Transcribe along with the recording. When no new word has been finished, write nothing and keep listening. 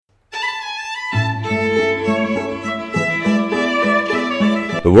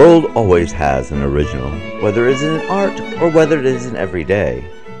The world always has an original, whether it is in art or whether it is in everyday.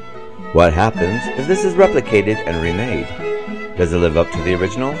 What happens if this is replicated and remade? Does it live up to the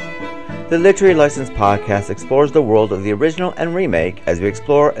original? The Literary License Podcast explores the world of the original and remake as we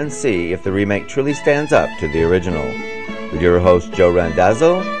explore and see if the remake truly stands up to the original. With your hosts Joe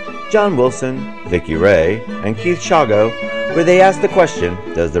Randazzo, John Wilson, Vicky Ray, and Keith Shago, where they ask the question,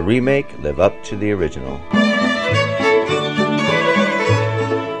 does the remake live up to the original?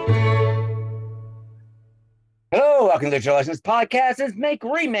 Hello, welcome to the Literary License Podcast. It's Make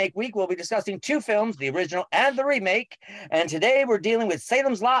Remake Week. We'll be discussing two films, the original and the remake. And today we're dealing with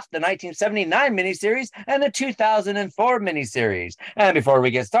Salem's Lot, the 1979 miniseries, and the 2004 miniseries. And before we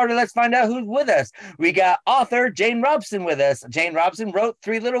get started, let's find out who's with us. We got author Jane Robson with us. Jane Robson wrote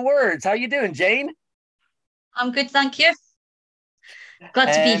Three Little Words. How you doing, Jane? I'm good, thank you.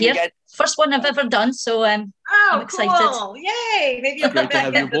 Glad to be here. First one I've ever done, so I'm excited. Cool. Yay! Maybe you'll come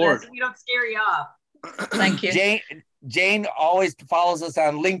back into this and we don't scare you off. Thank you. Jane always follows us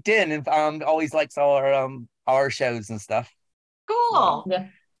on LinkedIn and always likes our shows and stuff. Cool. Yeah.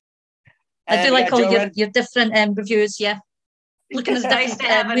 I do like all your different reviews, yeah. Looking at nice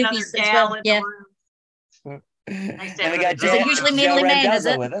different movies as well. Yeah. Nice to and we have got Is it usually mainly men, is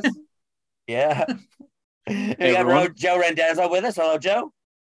it? with us. Yeah. We got Joe Randazzo with us. Hello, Joe.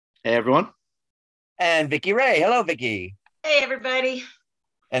 Hey, everyone. And Vicky Ray. Hello, Vicky. Hey, everybody.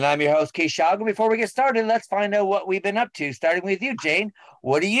 And I'm your host, Keith Shago. Before we get started, let's find out what we've been up to. Starting with you, Jane.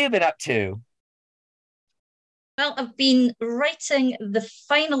 What have you been up to? Well, I've been writing the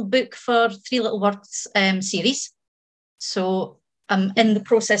final book for Three Little Words series. So I'm in the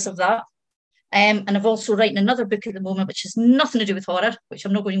process of that. And I've also written another book at the moment, which has nothing to do with horror, which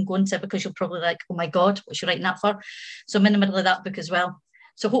I'm not going to go into because you'll probably like, oh my God, what's you writing that for? So I'm in the middle of that book as well.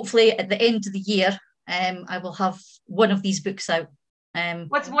 So hopefully at the end of the year, I will have one of these books out.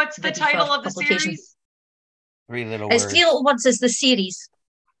 What's the title of the series? Three Little Words. Three Little Words is the series,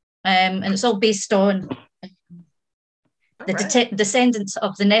 and it's all based on the descendants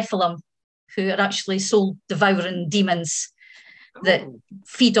of the Nephilim, who are actually soul-devouring demons that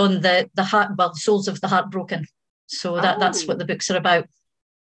feed on the souls of the heartbroken. So that's what the books are about.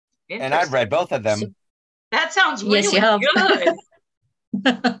 And I've read both of them. That sounds really yes, you have. good.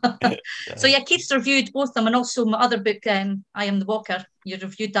 So yeah, Keith's reviewed both of them, and also my other book, I Am the Walker. You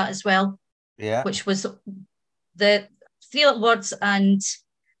reviewed that as well. Yeah. Which was the Three Little Words and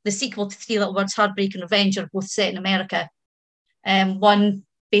the sequel to Three Little Words, Heartbreak and Revenge, are both set in America. One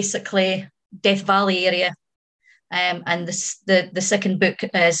basically Death Valley area, and the second book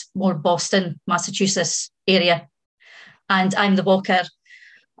is more Boston, Massachusetts area. And I'm the Walker.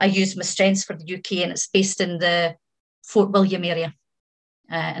 I use my strengths for the UK, and it's based in the Fort William area.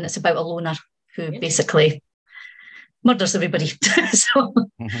 And it's about a loner who basically murders everybody. So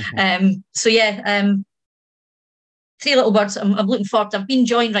Three Little Words, I'm looking forward to. I've been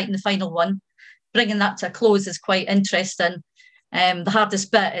enjoying writing the final one. Bringing that to a close is quite interesting. The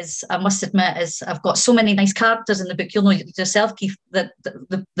hardest bit is, I must admit, is I've got so many nice characters in the book. You'll know yourself, Keith, that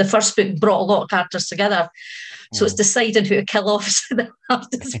the first book brought a lot of characters together. So it's deciding who to kill off is the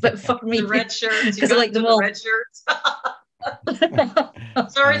hardest bit for me. The red shirts. Because I like them all. Red shirts.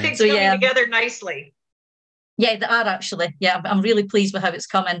 So everything's coming together nicely. Yeah, they are actually. Yeah, I'm really pleased with how it's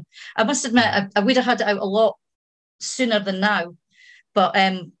coming. I must admit, I would have had it out a lot sooner than now, but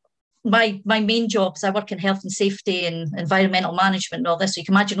my main jobs, I work in health and safety and environmental management and all this. So you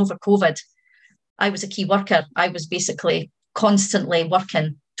can imagine over COVID, I was a key worker. I was basically constantly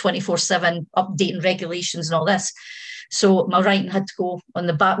working 24/7, updating regulations and all this. So my writing had to go on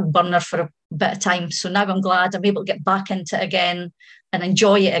the back burner for a bit of time. So now I'm glad I'm able to get back into it again and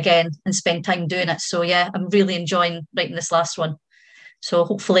enjoy it again and spend time doing it. So yeah, I'm really enjoying writing this last one. So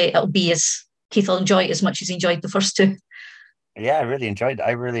hopefully it'll be Keith will enjoy it as much as he enjoyed the first two. Yeah, I really enjoy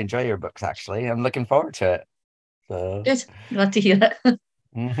your books, actually. I'm looking forward to it. So. Good. Glad to hear it.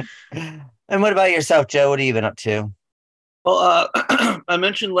 And what about yourself, Joe? What have you been up to? Well, I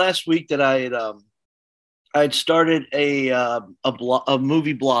mentioned last week that I'd started a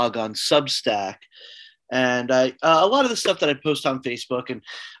movie blog on Substack, and a lot of the stuff that I post on Facebook, and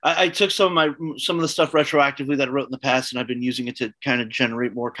I took some of the stuff retroactively that I wrote in the past, and I've been using it to kind of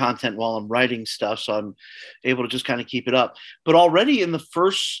generate more content while I'm writing stuff, so I'm able to just kind of keep it up. But already in the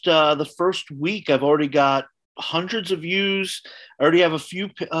first week, I've already got hundreds of views. I already have a few.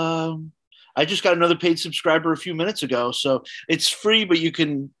 I just got another paid subscriber a few minutes ago, so it's free, but you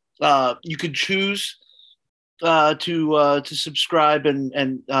can choose to subscribe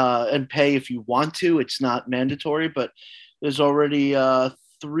and pay if you want to. It's not mandatory, but there's already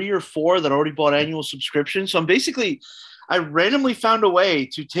 3 or 4 that already bought annual subscriptions. So I'm basically I randomly found a way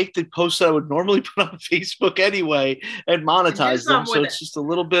to take the posts that I would normally put on Facebook anyway and monetize them. So it's just a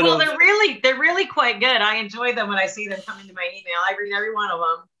little bit of. They're really quite good. I enjoy them when I see them come into my email. I read every one of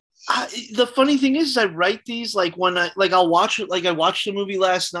them. The funny thing is I write these like when I'll watch it. Like I watched the movie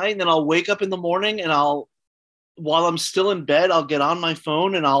last night, and then I'll wake up in the morning and while I'm still in bed, I'll get on my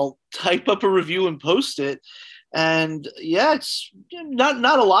phone and I'll type up a review and post it. And yeah, it's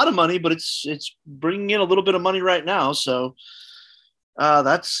not a lot of money, but it's bringing in a little bit of money right now. So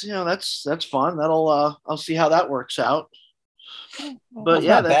that's fun. I'll see how that works out. But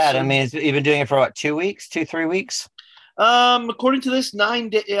yeah, not bad. I mean, you've been doing it for what, 2 weeks, 3 weeks? According to this, 9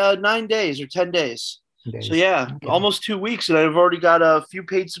 days or 10 days. So yeah, okay. Almost 2 weeks, and I've already got a few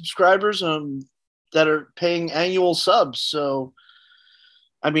paid subscribers that are paying annual subs. So.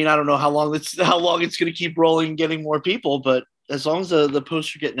 I mean, I don't know how long it's going to keep rolling and getting more people, but as long as the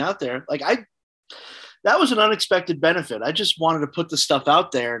posts are getting out there, that was an unexpected benefit. I just wanted to put the stuff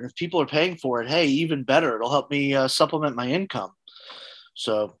out there, and if people are paying for it, hey, even better. It'll help me supplement my income.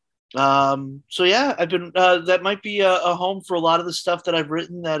 So yeah, I've been that might be a home for a lot of the stuff that I've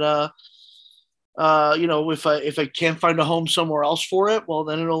written. That if I can't find a home somewhere else for it, well,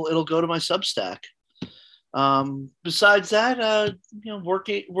 then it'll go to my Substack. Besides that,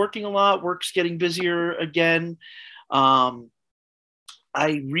 working a lot, work's getting busier again.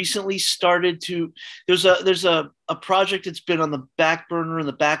 I recently started to, there's a project that's been on the back burner in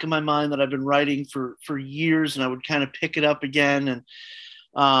the back of my mind that I've been writing for years, and I would kind of pick it up again.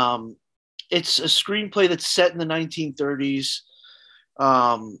 And, it's a screenplay that's set in the 1930s.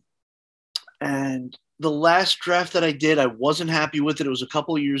 And the last draft that I did, I wasn't happy with it. It was a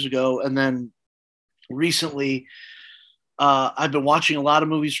couple of years ago. And then recently, I've been watching a lot of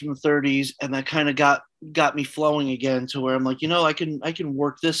movies from the 30s, and that kind of got me flowing again to where I'm like, I can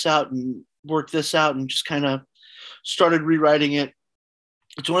work this out and just kind of started rewriting it.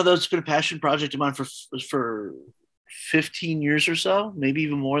 It's one of those. It's been a passion project of mine for 15 years or so, maybe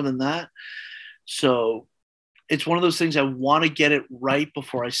even more than that. So it's one of those things I want to get it right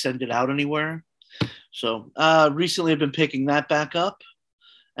before I send it out anywhere. So recently I've been picking that back up.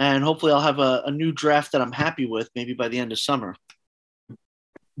 And hopefully I'll have a new draft that I'm happy with maybe by the end of summer.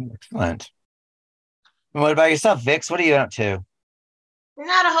 Excellent. And what about yourself, Vix? What are you up to?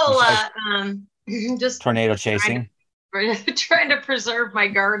 Not a whole lot. Just tornado chasing. Trying to preserve my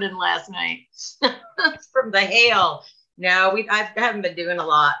garden last night from the hail. No, I haven't been doing a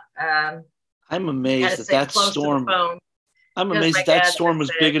lot. I'm amazed that storm. I'm amazed that storm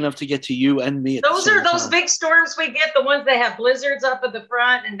was big enough to get to you and me. Those are those big storms we get, the ones that have blizzards up at the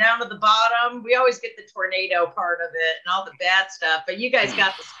front and down at the bottom. We always get the tornado part of it and all the bad stuff. But you guys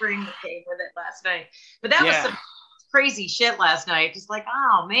got the spring that came with it last night. But that was some crazy shit last night. Just like,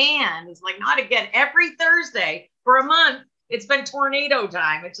 oh man, it's like not again. Every Thursday for a month, it's been tornado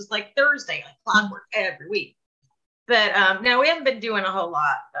time. It's just like Thursday, like clockwork every week. But no, we haven't been doing a whole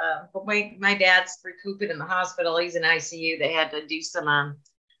lot. But my dad's recouping in the hospital. He's in ICU. They had to do some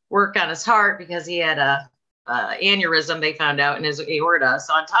work on his heart because he had a aneurysm, they found out, in his aorta.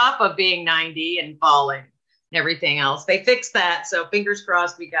 So on top of being 90 and falling and everything else, they fixed that. So fingers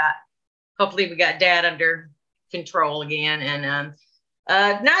crossed hopefully we got dad under control again. And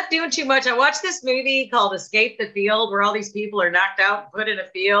not doing too much. I watched this movie called Escape the Field, where all these people are knocked out and put in a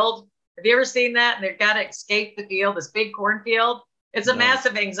field. Have you ever seen that? And they've got to escape the field, this big cornfield. It's a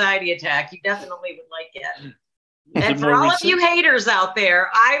massive anxiety attack. You definitely would like it. And for all of you haters out there,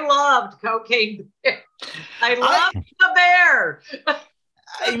 I loved Cocaine Bear. I loved the bear.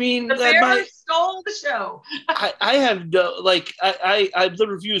 I mean, the bear stole the show. I have no, the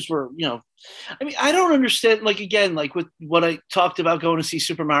reviews were, I mean, I don't understand, with what I talked about going to see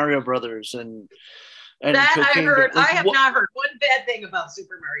Super Mario Brothers and that I heard. I have not heard one bad thing about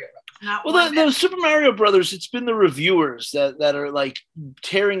Super Mario Brothers. The Super Mario Brothers, it's been the reviewers that are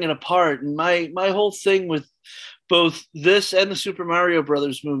tearing it apart. And my whole thing with both this and the Super Mario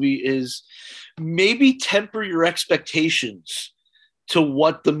Brothers movie is maybe temper your expectations to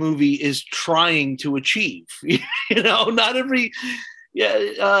what the movie is trying to achieve. Not every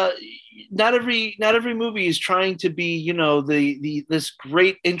movie is trying to be, this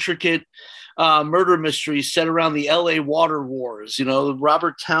great intricate murder mystery set around the LA water wars.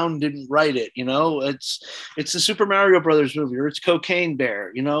 Robert Towne didn't write it. It's the Super Mario Brothers movie, or it's Cocaine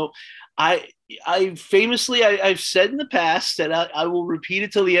Bear. I famously, I've said in the past that I will repeat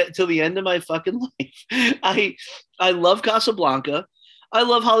it till the end of my fucking life. I love Casablanca. I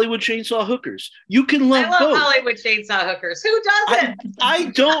love Hollywood Chainsaw Hookers. You can love both. I love Hollywood Chainsaw Hookers. Who doesn't?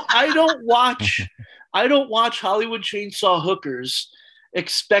 I don't watch Hollywood Chainsaw Hookers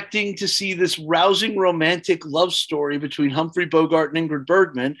expecting to see this rousing romantic love story between Humphrey Bogart and Ingrid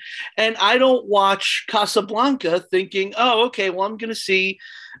Bergman. And I don't watch Casablanca thinking, oh, okay, well, I'm going to see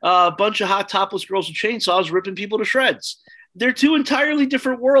a bunch of hot topless girls with chainsaws ripping people to shreds. They're two entirely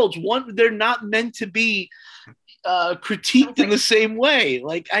different worlds. One, they're not meant to be critiqued in the same way.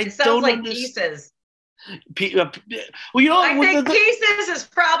 Like, I don't like Pieces. Well, you know, I think Pieces is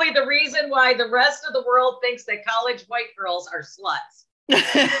probably the reason why the rest of the world thinks that college white girls are sluts.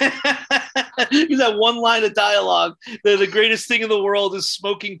 You that one line of dialogue that the greatest thing in the world is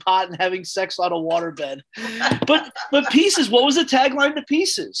smoking pot and having sex on a waterbed. But Pieces, what was the tagline to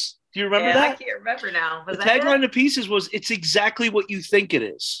Pieces? Do you remember that? I can't remember now. The tagline to Pieces was, "It's exactly what you think it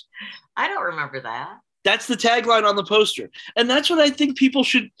is." I don't remember that. That's the tagline on the poster. And that's what I think people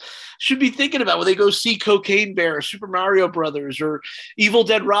should be thinking about when they go see Cocaine Bear or Super Mario Brothers or Evil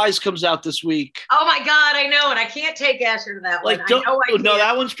Dead Rise comes out this week. Oh my God, I know. And I can't take Asher to that one. No,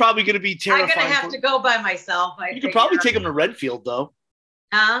 that one's probably going to be terrifying. I'm going to have to go by myself. You could probably take him to Renfield, though.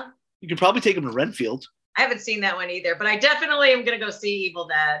 Huh? You could probably take him to Renfield. I haven't seen that one either, but I definitely am going to go see Evil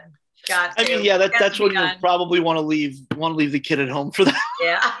Dead. I mean, yeah, that's when you probably want to leave the kid at home for that.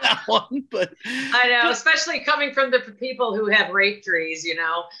 Yeah, that one. But I know, especially coming from the people who have rape trees, you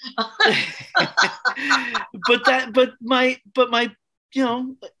know. but my, you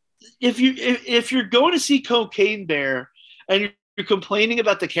know, if you're going to see Cocaine Bear and you're complaining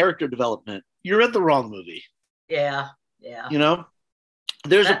about the character development, you're at the wrong movie. Yeah. You know,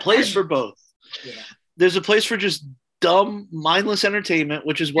 there's a place for both. Yeah. There's a place for just dumb, mindless entertainment,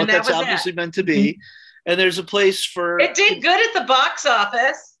 which is what that's obviously meant to be. And there's a place for... It did good at the box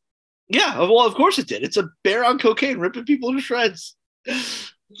office. Yeah, well, of course it did. It's a bear on cocaine ripping people to shreds.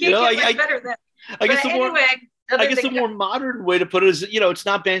 You know, I guess the more modern way to put it is, you know, it's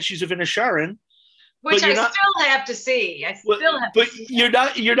not Banshees of Inisherin. Which I still have to see. You're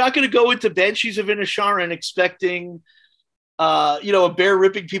not going to go into Banshees of Inisherin expecting... you know, a bear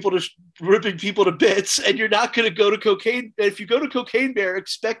ripping people to bits, and you're not going to go to Cocaine. If you go to Cocaine Bear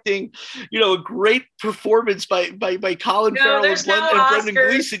expecting, you know, a great performance by Colin Farrell and Brendan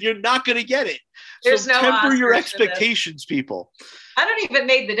Gleeson, you're not going to get it. There's so temper your expectations, people. I don't even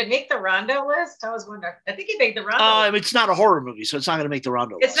did it make the Rondo list? I was wondering. I think he made the Rondo list. It's not a horror movie, so it's not going to make the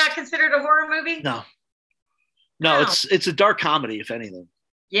Rondo list. It's not considered a horror movie? No, it's a dark comedy, if anything.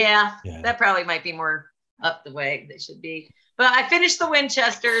 Yeah, that probably might be more up the way they should be. But I finished The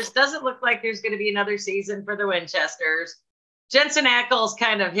Winchesters. Doesn't look like there's going to be another season for The Winchesters. Jensen Ackles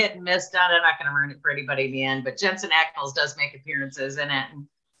kind of hit and missed on it. I'm not going to ruin it for anybody in the end, but Jensen Ackles does make appearances in it. And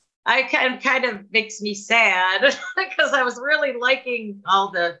I kind of makes me sad because I was really liking all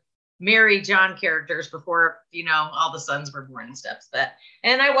the Mary John characters before, you know, all the sons were born and stuff.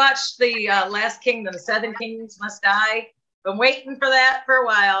 And I watched the Last Kingdom, Seven Kingdoms Must Die. Been waiting for that for a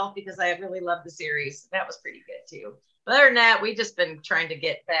while because I really loved the series. That was pretty good too. But other than that, we've just been trying to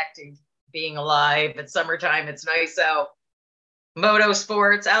get back to being alive. It's summertime. It's nice out. Moto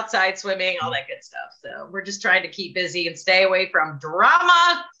sports, outside swimming, all that good stuff. So we're just trying to keep busy and stay away from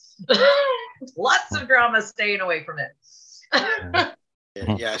drama. Lots of drama, staying away from it.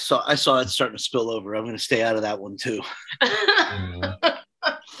 Yeah, I saw that starting to spill over. I'm going to stay out of that one too. I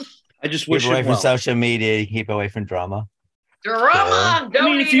just wish keep away from social media. Keep away from drama. Drama. I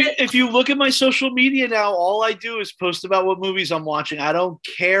mean, if you look at my social media now, all I do is post about what movies I'm watching. I don't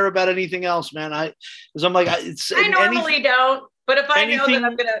care about anything else, man. I normally don't, but if I know that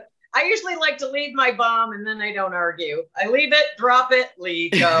I'm gonna, I usually like to leave my bomb and then I don't argue. I leave it, drop it,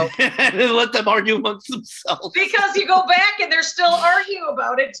 leave, go, and then let them argue amongst themselves. Because you go back and they're still arguing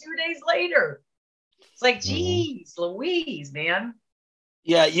about it 2 days later. It's like, geez, Louise, man.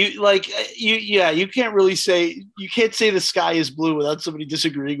 Yeah, you can't really say the sky is blue without somebody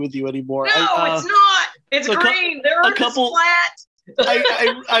disagreeing with you anymore. No, it's not. It's green. The earth is flat.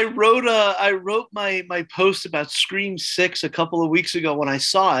 I wrote my post about Scream 6 a couple of weeks ago when I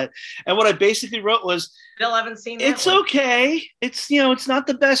saw it, and what I basically wrote was, still haven't seen that. It's okay. It's, you know, it's not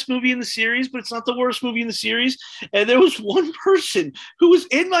the best movie in the series, but it's not the worst movie in the series. And there was one person who was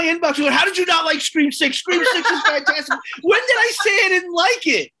in my inbox going, "How did you not like Scream 6? Scream 6 is fantastic." When did I say I didn't like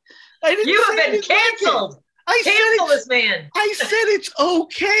it? You have been canceled. Cancel this man. I said it's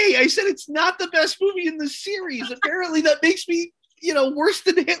okay. I said it's not the best movie in the series. Apparently that makes me, you know, worse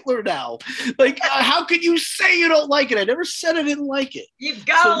than Hitler now. Like, how could you say you don't like it? I never said I didn't like it. You've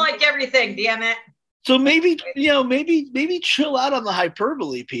got to like everything, damn it. So maybe maybe chill out on the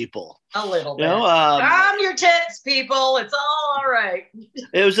hyperbole, people. A little bit. Calm your tits, people. It's all right.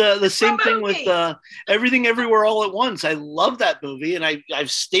 It was the same thing with Everything Everywhere All at Once. I love that movie, and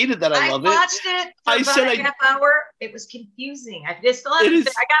I've stated that I love it. I watched it for about a half hour. It was confusing. I got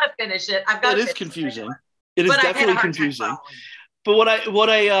to finish it. It is confusing. It is definitely confusing. But what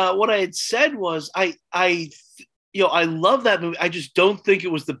I had said was I love that movie. I just don't think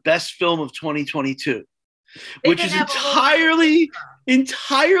it was the best film of 2022, which is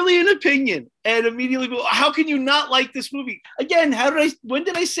entirely an opinion. And immediately go, how can you not like this movie? Again, when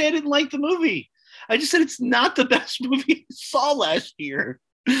did I say I didn't like the movie? I just said it's not the best movie I saw last year.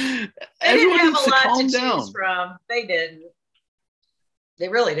 Everyone didn't have a lot to choose from. They didn't. They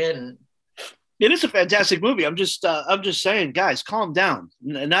really didn't. It is a fantastic movie. I'm just saying, guys, calm down.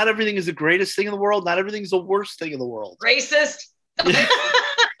 Not everything is the greatest thing in the world. Not everything is the worst thing in the world. Racist.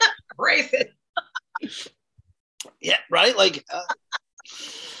 Racist. Yeah, right. Like,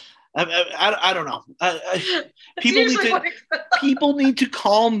 I don't know. People need to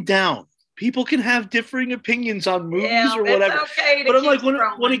calm down. People can have differing opinions on movies or whatever. Okay, but I'm like,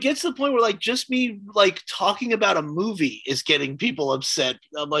 when it gets to the point where like just me like talking about a movie is getting people upset,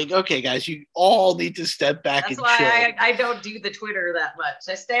 I'm like, okay, guys, you all need to step back and chill. That's why I don't do the Twitter that much.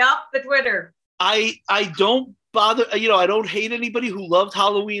 I stay off the Twitter. I don't bother. I don't hate anybody who loved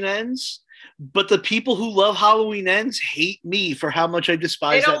Halloween Ends. But the people who love Halloween Ends hate me for how much I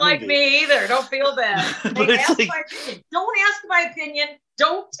despise that movie. They don't like me either. Don't feel bad. Don't ask my opinion.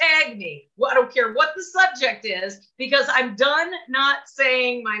 Don't tag me. Well, I don't care what the subject is, because I'm done not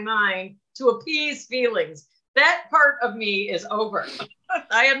saying my mind to appease feelings. That part of me is over.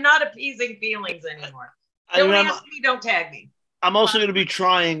 I am not appeasing feelings anymore. Don't ask me. Don't tag me. I'm also going to be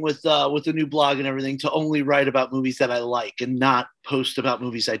trying with the new blog and everything to only write about movies that I like and not post about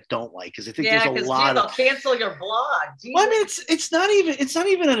movies I don't like, because I think there's a lot of. They'll cancel your blog. Jesus. Well, I mean, it's not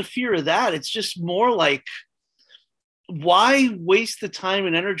even out of fear of that. It's just more like, why waste the time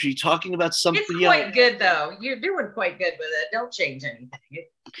and energy talking about something? It's quite good though. You're doing quite good with it. Don't change anything.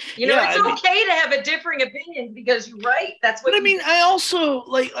 It's okay to have a differing opinion because you're right. That's what. But I mean, I also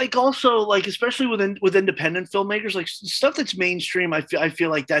like especially with independent filmmakers, like stuff that's mainstream. I feel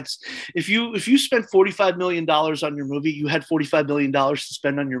like that's if you spent $45 million on your movie, you had $45 million to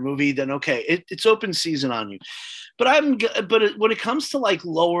spend on your movie, then okay, it's open season on you. But when it comes to like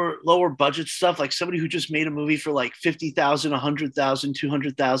lower budget stuff, like somebody who just made a movie for like $50,000, $100,000,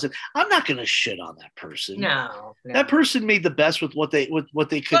 $200,000, I'm not going to shit on that person. No, that person made the best with what they could.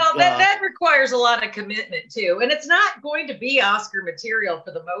 Well, that requires a lot of commitment too, and it's not going to be Oscar material for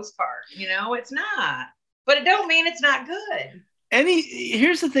the most part. It's not. But it don't mean it's not good.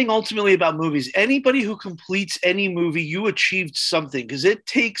 Here's the thing ultimately about movies. Anybody who completes any movie, you achieved something, because it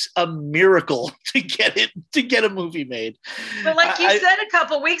takes a miracle to get a movie made. But like you said a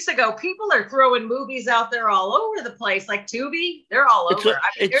couple weeks ago, people are throwing movies out there all over the place, like Tubi. They're all over.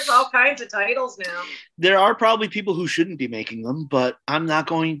 There's all kinds of titles now. There are probably people who shouldn't be making them, but I'm not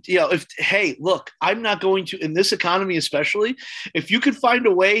going to, I'm not going to, in this economy especially, if you could find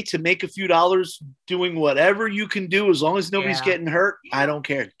a way to make a few dollars doing whatever you can do, as long as nobody's getting hurt, I don't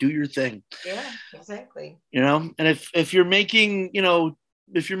care. Do your thing. Yeah, exactly. And if you're making,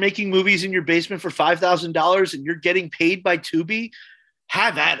 movies in your basement for $5,000 and you're getting paid by Tubi,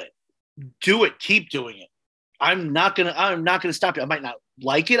 have at it. Do it. Keep doing it. I'm not gonna stop you. I might not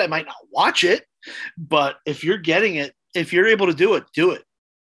like it. I might not watch it, but if you're getting it, if you're able to do it, do it.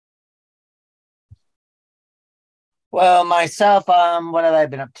 Well, myself, what have I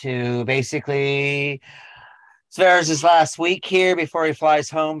been up to? Basically, Svera's his last week here before he flies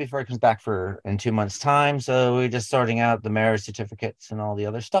home, before he comes back in 2 months' time. So we're just sorting out the marriage certificates and all the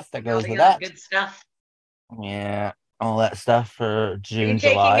other stuff that goes with that. Good stuff. Yeah, all that stuff for June,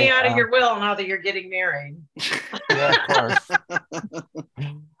 July. You're taking me out of your will now that you're getting married. Yeah, of course.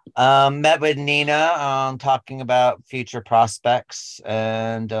 Met with Nina, talking about future prospects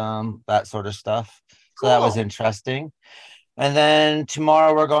and that sort of stuff. So that was interesting. And then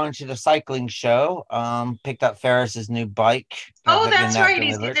tomorrow we're going to the cycling show. Picked up Ferris's new bike. Oh, that's right.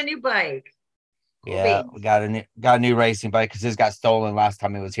 He's getting a new bike. Yeah, we got a new racing bike because his got stolen last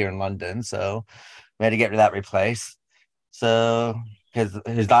time he was here in London. So we had to get that replaced. So his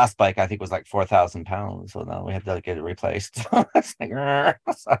last bike, I think, was like 4,000 pounds. So now we have to get it replaced.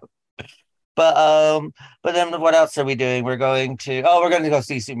 But then what else are we doing? We're going to go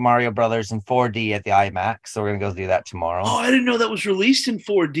see Super Mario Brothers in 4D at the IMAX. So we're going to go do that tomorrow. Oh, I didn't know that was released in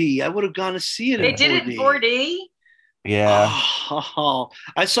 4D. I would have gone to see it. They did it in 4D? Yeah. Oh,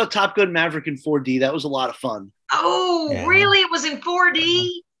 I saw Top Gun Maverick in 4D. That was a lot of fun. Oh, yeah. Really? It was in 4D?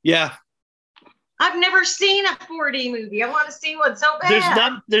 Yeah. I've never seen a 4D movie. I want to see one so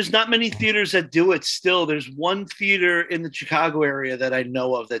bad. There's not many theaters that do it still. There's one theater in the Chicago area that I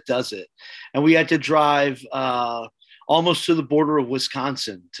know of that does it. And we had to drive almost to the border of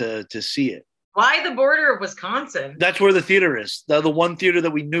Wisconsin to see it. Why the border of Wisconsin? That's where the theater is. The one theater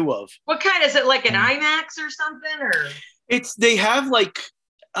that we knew of. What kind? Is it like an IMAX or something? Or they have like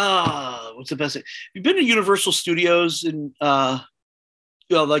what's the best thing? You've been to Universal Studios and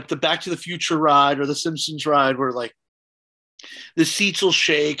like the Back to the Future ride or the Simpsons ride where like the seats will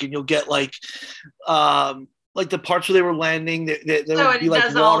shake and you'll get like the parts where they were landing, there would be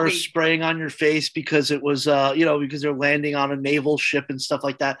like water spraying on your face because it was, because they're landing on a naval ship and stuff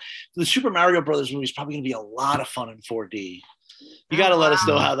like that. The Super Mario Brothers movie is probably going to be a lot of fun in 4D. You got to let us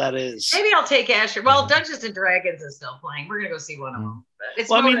know how that is. Maybe I'll take Asher. Well, Dungeons and Dragons is still playing. We're going to go see one of them. It's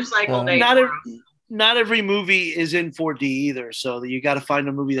motorcycle day. Not every movie is in 4D either, so you got to find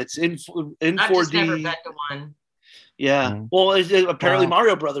a movie that's in 4D. I've just never been to one. Yeah. Well, apparently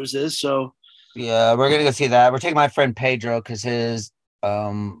Mario Brothers is, so. Yeah, we're gonna go see that. We're taking my friend Pedro because his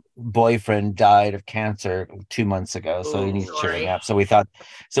boyfriend died of cancer 2 months ago, so he needs cheering up. So we thought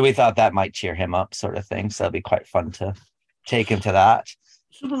that might cheer him up, sort of thing. So it'd be quite fun to take him to that.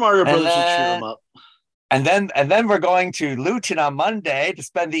 Super Mario Brothers will cheer him up. And then we're going to Luton on Monday to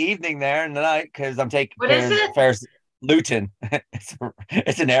spend the evening there and the night because I'm taking. What is it? Luton.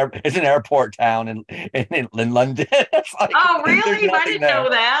 It's an airport town in London. Like, oh, really? I didn't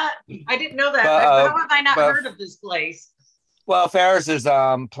know that. How have I not heard of this place? Well, Ferris's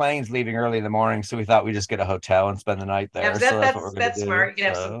plane's leaving early in the morning, so we thought we'd just get a hotel and spend the night there. Yeah, so that's smart. You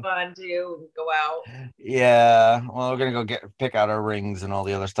can have some fun too and go out. Yeah. Well, we're gonna go pick out our rings and all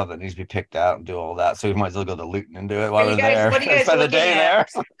the other stuff that needs to be picked out and do all that. So we might as well go to Luton and do it while we're there. What are you guys spend the day there.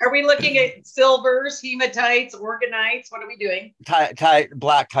 Are we looking at silvers, hematites, organites? What are we doing?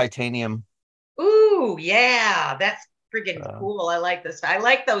 Black titanium. Ooh, yeah, that's freaking cool. I like this. I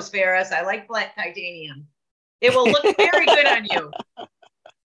like those, Ferris. I like black titanium. It will look very good on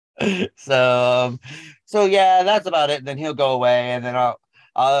you. So yeah, that's about it. Then he'll go away, and then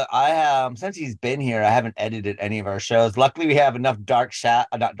I since he's been here, I haven't edited any of our shows. Luckily, we have enough not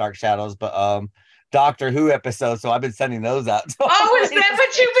dark shadows, but Doctor Who episodes. So I've been sending those out. Oh, is that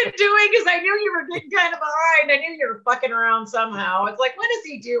what you've been doing? Because I knew you were getting kind of behind. I knew you were fucking around somehow. It's like, what is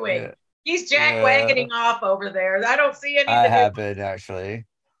he doing? Yeah. He's jack-wagoning off over there. I don't see any. I have been actually.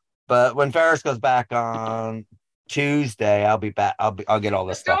 But when Ferris goes back on Tuesday, I'll be back. I'll get all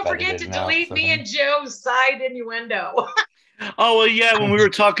this stuff. Don't forget to delete me and Joe's side innuendo. Oh well, yeah. When we were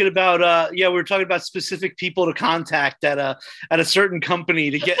talking about, we were talking about specific people to contact at a certain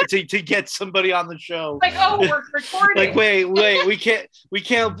company to get somebody on the show. Like, oh, we're recording. Like, wait, we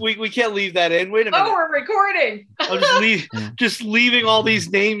can't leave that in. Wait a minute. Oh, we're recording. I'm just leaving all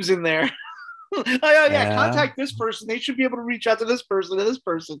these names in there. Oh yeah, contact this person. They should be able to reach out to this person and this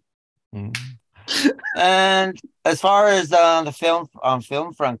person. And as far as the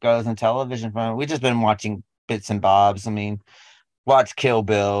film front goes and television front, we've just been watching bits and bobs. I mean, watch Kill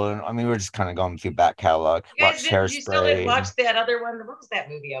Bill, and I mean, we're just kind of going through back catalog. Watch Hairspray. You still didn't watch that other one? What was that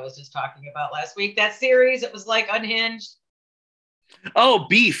movie I was just talking about last week? That series, it was like Unhinged. Oh,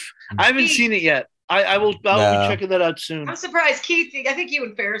 Beef. I haven't seen it yet. I'll be checking that out soon. I'm surprised, Keith. I think you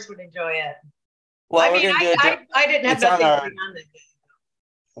and Ferris would enjoy it. Well, I didn't have nothing going on this day.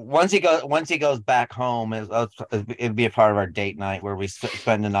 Once he goes back home, it'd be a part of our date night where we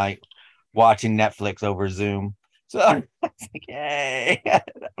spend the night watching Netflix over Zoom. So it's like, yay,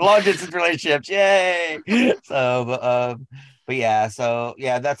 long distance relationships, yay. So, but yeah,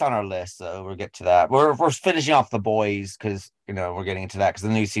 that's on our list. So we'll get to that. We're finishing off The Boys because we're getting into that because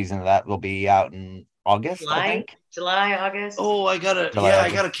the new season of that will be out in August. July, August. Oh, I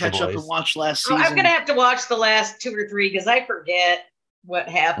gotta catch up and watch last season. I'm gonna have to watch the last 2 or 3 because I forget what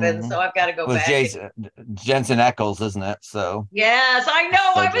happened, so I've got to go back. Jensen Ackles, isn't it? So yes, I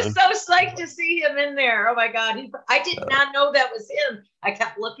know. I was so psyched to see him in there. Oh my god, I did not know that was him. I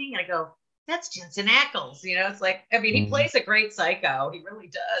kept looking and I go, that's Jensen Ackles. It's like, I mean, he plays a great psycho. He really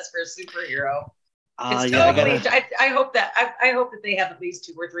does for a superhero. It's totally. I hope that they have at least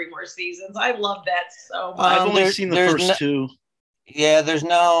 2 or 3 more seasons. I love that so much. I've only seen the first 2. Yeah, there's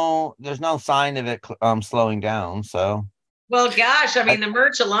no sign of it slowing down. So. Well, gosh, I mean, the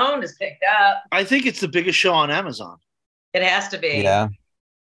merch alone is picked up. I think it's the biggest show on Amazon. It has to be. Yeah.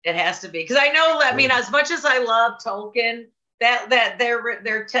 It has to be. Because I know, I mean, as much as I love Tolkien, that there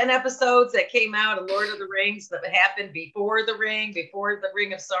are 10 episodes that came out of Lord of the Rings that happened before the Ring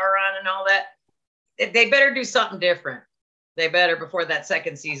of Sauron and all that. They better do something different. They better before that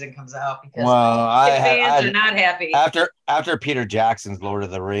second season comes out because fans are not happy. After Peter Jackson's Lord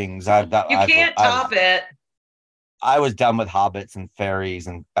of the Rings, you can't top it. I was done with hobbits and fairies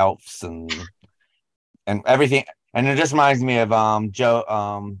and elves and everything. And it just reminds me of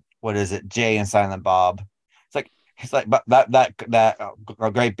Joe what is it, Jay and Silent Bob. It's like but that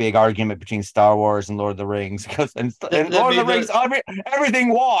a great big argument between Star Wars and Lord of the Rings, because and Lord of the Rings everything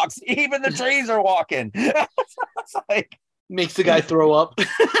walks, even the trees are walking. It's like makes the guy throw up.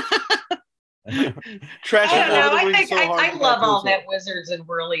 Trash. I don't know. I love all that Wizards and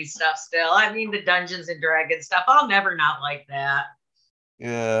Whirly stuff still. I mean, the Dungeons and Dragons stuff. I'll never not like that.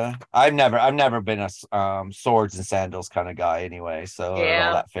 Yeah, I've never been a swords and sandals kind of guy anyway. So yeah,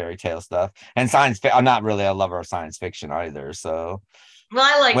 all that fairy tale stuff and I'm not really a lover of science fiction either. So well,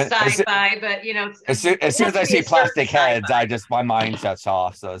 I like sci-fi, but as soon as I see plastic heads, my mind shuts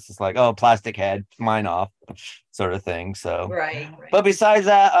off. So it's just like, oh, plastic head, mine off, sort of thing. So right. But besides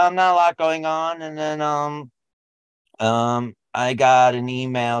that, not a lot going on. And then I got an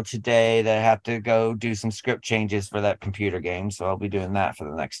email today that I have to go do some script changes for that computer game. So I'll be doing that for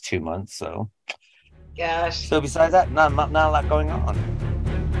the next 2 months. So, gosh. So besides that, not a lot going on.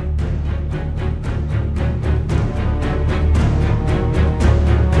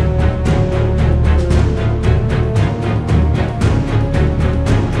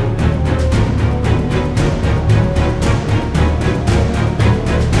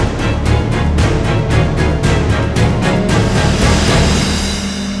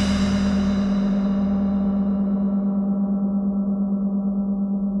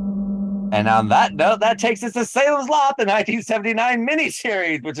 And on that note, that takes us to Salem's Lot, the 1979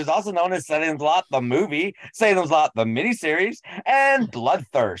 miniseries, which is also known as Salem's Lot, the movie, Salem's Lot, the miniseries, and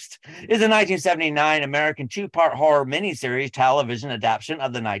Bloodthirst is a 1979 American two-part horror miniseries television adaptation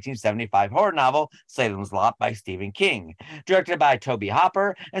of the 1975 horror novel Salem's Lot by Stephen King, directed by Toby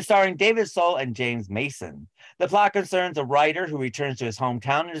Hopper and starring David Soul and James Mason. The plot concerns a writer who returns to his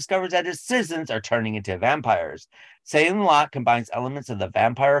hometown and discovers that his citizens are turning into vampires. Salem's Lot combines elements of the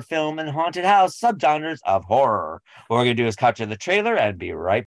vampire film and haunted house subgenres of horror. What we're going to do is capture the trailer and be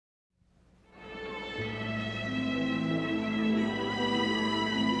right back.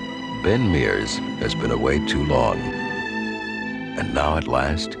 Ben Mears has been away too long. And now at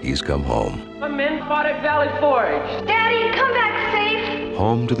last, he's come home. My men fought at Valley Forge. Daddy, come back safe.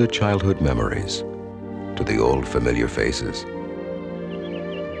 Home to the childhood memories, to the old familiar faces,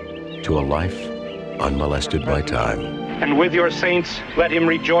 to a life unmolested by time. And with your saints, let him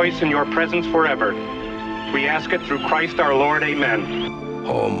rejoice in your presence forever. We ask it through Christ our Lord. Amen.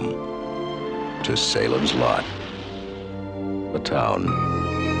 Home to Salem's Lot. A town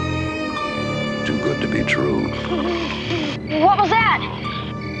too good to be true. What was that?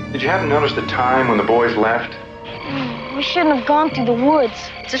 Did you happen to notice the time when the boys left? We shouldn't have gone through the woods.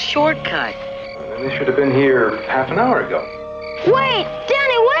 It's a shortcut. Well, they should have been here half an hour ago. Wait!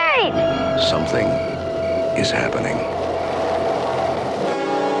 Danny, wait! Something is happening.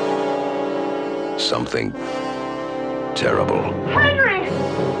 Something terrible. Henry!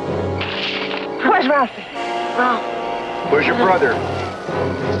 Where's Ralphie? Ralph. Where's your brother?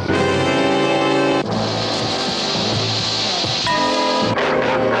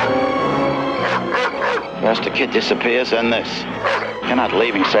 First a kid disappears, then this. You're not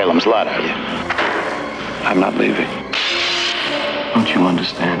leaving Salem's Lot, are you? I'm not leaving. Don't you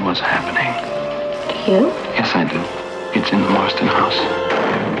understand what's happening? Do you? Yes, I do. It's in the Marston house.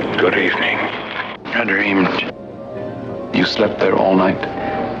 Good evening. I dreamed. You slept there all night?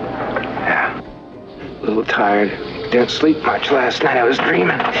 Yeah. A little tired. Didn't sleep much last night. I was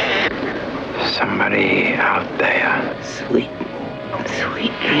dreaming. Somebody out there. Sweet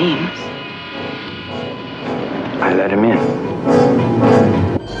dreams. I let him in.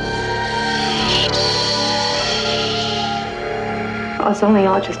 Oh, it's only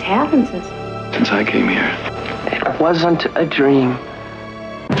all just happened Since I came here. It wasn't a dream.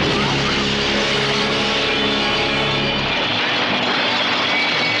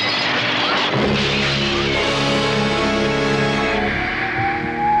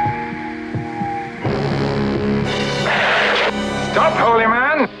 Stop, holy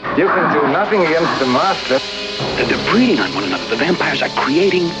man! You can do nothing against the master. They're breeding on one another. The vampires are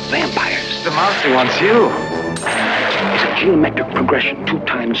creating vampires. The master wants you. It's a geometric progression. 2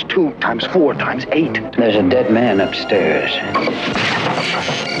 times 2 times 4 times 8. There's a dead man upstairs.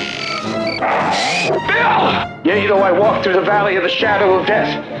 Bill! Yea, though I walk through the valley of the shadow of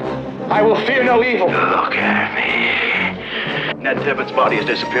death, I will fear no evil. Look at me. Ned Tibbetts' body has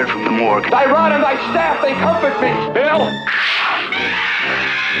disappeared from the morgue. Thy rod and thy staff, they comfort me. Bill!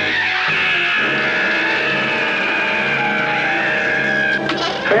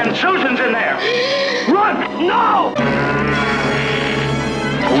 And Susan's in there. Run! No!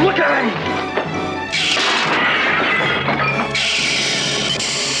 Look at him!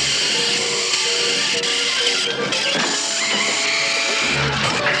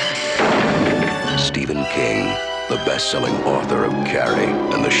 Stephen King, the best-selling author of Carrie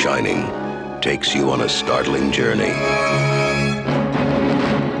and The Shining, takes you on a startling journey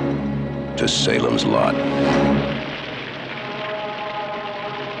to Salem's Lot.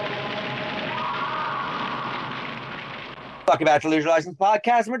 Welcome back to Lose Your License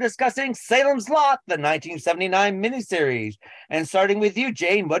Podcast. We're discussing Salem's Lot, the 1979 miniseries. And starting with you,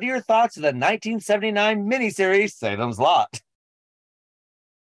 Jane, what are your thoughts of the 1979 miniseries Salem's Lot?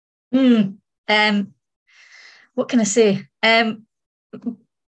 What can I say?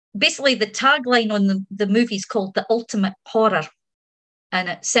 Basically, the tagline on the movie is called The Ultimate Horror, and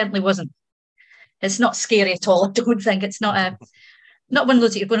it certainly wasn't. It's not scary at all. I don't think it's not one of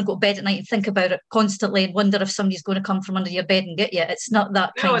those that you're going to go to bed at night and think about it constantly and wonder if somebody's going to come from under your bed and get you. It's not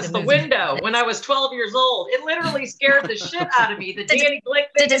that kind of movie. No, it's The Window. When I was 12 years old, it literally scared the shit out of me. The Danny Glick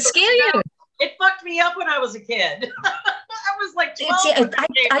thing. Did it scare you? It fucked me up when I was a kid. I was like 12.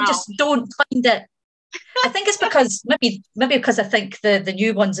 I just don't find it. I think it's because maybe because I think the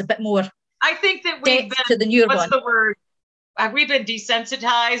new one's a bit more. I think that we've been to the newer what's one. The word? We've been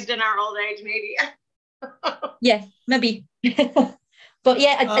desensitized in our old age, maybe. Yeah, maybe. But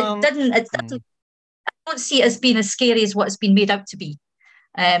yeah, it didn't. I don't see it as being as scary as what it's been made out to be.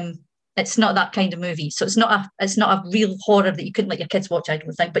 It's not that kind of movie, so it's not a real horror that you couldn't let your kids watch. I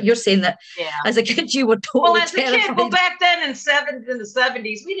don't think. But you're saying that as a kid you were totally terrified. Well, back then in the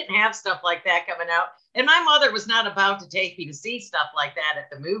 70s, we didn't have stuff like that coming out, and my mother was not about to take me to see stuff like that at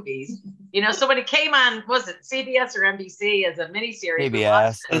the movies. So when it came on, was it CBS or NBC as a miniseries?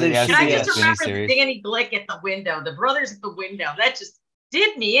 CBS. And I just remember the Danny Glick at the window, the brothers at the window. That just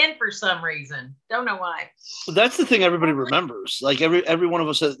did me in for some reason. Don't know why. Well, that's the thing everybody remembers. Like every one of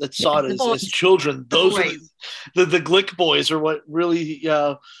us that saw it as children, those are the Glick boys are what really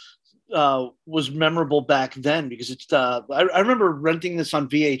was memorable back then, because it's I remember renting this on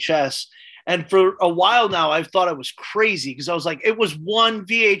VHS, and for a while now I've thought I was crazy because I was like, it was one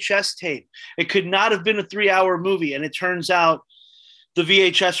VHS tape. It could not have been a 3-hour movie, and it turns out the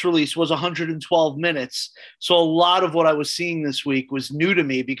VHS release was 112 minutes. So a lot of what I was seeing this week was new to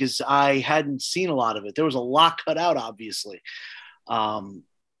me because I hadn't seen a lot of it. There was a lot cut out, obviously. But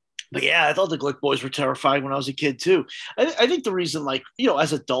yeah, I thought the Glick boys were terrifying when I was a kid too. I think the reason,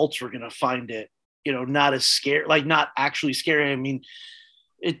 as adults, we're going to find it, not as scary, not actually scary. I mean,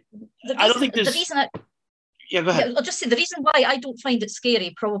 I don't think there's... Yeah, go ahead. I'll just say the reason why I don't find it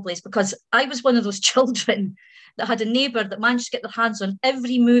scary probably is because I was one of those children that had a neighbour that managed to get their hands on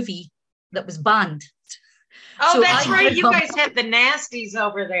every movie that was banned. Oh, so that's right. You guys had the nasties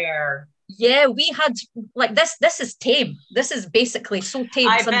over there. Yeah, we had this is tame. This is basically so tame.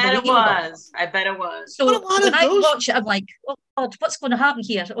 I bet it was. So when I watch it, I'm like, oh God, what's going to happen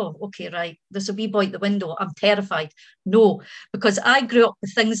here? Oh, okay, right. There's a wee boy at the window. I'm terrified. No, because I grew up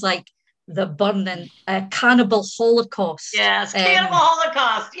with things like The Burning, Cannibal Holocaust. Yes, Cannibal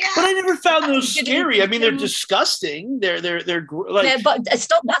Holocaust. Yeah. But I never found those scary. I mean, they're disgusting. They're like. Yeah, but it's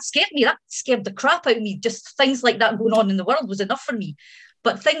not that scared me. That scared the crap out of me. Just things like that going on in the world was enough for me.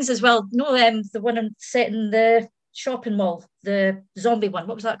 But things as well. No, the one set in the shopping mall, the zombie one.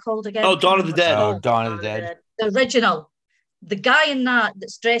 What was that called again? Oh, Dawn of the Dead. Oh, Dawn of the Dead. The original. The guy in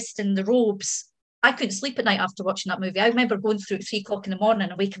that's dressed in the robes. I couldn't sleep at night after watching that movie. I remember going through at 3 o'clock in the morning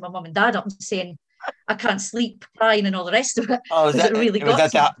and waking my mum and dad up and saying, I can't sleep, crying and all the rest of it. Oh, was that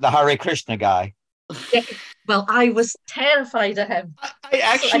the Hare Krishna guy? Yeah. Well, I was terrified of him. I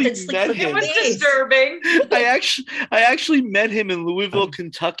actually met him. It was disturbing. I actually met him in Louisville,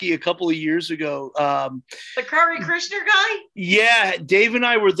 Kentucky a couple of years ago. The Hare Krishna guy? Yeah, Dave and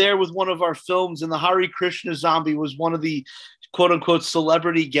I were there with one of our films, and the Hare Krishna zombie was one of the quote unquote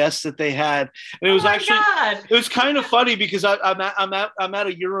celebrity guests that they had, and it was it was kind of funny because I'm at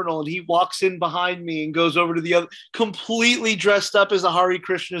a urinal and he walks in behind me and goes over to the other, completely dressed up as a Hare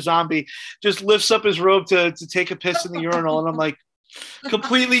Krishna zombie, just lifts up his robe to take a piss in the urinal, and I'm like,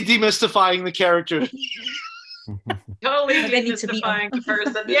 completely demystifying the character. Totally demystifying the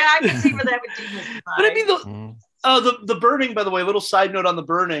person. Yeah, I can see where that would demystify. But I mean, the Burning, by the way, little side note on the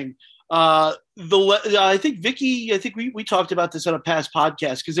Burning. I think Vicky, we talked about this on a past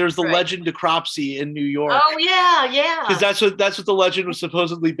podcast because there's the legend of Cropsey in New York. Oh yeah. Because that's what the legend was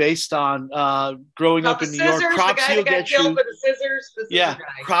supposedly based on. Growing up in New York, Cropsey will get you. With the scissors. Yeah,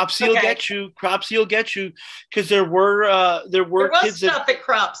 Cropsey will get you. Cropsey will get you. Because there were there was kids stuff at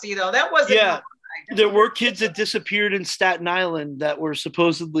Cropsey though. That wasn't. Yeah. there were kids that disappeared in Staten Island that were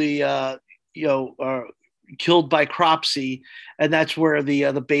supposedly, killed by Cropsey, and that's where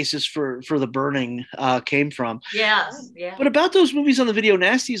the basis for the burning came from. Yes, yeah. But about those movies on the Video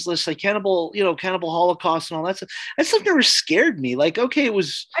Nasties list, like Cannibal Holocaust and all that stuff never scared me. Like, okay, it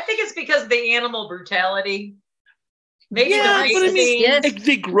was. I think it's because of the animal brutality. Maybe yeah, but I mean, yes.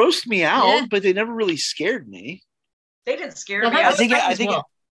 they grossed me out, Yeah. but they never really scared me. They didn't scare Well, me. I think it also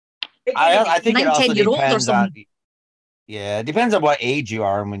 9-10-year-old or depends on. something. Yeah, it depends on what age you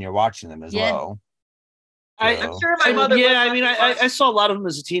are when you're watching them as Yeah. well. I'm sure my mother. I saw a lot of them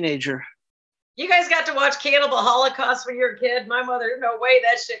as a teenager. You guys got to watch Cannibal Holocaust when you were a kid. My mother, no way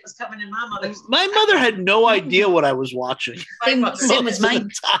that shit was coming in my mother's. My mother had no idea what I was watching. Same as mine.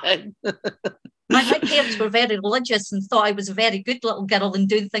 Time. My parents were very religious and thought I was a very good little girl and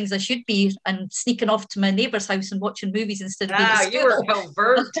doing things I should be and sneaking off to my neighbour's house and watching movies instead of being at school. You were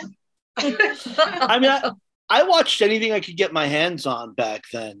covert. I mean, I watched anything I could get my hands on back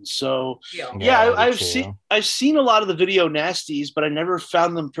then. So I've seen a lot of the Video Nasties, but I never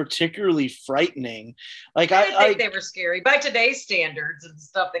found them particularly frightening. Like I didn't think they were scary by today's standards and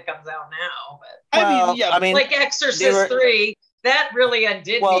stuff that comes out now. But like Exorcist 3, that really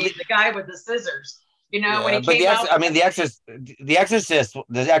undid me. The guy with the scissors. When he came out. The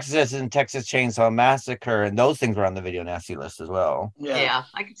Exorcist and Texas Chainsaw Massacre, and those things were on the Video Nasty list as well. Yeah,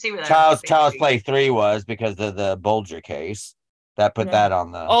 I can see where that. Child's Play 3 was because of the Bulger case that put that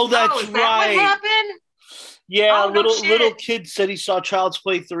on the. Oh, that's is right. That what happened? Yeah, little kid said he saw Child's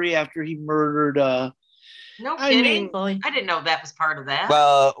Play 3 after he murdered. No kidding. I didn't know that was part of that.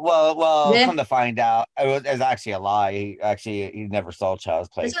 Well. Come to find out, it was actually a lie. He never saw Child's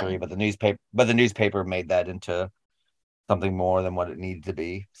Play 3, but the newspaper made that into something more than what it needed to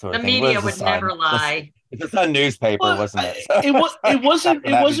be. The media would never lie. It's a Sun newspaper, wasn't it? It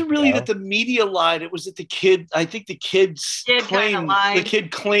wasn't really that the media lied. It was that the kid. I think the kid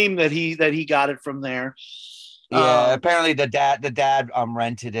claimed that he got it from there. Yeah, apparently the dad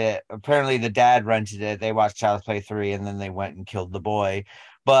rented it. Apparently the dad rented it. They watched Child's Play 3 and then they went and killed the boy.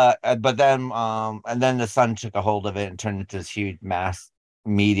 But then the son took a hold of it and turned into this huge mass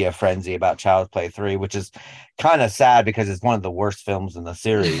media frenzy about Child's Play 3, which is kind of sad because it's one of the worst films in the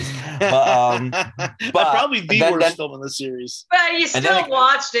series. But probably the worst film in the series. But you still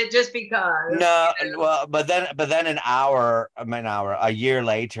watched it just because. No, well, but then a year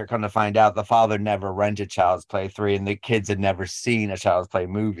later, come to find out, the father never rented Child's Play 3, and the kids had never seen a Child's Play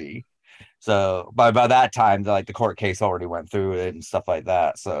movie. So by that time, the court case already went through it and stuff like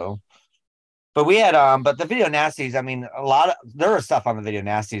that. So. But we had but the Video Nasties, there was stuff on the Video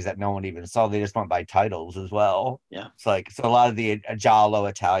Nasties that no one even saw. They just went by titles as well. Yeah. It's so a lot of the Giallo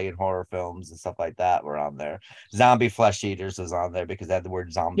Italian horror films and stuff like that were on there. Zombie Flesh Eaters was on there because they had the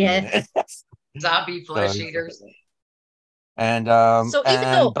word zombie in it. Zombie Flesh Eaters. And so even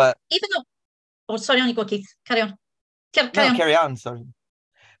though oh, sorry, on you go, Keith. Carry on. Carry on, sorry.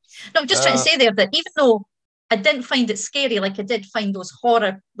 No, I'm just trying to say there that even though I didn't find it scary like I did find those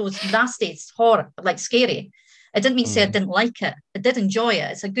nasties horror, like scary. I didn't mean to say I didn't like it. I did enjoy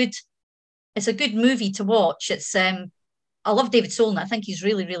it. It's a good movie to watch. It's I love David Solon. I think he's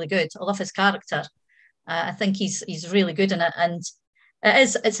really, really good. I love his character. I think he's really good in it, and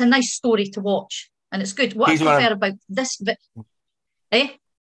it's a nice story to watch, and it's good. What I prefer about this bit,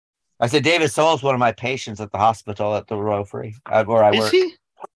 I said David Solon's one of my patients at the hospital at the Royal Free, where I work. Is he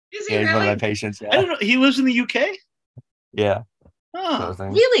he's really? One of my patients. Yeah. I don't know. He lives in the UK? Yeah. Oh,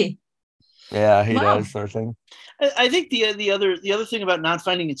 really? Yeah, he does, sort of thing. I think the other thing about not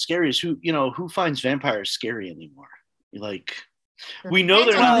finding it scary is who finds vampires scary anymore. We know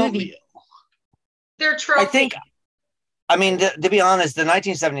they're not real. They're trophy. I think. To be honest, the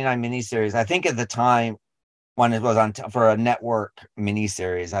 1979 miniseries, I think at the time when it was on for a network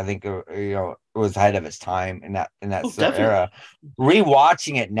miniseries, I think it was ahead of its time in that era.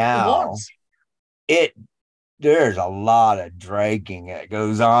 Rewatching it now, there's a lot of dragging that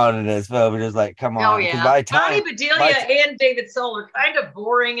goes on in this film. It's just come on. Oh yeah, Bonnie Bedelia and David Soul are kind of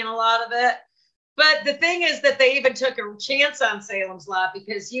boring in a lot of it. But the thing is that they even took a chance on Salem's Lot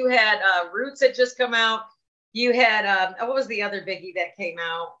because you had Roots had just come out. You had what was the other biggie that came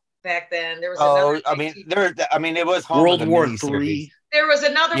out back then? There was another. It was World War III. There was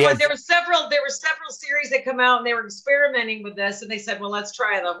another one. There were several series that come out and they were experimenting with this, and they said, "Well, let's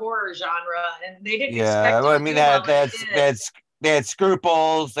try the horror genre," and they didn't. They had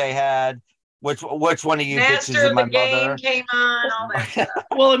Scruples. They had which one of you Master bitches of is my the Game mother? Came on all that stuff.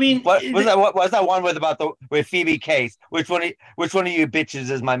 Well, what was that one with Phoebe Case? Which one of you bitches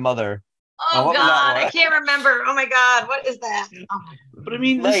is my mother? Oh God, I can't remember. Oh my God, what is that? Oh.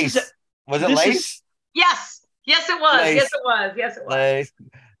 But Was it This Lace? is- Yes. Yes, it was. Lace. Yes, it was. Yes, it was. Lace.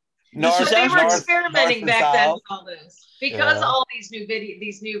 This is But they were North- experimenting north and back then south. with all this because Yeah. all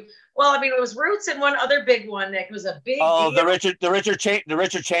these new. Well, I mean, it was Roots and one other big one that was a big Oh, deal. the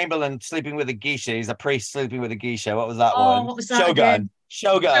Richard Chamberlain sleeping with a geisha. He's a priest sleeping with a geisha. What was that Oh, one? what was that Shogun. again?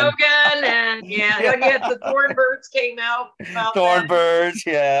 Shogun. Shogun and yeah, and yet the Thornbirds came out. About that. Thornbirds.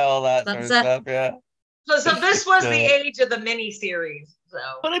 Yeah, all that sort of That's it. stuff. Yeah. So this was the Yeah. age of the miniseries. So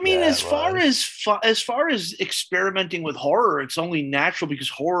But I mean, Yeah, as it far was. as far as experimenting with horror, it's only natural because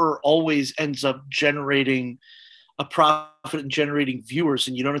horror always ends up generating a profit and generating viewers,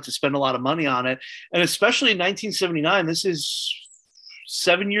 and you don't have to spend a lot of money on it. And especially in 1979, this is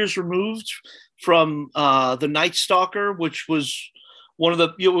 7 years removed from The Night Stalker, which was one of the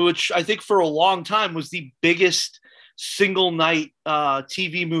which I think for a long time was the biggest single night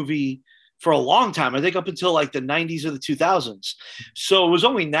TV movie for a long time. I think up until like the 90s or the 2000s. So it was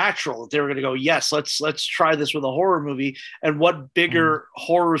only natural that they were going to go, yes, let's try this with a horror movie. And what bigger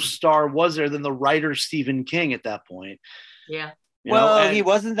horror star was there than the writer Stephen King at that point? yeah. You know, and he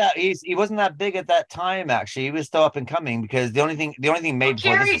wasn't that big at that time. Actually, he was still up and coming because the only thing made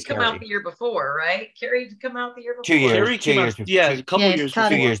before Carrie this had was come out Carrie. the year before, right? Carrie had come out the year before. 2 years. Carrie came out, a couple Yeah, years Carrie.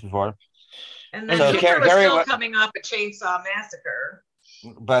 Two before. years before. And then So Cooper was Carrie still wa- coming off a Chainsaw Massacre.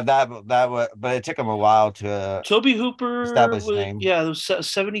 But but it took him a while to Toby Hooper establish was, name. yeah, it was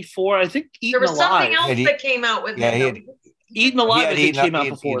 74. I think There Eaten was something Alive. else Yeah, he- that came out with yeah, him. he though. Eaten Alive, I think, came out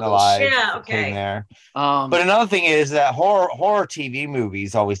before Eaten this. Alive Yeah, okay. came there. But But another thing is that horror TV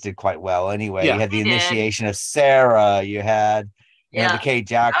movies always did quite well. Anyway, Yeah. you had the They did. initiation of Sarah. You had the Yeah. Kate Oh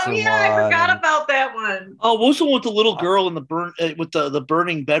Jackson yeah, I one. forgot and- about that one. oh, what was the one with the little girl in the the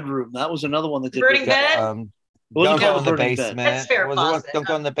burning bedroom? That was another one that did Burning really Bed? well. Wasn't Don't go called in the Burning Bed. basement. That's fair Was it faucet. Don't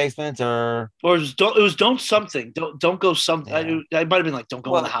go in the basement or Or it was don't something. Don't go something. Yeah. I might have been like don't go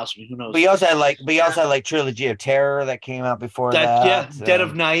in Well, the house. Who knows? but you also had like Trilogy of Terror that came out before that. Yeah, Dead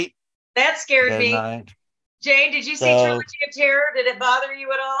of Night. That scared Dead me. Night. Jane, did you see So- Trilogy of Terror? Did it bother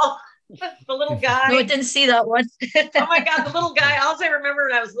you at all? The little guy. No, I didn't see that one. Oh my god, the little guy. All I remember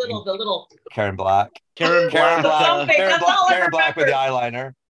when I was little, the little Karen Black. Karen Black. Black. That's all I Karen Black with the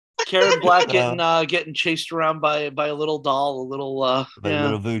remember. eyeliner. Karen Black getting chased around by a little doll, a little The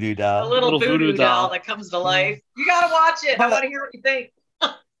little voodoo a doll. little voodoo voodoo doll doll. that comes to life. You gotta watch it. I want to hear what you think.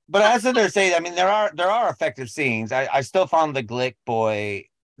 But as they're saying, I mean, there are effective scenes. I still found the Glick boy.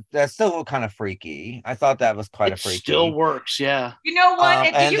 That's still kind of freaky. I thought that was quite a It freaky. still works, yeah. You know what?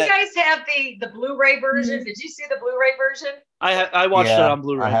 Did and you the- guys have the Blu-ray version? Did you see the Blu-ray version? I watched it on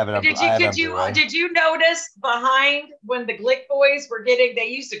Blu-ray. I have it on, Did I have it on you Blu-ray. did you notice behind when the Glick boys were they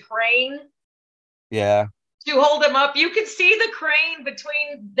used a crane Yeah. to hold them up? You could see the crane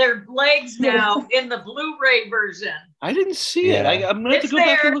between their legs now in the Blu-ray version. I didn't see it. Yeah. I'm gonna have to It's go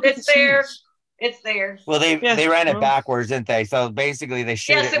back and there. look at It's the there. scenes. It's there. Well, they Yeah, ran it well. backwards, didn't they? So basically, they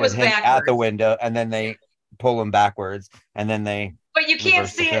shoot Yes, it it was with him at the backwards. window, and then they pull him backwards, and then they. But you can't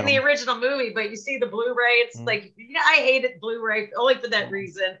Reverse the see it in the film. original movie, but you see the Blu-ray. It's like, I hated Blu-ray only for that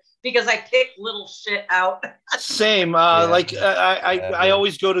reason, because I picked little shit out. Same. Yeah. Like I Yeah.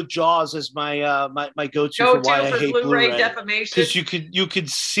 always go to Jaws as my my go-to for Go why to I for hate Blu-ray Blu-ray. defamation. Because you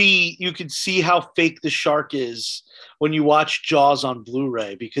could see how fake the shark is when you watch Jaws on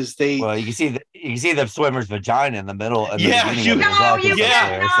Blu-ray, because they Well, you can see the swimmer's vagina in the middle. In the Yeah, beginning you- of it as No, well, you because Yeah. it's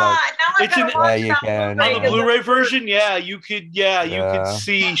there. cannot. So, Now I It's gotta an- watch Yeah, you that can. Blu-ray. on the Blu-ray version, yeah, you could Yeah.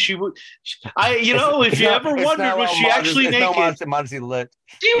 see she would. If you ever wondered, was she actually naked? Muncie lit.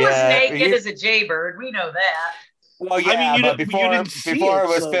 She was Yeah, naked as a jaybird. We know that. Well, yeah, mean, you but didn't- before you didn't see before it, it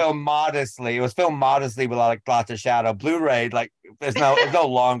was so- filmed modestly. It was filmed modestly with lots of shadow. Blu-ray, like there's no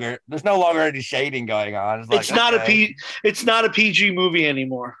longer any shading going on. Like, It's not okay. it's not a PG movie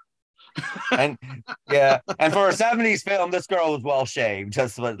anymore. And yeah, and for a 70s film, this girl was well shaved.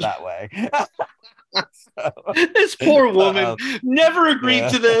 Just put it that way. So, This poor woman uh-oh. never agreed Yeah.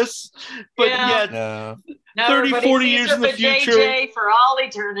 to this, but Yeah. yet no. Now 30, everybody 40 sees years her in the for JJ future. for all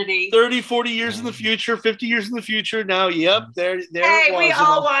eternity. 30, 40 years in the future, 50 years in the future. Now, yep, there Hey, it was. we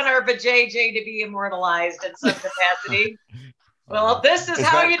all want our JJ to be immortalized in some capacity. Well, this is It's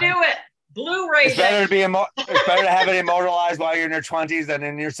how better- you do it. Blu-ray. It's better to be it's better to have it immortalized while you're in your 20s than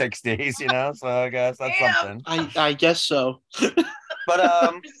in your 60s. So I guess that's Damn. something. I guess so. But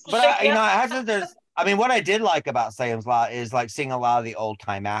I mean, what I did like about Salem's Lot is like seeing a lot of the old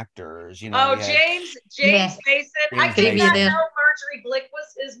time actors. You know, Oh, you had- James Yeah. Mason. I James did not Mason. know Marjorie Glick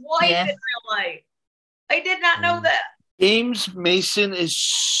was his wife Yeah. in real life. I did not know Mm. that. James Mason is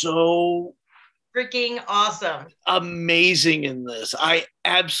so Freaking awesome. amazing in this. I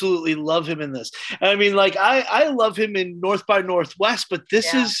absolutely love him in this. I mean, like I love him in North by Northwest, but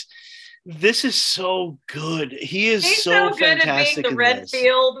this Yeah. is This is so good. He's so good at being fantastic the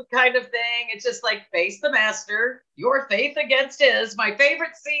Renfield kind of thing. It's just like face the master, your faith against his. My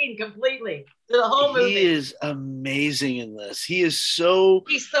favorite scene completely. The whole movie. He is amazing in this. He's so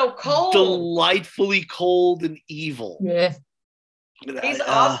cold, delightfully cold and evil. Yeah, he's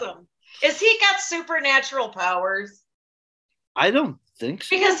awesome. Is he got supernatural powers? I don't think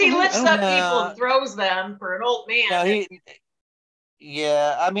so. Because he lifts up people and throws them for an old man. No,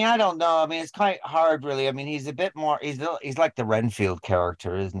 yeah, I mean, I don't know. I mean, it's kind of hard, really. I mean, he's a bit more. He's like the Renfield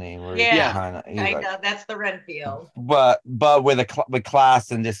character, isn't he? Where kind of. That's the Renfield. But with class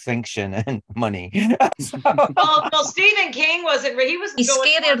and distinction and money. well, Stephen King wasn't. He's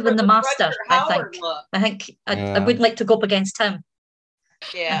scarier than the master. I think I wouldn't like to go up against him.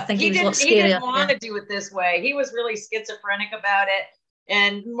 Yeah, I think he didn't want to do it this way. He was really schizophrenic about it.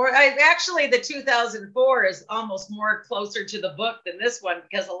 And actually, the 2004 is almost more closer to the book than this one,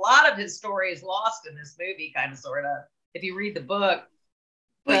 because a lot of his story is lost in this movie, kind of, sort of, if you read the book.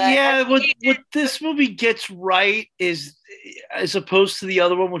 But what this movie gets right is, as opposed to the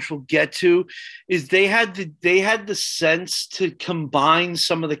other one, which we'll get to, is they had the sense to combine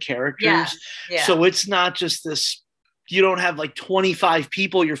some of the characters. Yeah. So it's not just this. You don't have like 25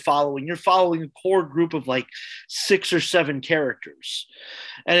 people you're following. You're following a core group of like 6 or 7 characters,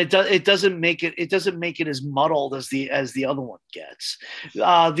 and it doesn't make it as muddled as the other one gets.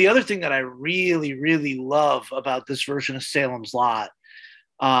 The other thing that I really, really love about this version of Salem's Lot,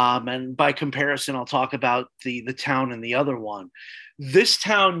 and by comparison, I'll talk about the town in the other one. This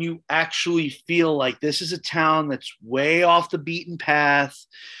town, you actually feel like this is a town that's way off the beaten path.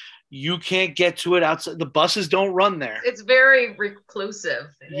 You can't get to it outside. The buses don't run there. It's very reclusive.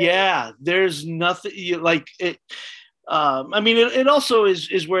 Yeah, there's nothing like it. I mean, it also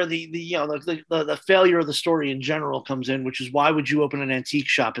is where the failure of the story in general comes in, which is why would you open an antique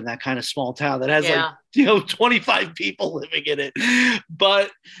shop in that kind of small town that has 25 people living in it?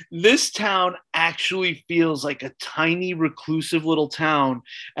 But this town actually feels like a tiny reclusive little town,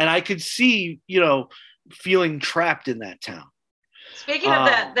 and I could see feeling trapped in that town. Speaking of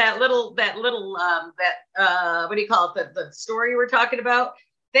that little what do you call it? The story we're talking about.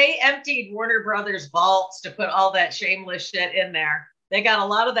 They emptied Warner Brothers vaults to put all that shameless shit in there. They got a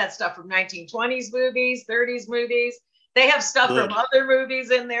lot of that stuff from 1920s movies, 30s movies. They have stuff from other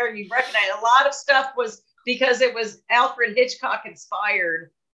movies in there. You recognize a lot of stuff was because it was Alfred Hitchcock inspired.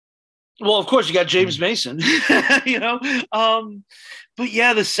 Well, of course, you got James Mason, but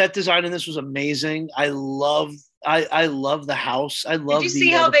yeah, the set design in this was amazing. I love the house. I love. Did you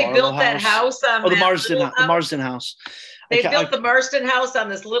see how they built that house on the Marsden house? They built the Marsden house on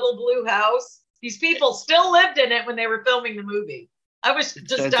this little blue house. These people still lived in it when they were filming the movie. I was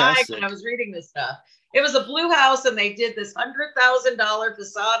just dying when I was reading this stuff. It was a blue house, and they did this $100,000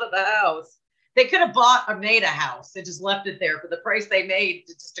 facade of the house. They could have bought or made a house. They just left it there for the price they made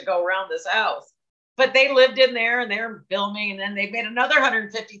to go around this house. But they lived in there, and they were filming, and then they made another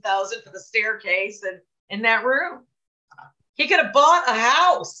 $150,000 for the staircase and in that room. He could have bought a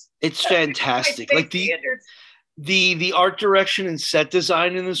house. It's fantastic. Like the art direction and set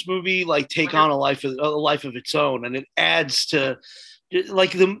design in this movie take on a life of its own, and it adds to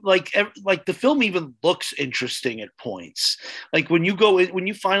the film even looks interesting at points. Like when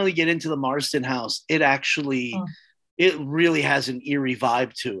you finally get into the Marsden house, it really has an eerie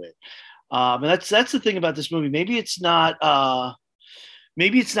vibe to it. And that's the thing about this movie. Maybe it's not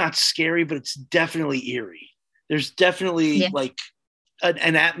scary, but it's definitely eerie. There's definitely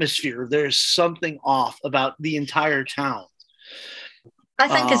an atmosphere. There's something off about the entire town. I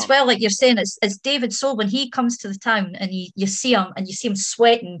think as well, like you're saying, it's David Soul when he comes to the town and you see him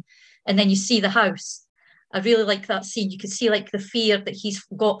sweating, and then you see the house. I really like that scene. You can see like the fear that he's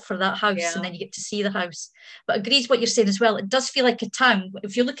got for that house, and then you get to see the house. But agrees what you're saying as well. It does feel like a town.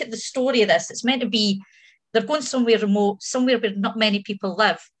 If you look at the story of this, it's meant to be they're going somewhere remote, somewhere where not many people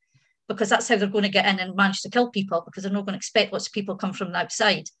live, because that's how they're going to get in and manage to kill people, because they're not going to expect lots of people come from the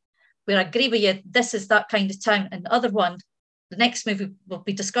outside. Where I agree with you, this is that kind of town. And the other one, the next movie we'll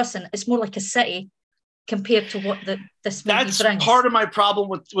be discussing, it's more like a city compared to what this movie brings. That's part of my problem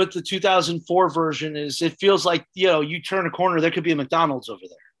with the 2004 version is it feels like, you turn a corner, there could be a McDonald's over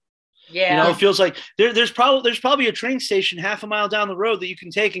there. Yeah. It feels like there's probably a train station half a mile down the road that you can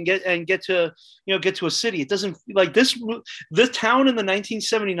take and get to a city. It doesn't like the town in the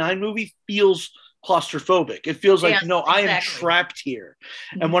 1979 movie feels claustrophobic. It feels like, I am trapped here.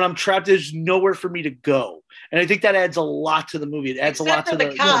 Mm-hmm. And when I'm trapped, there's nowhere for me to go. And I think that adds a lot to the movie. It adds a lot to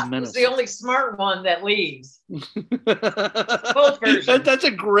the cop. Menace. It's the only smart one that leaves. Both versions. That's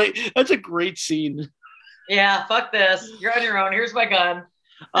a great scene. Yeah, fuck this. You're on your own. Here's my gun.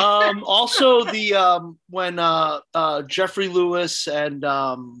 Also, the when Jeffrey Lewis and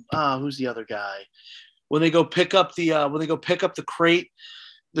who's the other guy, when they go pick up the crate,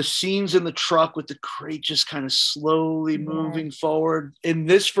 the scenes in the truck with the crate just kind of slowly moving forward in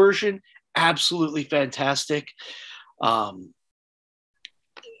this version, absolutely fantastic.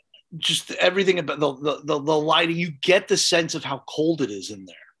 Just everything about the lighting, you get the sense of how cold it is in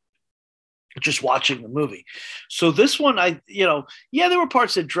there just watching the movie. So this one, there were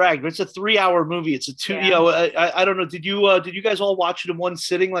parts that dragged, but it's a 3-hour movie. It's a 2, I don't know. Did you guys all watch it in one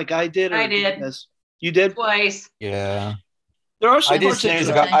sitting like I did? I did. You did? Twice. Yeah. There are some I did parts snooze.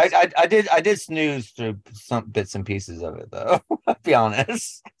 I did snooze through some bits and pieces of it, though. I'll be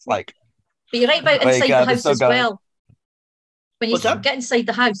honest. It's like, but you're right about inside the house as well. When you get inside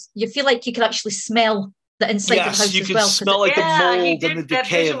the house, you feel like you can actually smell the inside of the house you as can well. smell like the mold and the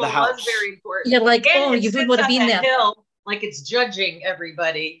decay of the house. Was very important. You're like, and you wouldn't want to be in there. Hill, like it's judging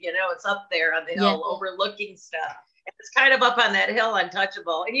everybody. It's up there on the hill, overlooking stuff. And it's kind of up on that hill,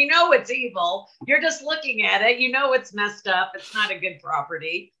 untouchable. And it's evil. You're just looking at it. It's messed up. It's not a good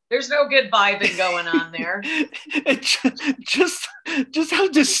property. There's no good vibing going on there. just how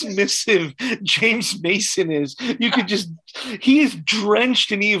dismissive James Mason is. You could he is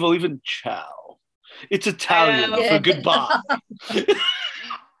drenched in evil, even chow. It's Italian for goodbye.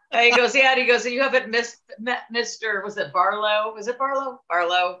 He goes, you haven't met Mr. Was it Barlow? Was it Barlow?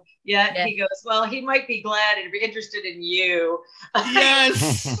 Barlow. Yeah. He goes, well, he might be glad and interested in you.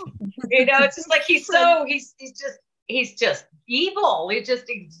 Yes. It's just like he's just evil. It just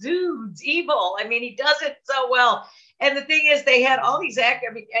exudes evil. I mean, he does it so well. And the thing is, they had all these actors.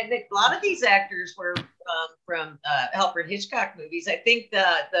 I mean, and a lot of these actors were from Alfred Hitchcock movies. I think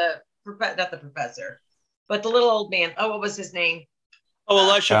not the professor, but the little old man. Oh, what was his name? Oh,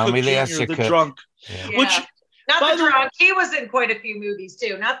 Elisha Cook Jr., the drunk. Yeah. Which, not the drunk. He was in quite a few movies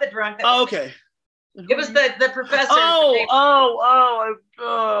too. Not the drunk. Okay. It was the professor. I'm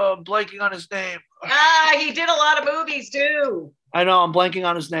blanking on his name. He did a lot of movies too. I know, I'm blanking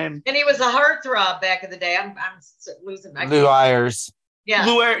on his name. And he was a heartthrob back in the day. I'm losing my Lou Ayres. Yeah.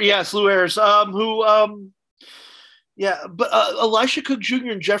 Lou Ayres. But Elisha Cook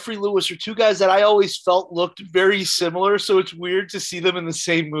Jr. and Jeffrey Lewis are two guys that I always felt looked very similar, so it's weird to see them in the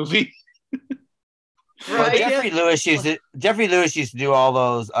same movie. Right. Well, Jeffrey Lewis used to do all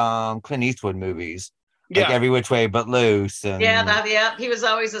those Clint Eastwood movies. Like Every Which Way But Loose. And he was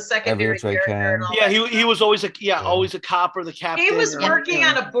always a secondary character. He was always always a cop or the captain. He was working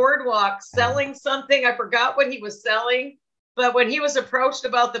on a boardwalk selling something. I forgot what he was selling. But when he was approached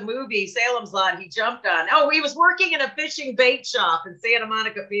about the movie Salem's Lot, he jumped on. Oh, he was working in a fishing bait shop in Santa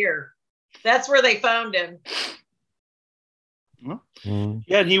Monica Pier. That's where they found him.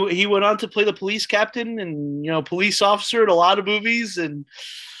 Yeah, and he went on to play the police captain and police officer in a lot of movies, and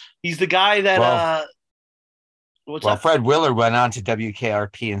he's the guy that. Fred Willard went on to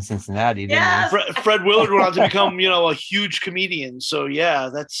WKRP in Cincinnati. Didn't he? Fred Willard went on to become a huge comedian. So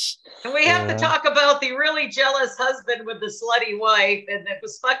that's. And we have to talk about the really jealous husband with the slutty wife and that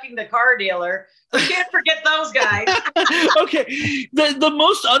was fucking the car dealer. We can't forget those guys. Okay, the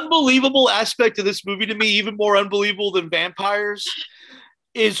most unbelievable aspect of this movie to me, even more unbelievable than vampires,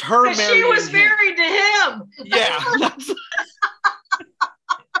 is her married. She was married to him. Yeah.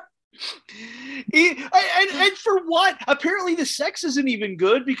 And for what? Apparently the sex isn't even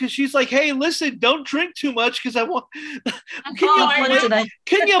good because she's like, hey, listen, don't drink too much because I want.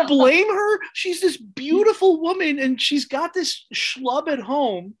 Can you blame her? She's this beautiful woman and she's got this schlub at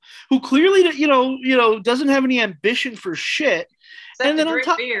home who clearly, doesn't have any ambition for shit. And then on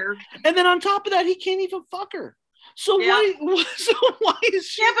top of that, he can't even fuck her. So why is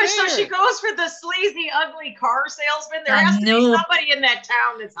she? Yeah, but so she goes for the sleazy, ugly car salesman. There has to be somebody in that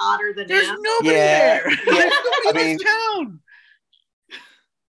town that's hotter than him. There's nobody there. There's nobody in this town.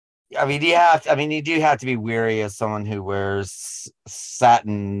 I mean, you do have to be weary of someone who wears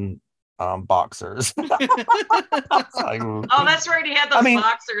satin boxers. Oh, that's right. He had those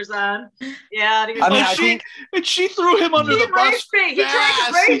boxers on. Yeah. And she threw him under the bus.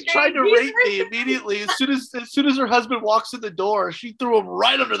 He tried to rape me immediately. As soon as her husband walks in the door, she threw him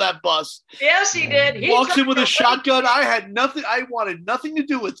right under that bus. Yeah, she did. He walks in with a shotgun. I wanted nothing to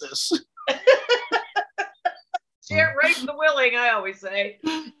do with this. She ain't raped the willing, I always say.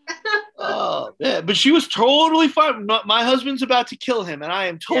 Oh, yeah, but she was totally fine. My husband's about to kill him, and I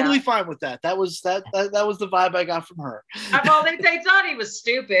am totally fine with that. That was the vibe I got from her. Well, they thought he was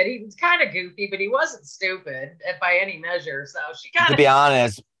stupid. He was kind of goofy, but he wasn't stupid by any measure. So she kind of. To be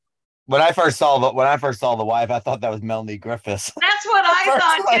honest, when I first saw the wife, I thought that was Melanie Griffiths. That's what I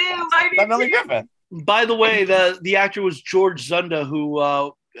thought too. Melanie Griffith. By the way, the actor was George Zunda,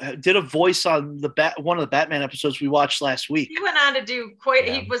 who did a voice on one of the Batman episodes we watched last week. He went on to do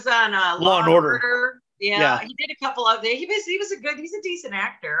he was on Law and Order. Yeah, he did a couple of He's a decent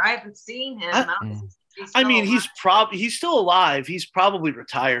actor. I haven't seen him. He's still alive. He's probably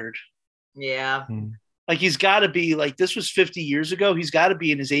retired. Yeah. Like he's got to be this was 50 years ago. He's got to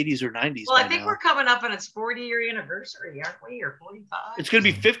be in his 80s or 90s. Well, I think we're coming up on its 40-year anniversary, aren't we? Or 45? It's going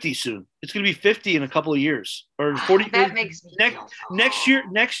to be 50 soon. It's going to be 50 in a couple of years, or 40. That makes me next year.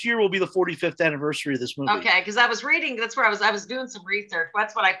 Next year will be the 45th anniversary of this movie. Okay, because I was reading. That's where I was doing some research.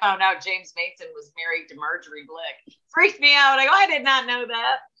 That's when I found out James Mason was married to Marjorie Blick. Freaked me out. I go, I did not know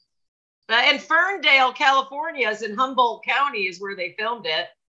that. And Ferndale, California, is in Humboldt County, is where they filmed it.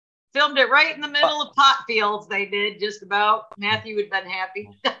 Filmed it right in the middle of pot fields. They did just about. Matthew would have been happy.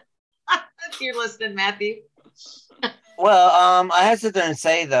 If you're listening, Matthew. Well, I have to sit there and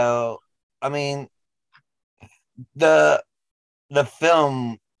say though, I mean, the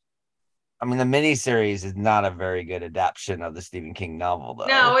film, I mean, the miniseries is not a very good adaptation of the Stephen King novel, though.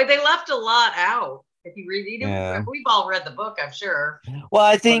 No, they left a lot out. If you read it, we've all read the book, I'm sure. Well,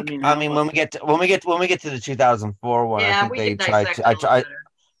 I think, when we get to the 2004 one, I think they tried to.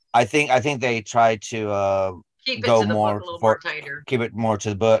 I think they tried to keep it to the book a little more tighter. Keep it more to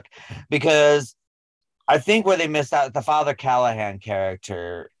the book, because I think where they missed out, the Father Callahan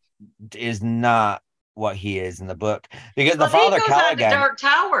character is not what he is in the book, because the Father Callahan, the Dark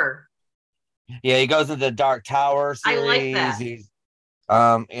Tower. Yeah, he goes into the Dark Tower series. I like that. He's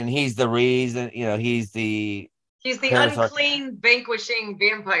and he's the reason, he's the unclean, vanquishing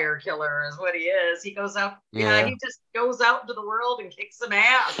vampire killer is what he is. He goes out. Yeah, he just goes out into the world and kicks some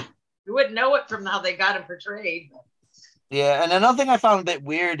ass. You wouldn't know it from how they got him portrayed. Yeah, and another thing I found a bit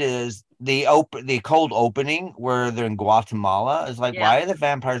weird is the cold opening where they're in Guatemala. Is like, why are the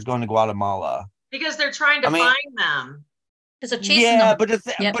vampires going to Guatemala? Because they're trying to find them. Because they're chasing them. But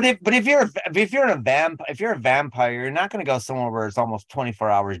if you're a vampire, you're not going to go somewhere where it's almost 24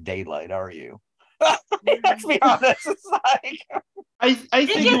 hours daylight, are you? Let's be honest. It's like I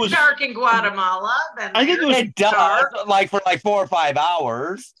think it was dark in Guatemala. I think it does, like for 4 or 5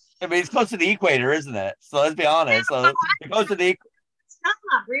 hours. I mean, it's close to the equator, isn't it? So let's be honest. So it goes to the. It's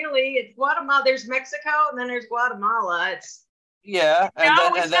not really. It's Guatemala. There's Mexico, and then there's Guatemala. It's not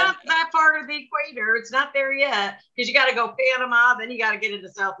that far of the equator. It's not there yet, because you got to go Panama, then you got to get into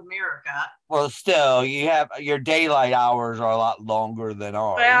South America. Well, still, you have your daylight hours are a lot longer than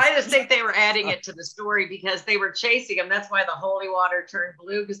ours. Well, I just think they were adding it to the story because they were chasing him. That's why the holy water turned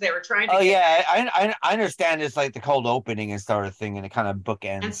blue, because they were trying to. I understand it's like the cold opening and sort of thing, and it kind of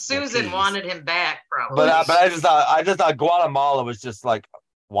bookends. And Susan wanted him back, probably. But I just thought Guatemala was just like.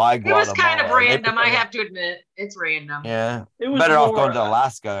 Why Guatemala? It was kind of random, I have to admit. It's random. Yeah. It was better off going to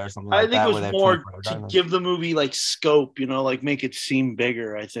Alaska or something like that. I think it was more to give the movie scope, make it seem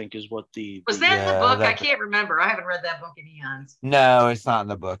bigger, I think is what the... Was that in the book? I can't remember. I haven't read that book in eons. No, it's not in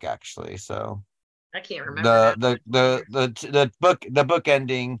the book, actually. So I can't remember. The book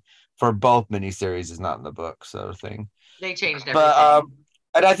ending for both miniseries is not in the book, sort of thing. They changed everything. But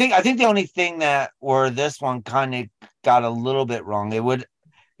and I think the only thing that where this one kind of got a little bit wrong,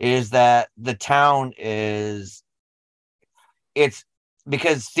 is that the town it's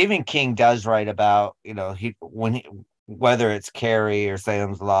because Stephen King does write about, whether it's Carrie or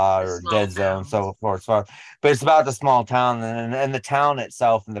Salem's Law or Dead Zone, so forth, but it's about the small town, and the town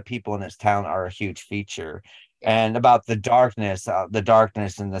itself and the people in its town are a huge feature. And about the darkness and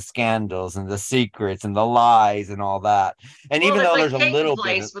the scandals and the secrets and the lies and all that. And even though there's a little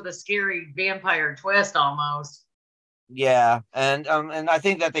bit with a scary vampire twist almost. Yeah, and I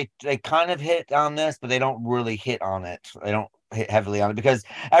think that they kind of hit on this, but they don't really hit on it. They don't hit heavily on it because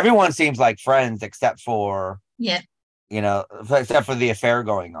everyone seems like friends except for except for the affair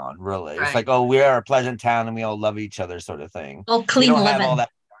going on. Really, right. It's like, oh, we are a pleasant town and we all love each other, sort of thing. Oh, clean living. All that.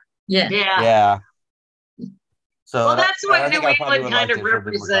 Yeah. So that's what New England kind of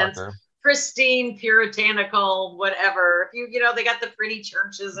represents. Pristine, puritanical, whatever. If they got the pretty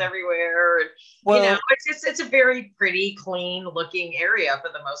churches everywhere. And, it's a very pretty, clean looking area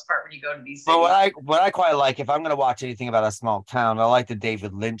for the most part when you go to these cities. But what I quite like, if I'm going to watch anything about a small town, I like the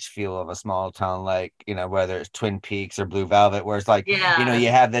David Lynch feel of a small town, like, whether it's Twin Peaks or Blue Velvet, where it's like, you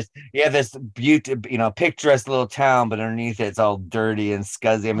have this beautiful, picturesque little town, but underneath it's all dirty and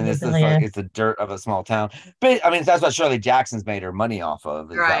scuzzy. I mean, it's the dirt of a small town. But I mean, that's what Shirley Jackson's made her money off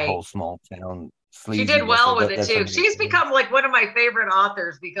of, is that whole small town. She did well with it too. She's become like one of my favorite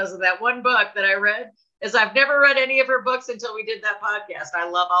authors because of that one book that I read. I've never read any of her books until we did that podcast. I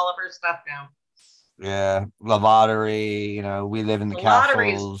love all of her stuff now. Yeah, The Lottery. We Live in the Castles.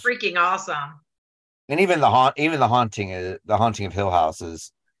 Lottery is freaking awesome. And even the haunting of Hill House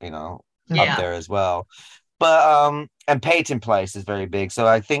is, up there as well. But and Peyton Place is very big. So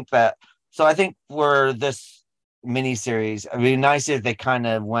I think for this miniseries, it'd be nice if they kind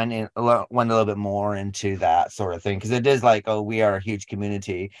of went a little bit more into that sort of thing, because it is like, oh, we are a huge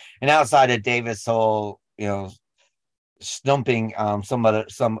community, and outside of Davis Soul, stumping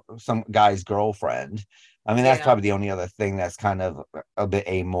some guy's girlfriend. I mean, that's probably the only other thing that's kind of a bit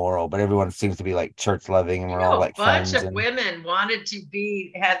amoral, but everyone seems to be like church loving, and we're all like friends. A bunch of women wanted to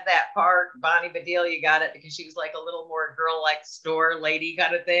had that part. Bonnie Bedelia got it because she was like a little more girl like store lady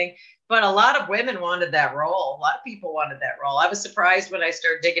kind of thing. But a lot of women wanted that role. A lot of people wanted that role. I was surprised when I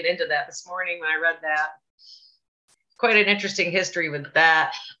started digging into that this morning when I read that. Quite an interesting history with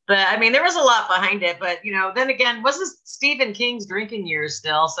that. But I mean, there was a lot behind it. But then again, wasn't Stephen King's drinking years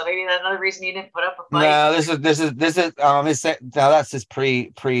still? So maybe that's another reason he didn't put up a fight. No, that's his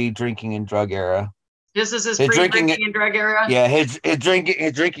pre-drinking and drug era. This is his pre-drinking and drug era. Yeah, his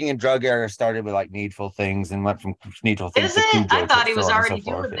drinking and drug era started with like Needful Things and went from Needful Things. Is it? I thought he was already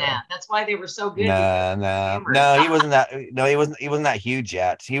doing that. That's why they were so good. No, he wasn't that. No, he wasn't that huge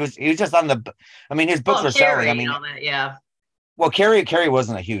yet. He was just on the. I mean, his books were selling. I mean, all that, yeah. Well, Carrie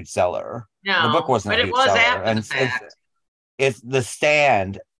wasn't a huge seller. No, the book wasn't. But a huge seller. After the fact. It's The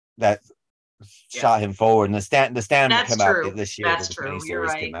Stand that shot him forward, and the stand came out this year. That's true. You're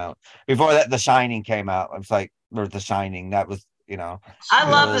right. Came out. Before that, The Shining came out. I was like, or The Shining. That was, I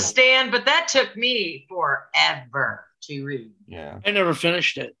love The Stand, but that took me forever to read. Yeah, I never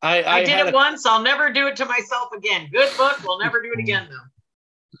finished it. I did it once. I'll never do it to myself again. Good book. We'll never do it again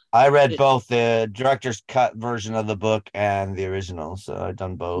though. I read both the director's cut version of the book and the original, so I've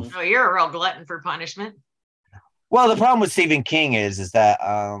done both. Oh, you're a real glutton for punishment. Well, the problem with Stephen King is that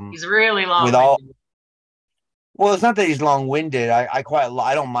he's really long. Well, it's not that he's long-winded. I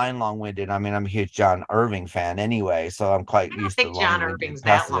don't mind long-winded. I mean, I'm a huge John Irving fan anyway, so I'm quite used to long-winded. John Irving's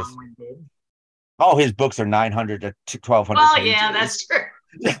that long-winded. Oh, his books are 900 to 1200 pages. Well, yeah, that's true.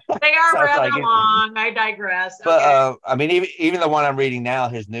 They are rather long. I digress. But I mean, even the one I'm reading now,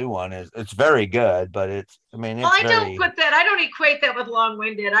 his new one it's very good. But I don't equate that with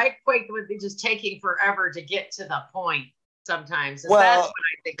long-winded. I equate with just taking forever to get to the point. Sometimes that's what I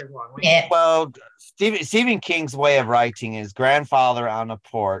think is long-winded. Yeah. Well, Stephen King's way of writing is grandfather on a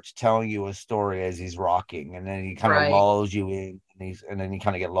porch telling you a story as he's rocking, and then he kind of lulls you in, and then you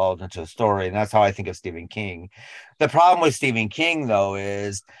kind of get lulled into a story, and that's how I think of Stephen King. The problem with Stephen King, though,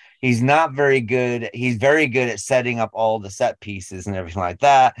 is he's not very good. He's very good at setting up all the set pieces and everything like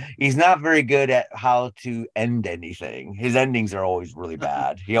that. He's not very good at how to end anything. His endings are always really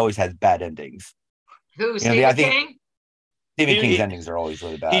bad. He always has bad endings. Who, Stephen King? Stephen King's endings are always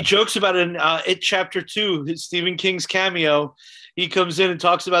really bad. He jokes about it in It Chapter 2, Stephen King's cameo. He comes in and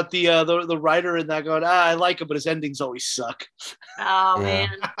talks about the writer and that going, I like him, but his endings always suck. Oh, man.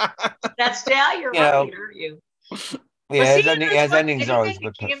 That's you're right, aren't you? Yeah, his endings are always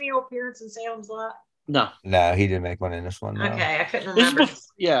good. Cameo appearance in Salem's Lot? No, he didn't make one in this one. No. Okay, I couldn't remember.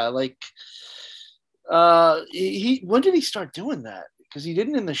 When did he start doing that? Because he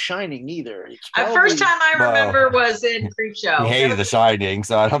didn't in The Shining either. The first time I remember was in Creepshow. He hated The Shining,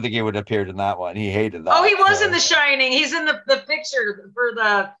 so I don't think he would have appeared in that one. He hated that. Oh, he was in The Shining. He's in the picture for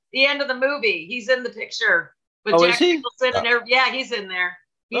the end of the movie. He's in the picture with Jack Nicholson and everything. Yeah, he's in there.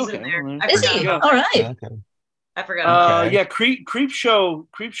 He's in there. Is he? All right. Okay. I forgot. Yeah,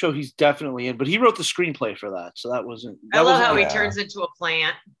 Creepshow. He's definitely in, but he wrote the screenplay for that, so that wasn't. I love how he turns into a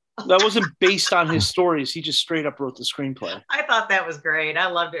plant. That wasn't based on his stories. He just straight up wrote the screenplay. I thought that was great. I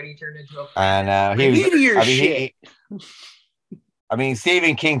loved it. He turned into a plant. And I mean,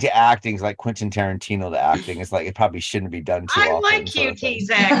 Stephen King to acting is like Quentin Tarantino to acting. It's like it probably shouldn't be done too often. I like QT's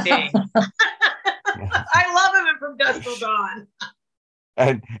acting. I love him From Dusk Till Dawn.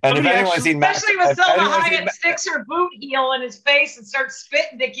 And if anyone's seen especially when Selma Hayek sticks her boot heel in his face and starts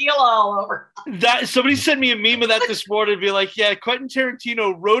spitting tequila all over. That somebody sent me a meme of that this morning and be like, yeah, Quentin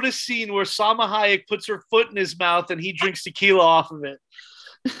Tarantino wrote a scene where Salma Hayek puts her foot in his mouth and he drinks tequila off of it.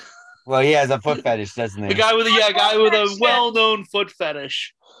 Well, he has a foot fetish, doesn't he? The guy with a well-known foot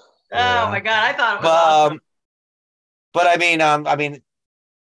fetish. Oh my God, I thought it was awesome. But I mean,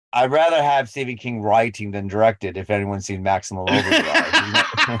 I'd rather have Stephen King writing than directed. If anyone's seen Maximum Overdrive,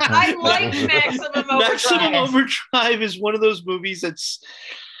 I like Maximum Overdrive. Maximum Overdrive is one of those movies that's,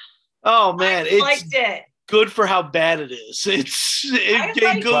 oh man, liked it. Good for how bad it is.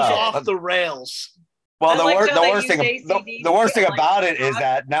 It goes off the rails. Well, the worst thing about it is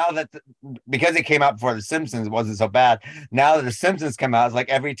that now that because it came out before The Simpsons, it wasn't so bad. Now that The Simpsons come out, it's like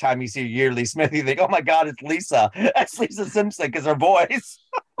every time you see Yearly Smith, you think, "Oh my God, it's Lisa! That's Lisa Simpson," because her voice.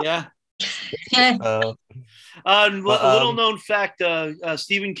 Yeah, Yeah. Little known fact: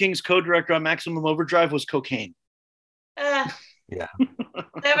 Stephen King's co-director on Maximum Overdrive was cocaine. Yeah.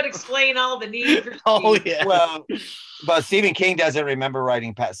 That would explain all the need for yeah. Well, but Stephen King doesn't remember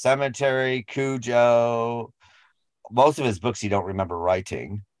writing Pet Sematary, Cujo. Most of his books he don't remember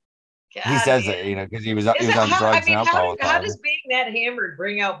writing. God, he says man. that, because he was on drugs and alcohol. How does being that hammered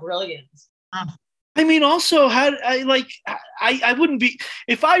bring out brilliance? I mean, also, I wouldn't be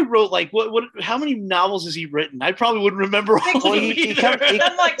if I wrote how many novels has he written? I probably wouldn't remember all of them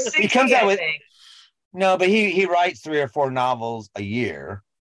I'm like 60, he comes out I with think. no, but he writes 3 or 4 novels a year.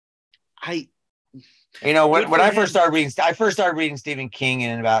 When I first started reading Stephen King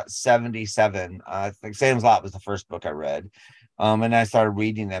in about 77. I think Salem's Lot was the first book I read. And I started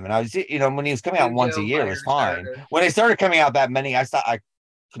reading them, and I was, when he was coming out once a year, it was fine. When they started coming out that many, I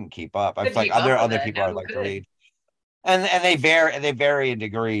couldn't keep up. I was like, other people I'd like to read, and they vary in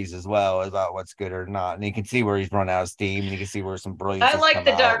degrees as well about what's good or not. And you can see where he's run out of steam, and you can see where some brilliance. I like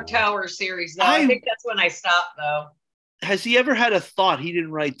the Dark Tower series, though. I think that's when I stopped, though. Has he ever had a thought he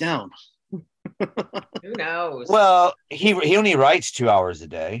didn't write down? Who knows? Well, he only writes 2 hours a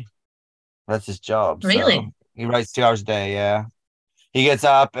day. That's his job. Really? So he writes 2 hours a day. Yeah. He gets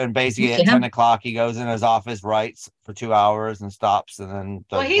up and basically at 10 o'clock, he goes in his office, writes for 2 hours and stops. And then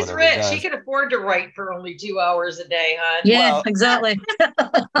well, he's rich. He can afford to write for only 2 hours a day, hon. Yeah, exactly.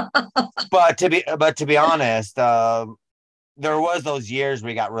 but to be honest, there was those years where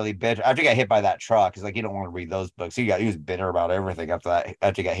he got really bitter after he got hit by that truck. He's like, you don't want to read those books. He was bitter about everything after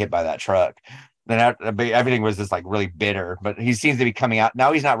he got hit by that truck. Then everything was just like really bitter. But he seems to be coming out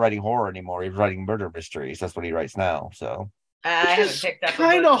now. He's not writing horror anymore. He's writing murder mysteries. That's what he writes now. So I haven't picked up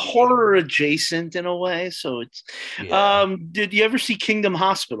kind of horror adjacent in a way. So it's did you ever see Kingdom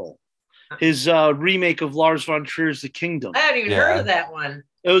Hospital? His remake of Lars von Trier's The Kingdom. I haven't even heard of that one.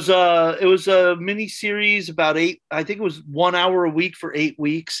 It was a mini series about 8. I think it was 1 hour a week for 8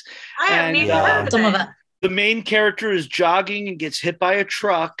 weeks. I haven't even heard of some of that. The main character is jogging and gets hit by a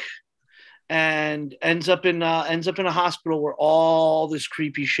truck, and ends up in a hospital where all this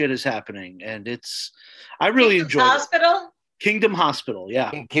creepy shit is happening. And I really enjoyed it. Kingdom Hospital,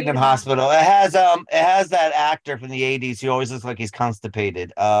 yeah. Kingdom Hospital. It has that actor from the 80s who always looks like he's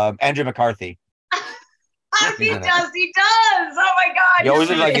constipated. Andrew McCarthy. He does. Oh my God. He always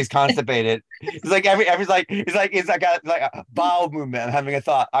looks like he's constipated. He's like he's like a bowel movement. I'm having a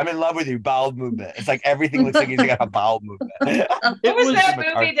thought. I'm in love with you, bowel movement. It's like everything looks like he's got a bowel movement. What was that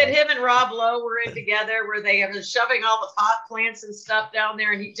movie that him and Rob Lowe were in together where they were shoving all the pot plants and stuff down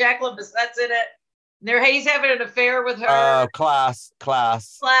there, and Jacqueline Bissette's in it? He's having an affair with her. Class.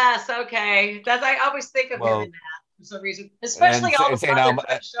 Okay, I always think of him in that for some reason, especially all the mothers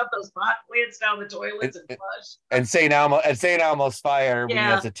that shove those pot plants down the toilets and flush. And St. Elmo's Fire, when he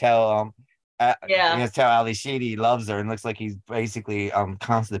has to tell he has to tell Ali Sheedy he loves her, and looks like he's basically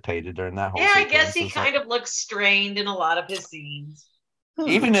constipated during that whole. Yeah, I guess he kind of looks strained in a lot of his scenes.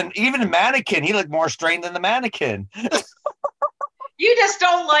 Even in Mannequin, he looked more strained than the mannequin. You just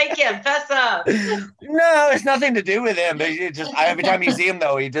don't like him. Fess up. No, it's nothing to do with him. But every time you see him,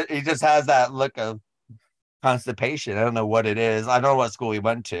 though, he just has that look of constipation. I don't know what it is. I don't know what school he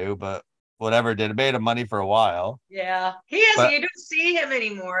went to, but whatever it did, it made him money for a while. Yeah, you don't see him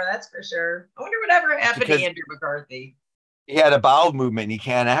anymore. That's for sure. I wonder whatever happened to Andrew McCarthy. He had a bowel movement and he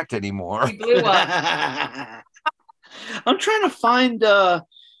can't act anymore. He blew up. I'm trying to find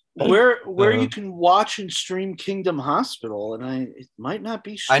where you can watch and stream Kingdom Hospital, and it might not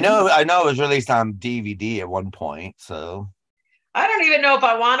be streamed. I know it was released on DVD at one point, so I don't even know if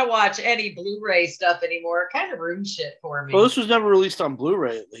I want to watch any Blu-ray stuff anymore. It kind of ruins shit for me. Well, this was never released on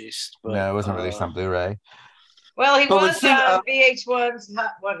Blu-ray, at least. But, no, it wasn't released on Blu-ray. Well, he was on VH1's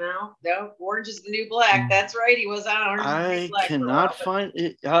what now? No, Orange is the New Black. That's right. He was on Orange is the New Black. I cannot find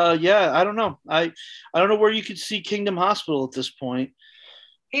it. Yeah, I don't know. I don't know where you could see Kingdom Hospital at this point.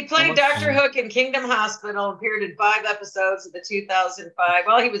 He played Dr. Hook in Kingdom Hospital, appeared in 5 episodes of the 2005.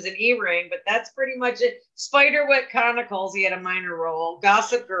 Well, he was in E-Ring, but that's pretty much it. Spiderwick Chronicles, he had a minor role.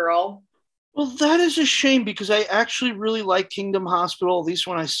 Gossip Girl. Well, that is a shame because I actually really liked Kingdom Hospital, at least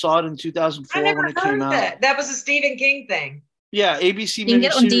when I saw it in 2004 when it came out. That was a Stephen King thing. Yeah, ABC You can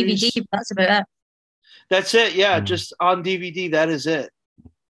get it on DVD, that's about it. That's it, yeah, just on DVD, that is it.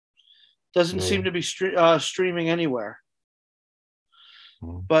 Doesn't seem to be streaming anywhere.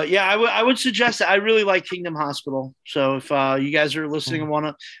 But yeah, I would suggest that. I really like Kingdom Hospital. So if you guys are listening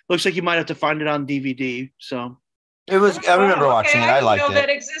and looks like you might have to find it on DVD. So it was. I remember watching it. I liked it. I didn't know that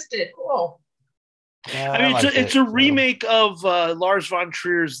existed. Cool. Yeah, I mean, it's a remake of Lars von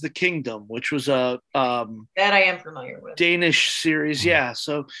Trier's The Kingdom, which was a that I am familiar with Danish series. Yeah,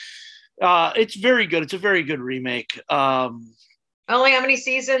 so It's very good. It's a very good remake. Only how many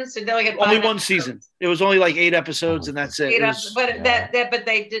seasons? Did they only get only five one episodes? season. It was only like 8 episodes, and that's it. Is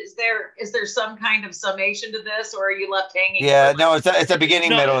there some kind of summation to this, or are you left hanging? Yeah, no, it's a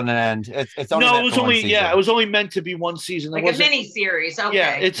beginning, middle, and an end. It's only it was only meant to be one season. Like a mini series. Okay.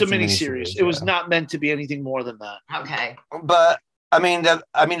 Yeah, it's a mini series. It was not meant to be anything more than that. Okay. But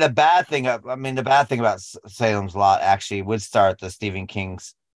the bad thing about Salem's Lot actually would start the Stephen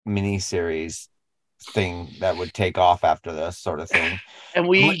King's mini series thing that would take off after this sort of thing. And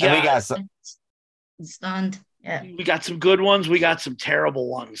we got some stand. Yeah. We got some good ones. We got some terrible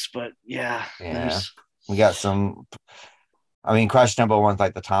ones, but yeah. We got some questionable ones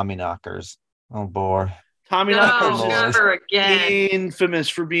like the Tommy Knockers. Oh boy. Tommy Knockers never again. Infamous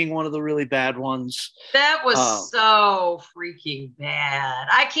for being one of the really bad ones. That was so freaking bad.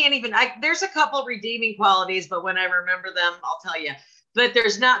 I can't even there's a couple redeeming qualities, but when I remember them, I'll tell you. But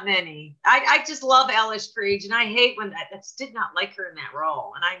there's not many. I just love Alice Creed, and I hate when I did not like her in that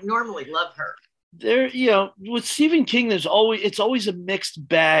role. And I normally love her. There, with Stephen King, it's always a mixed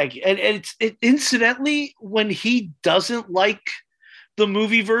bag. And it's incidentally, when he doesn't like the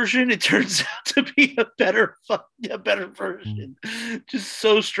movie version, it turns out to be a better version. Just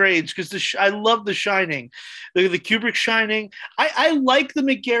so strange, because I love The Shining, the Kubrick Shining. I like the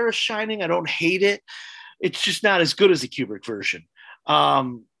McGarris Shining. I don't hate it. It's just not as good as the Kubrick version.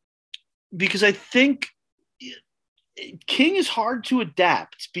 Because I think King is hard to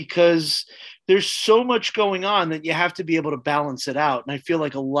adapt because there's so much going on that you have to be able to balance it out. And I feel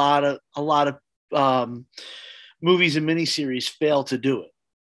like a lot of movies and miniseries fail to do it.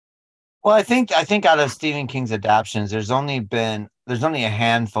 Well, I think out of Stephen King's adaptations, there's only a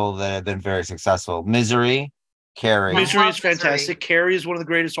handful that have been very successful. Misery, Carrie. Misery is fantastic. Carrie is one of the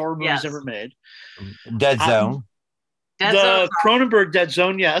greatest horror movies ever made. Dead Zone. The Cronenberg Dead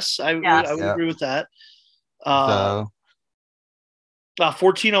Zone, yes. I would agree with that.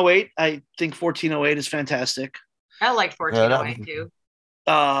 1408. I think 1408 is fantastic. I like 1408 too.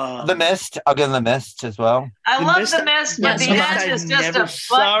 The Mist. I'll give them The Mist as well. I love The Mist, but the end is just a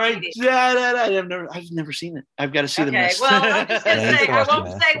sorry. I've never seen it. I've got to see The Mist. Well, I'm just gonna say I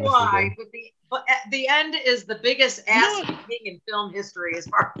won't say why, but the end is the biggest ass kicking in film history as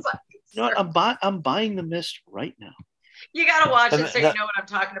far as I'm concerned. You know what? I'm buying The Mist right now. You got to watch it so you know what I'm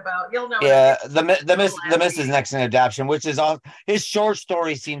talking about. You'll know. Yeah, the Mist is next in adaptation, which is all his short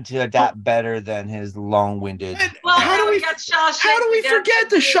stories seem to adapt better than his long-winded. Well, how do we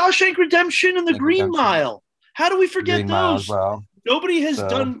forget the Shawshank Redemption and the Green Mile? How do we forget those? Well. Nobody has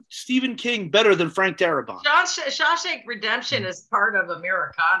done Stephen King better than Frank Darabont. Shawshank Redemption is part of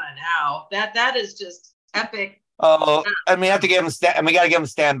Americana now. That is just epic. Oh, and we have to give him we got to give him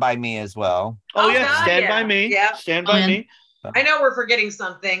Stand By Me as well. Oh yeah, God, Stand By Me. Yeah, Stand By Me. I know we're forgetting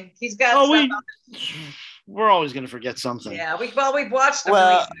something. He's got. We're always going to forget something. Yeah, we've watched.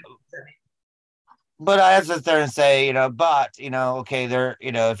 But I have to sit there and say, okay, there,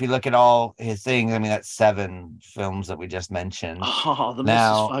 if you look at all his things, I mean, that's 7 films that we just mentioned. Oh, the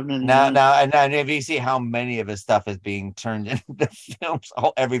now, 599. and if you see how many of his stuff is being turned into films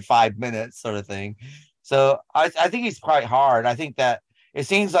every 5 minutes, sort of thing. So I think he's quite hard. I think that it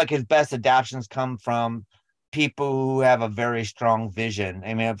seems like his best adaptations come from people who have a very strong vision.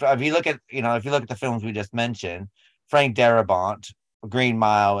 I mean, if you look at the films we just mentioned, Frank Darabont, Green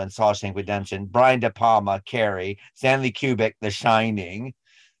Mile and Shawshank Redemption, Brian De Palma, Carrie, Stanley Kubrick, The Shining,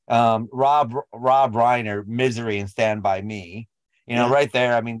 Rob Reiner, Misery, and Stand By Me. Right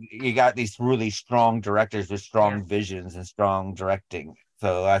there. I mean, you got these really strong directors with strong visions and strong directing.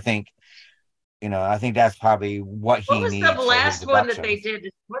 So I think that's probably what he needs. What was the last one that they did?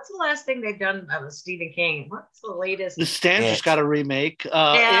 What's the last thing they've done with Stephen King? What's the latest? The Stand just got a remake.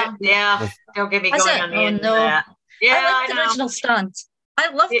 Don't get me going on the end of that. Yeah, I like the original Stand.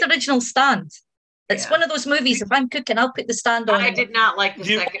 I love the original Stand. It's one of those movies. If I'm cooking, I'll put the Stand on. I did not like the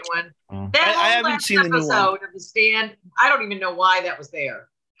second one. I haven't seen the new one. Of the Stand. I don't even know why that was there.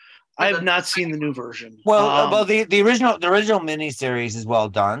 I have not seen the new version. Well, the original miniseries is well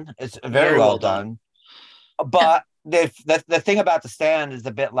done. It's very well done. But the thing about the Stand is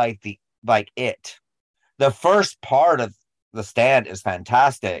a bit like it. The first part of the Stand is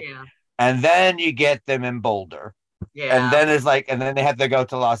fantastic, and then you get them in Boulder. Yeah. And then and then they have to go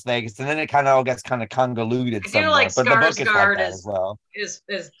to Las Vegas, and then it kind of all gets kind of convoluted. I do like but the book is like that as well. Is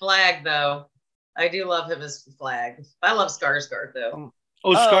Flag though? I do love him as Flag. I love Skarsgård though.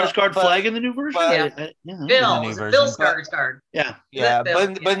 Skarsgård Flag in the new version? Bill Skarsgård. Yeah.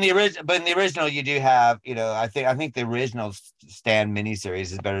 But in the original, you do have, I think the original Stand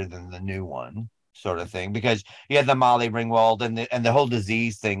miniseries is better than the new one. sort of thing, because you had the Molly Ringwald and the whole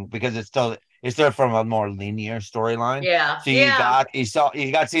disease thing, because it's still from a more linear storyline. Yeah. So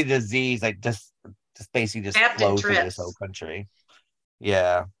you got to see the disease like just basically just flow through this whole country.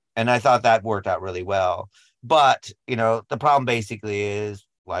 Yeah. And I thought that worked out really well. But, the problem basically is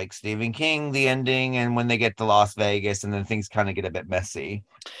like Stephen King, the ending, and when they get to Las Vegas, and then things kind of get a bit messy.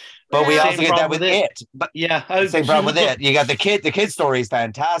 But we also get that with it. But yeah, same problem with it. You got the kid story is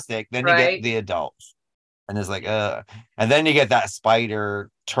fantastic. Then you get the adults. And it's like, and then you get that spider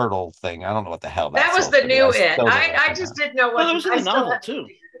turtle thing. I don't know what the hell that was the new it. I just didn't know what that was in the novel too.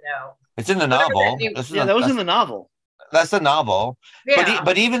 It's in the novel. That was in the novel. That's the novel. Yeah.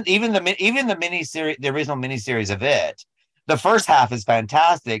 But even the miniseries, the original miniseries of it, the first half is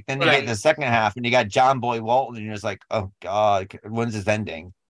fantastic. Then you get the second half, and you got John Boy Walton, and you're just like, oh God, when's this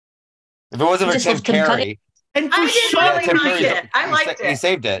ending? If it wasn't for Tim Curry. And for I didn't really like it. I liked it. He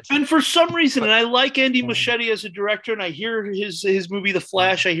saved it. And for some reason, and I like Andy Muschietti as a director, and I hear his movie The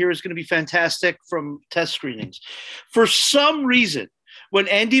Flash, I hear is going to be fantastic from test screenings. For some reason, when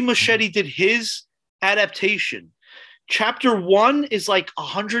Andy Muschietti did his adaptation, chapter 1 is like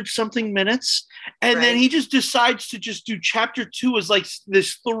 100-something minutes, and then he just decides to just do chapter 2 as like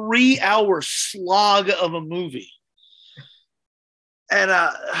this 3-hour slog of a movie. And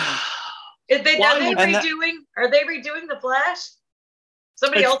are they redoing The Flash?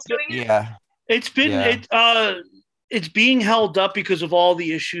 Somebody else doing it? Yeah. It's been it's being held up because of all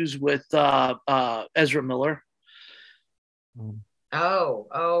the issues with Ezra Miller.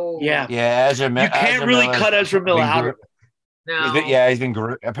 Oh. Yeah. Yeah, you can't really cut Ezra Miller out of it. No. He's been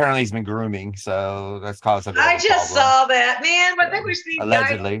grooming, so that's caused a bit I of a just problem. saw that, man. But they wish these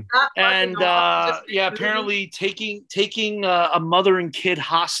Allegedly. guys and apparently taking a mother and kid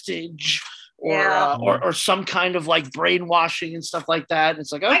hostage, or some kind of like brainwashing and stuff like that.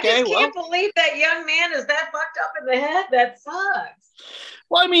 It's like, okay, I just can't believe that young man is that fucked up in the head. That sucks.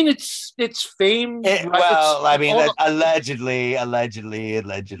 Well, I mean, it's fame. Allegedly.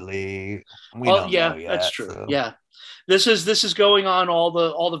 We don't know yet, that's true. So. Yeah, this is going on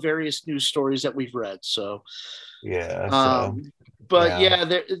all the various news stories that we've read. So yeah.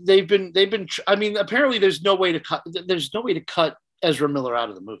 They've been. I mean, apparently there's no way to cut Ezra Miller out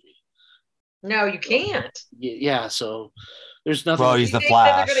of the movie. No, you can't. Yeah, so there's nothing. Well, he's the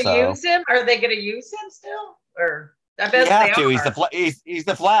Flash. They're going to use him. Are they going to use him still? Or I bet they have to. He's the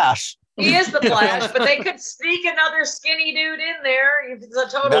Flash. He is the Flash, but they could sneak another skinny dude in there. It's a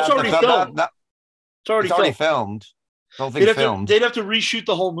total. It's already filmed. It's already filmed. They'd have to reshoot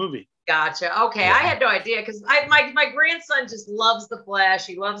the whole movie. Gotcha. Okay, I had no idea because my grandson just loves the Flash.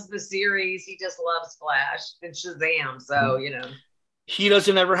 He loves the series. He just loves Flash and Shazam. So he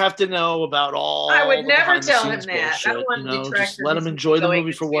doesn't ever have to know about all. I would never tell him that. Bullshit, I don't want to detract. Just let him enjoy the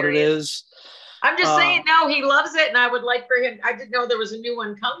movie for what it is. I'm just saying, no, he loves it, and I would like for him. I didn't know there was a new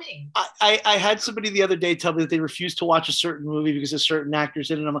one coming. I had somebody the other day tell me that they refused to watch a certain movie because of certain actors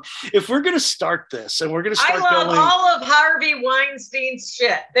in it. I'm like, if we're going to start this and we're going to start I love all of Harvey Weinstein's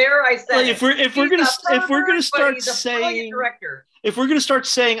shit. There, I said. Like, if we're going to start saying, if we're going to start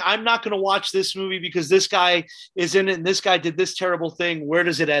saying, I'm not going to watch this movie because this guy is in it and this guy did this terrible thing, where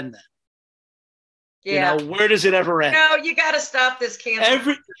does it end then? Yeah. Where does it ever end? No, you got to stop this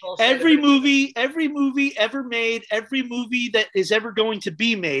cancel. Every movie ever made, every movie that is ever going to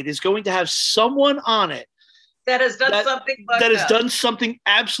be made is going to have someone on it that has done something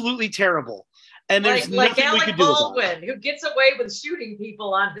absolutely terrible. And there's like nothing we Alec could do about it. Baldwin, who gets away with shooting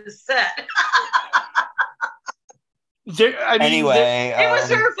people on his set. Anyway, it was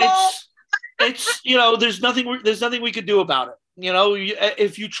her fault. It's there's nothing we could do about it.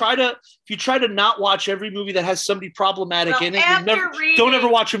 If you try to not watch every movie that has somebody problematic in it, don't ever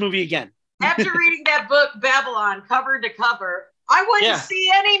watch a movie again. After reading that book, Babylon, cover to cover, I wouldn't see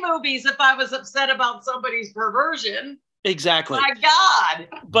any movies if I was upset about somebody's perversion. Exactly. My God.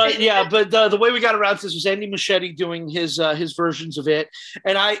 But the way we got around to this was Andy Muschietti doing his versions of it,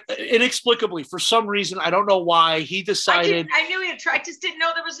 and I inexplicably, for some reason, I don't know why, he decided. I knew he'd try. I just didn't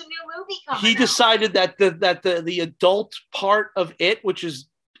know there was a new movie coming. He decided that the adult part of it, which is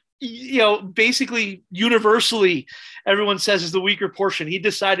basically universally everyone says is the weaker portion, he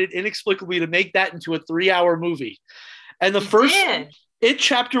decided inexplicably to make that into a 3-hour movie, and It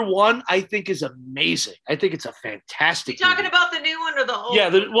Chapter 1, I think, is amazing. I think it's a fantastic. You talking about the new one or the old? Yeah,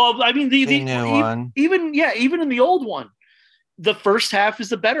 the new one. Even in the old one, the first half is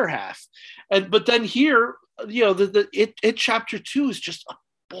the better half, but then here, It Chapter 2 is just a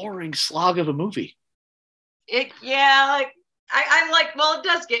boring slog of a movie. It does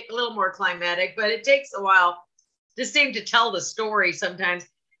get a little more climatic, but it takes a while to seem to tell the story sometimes.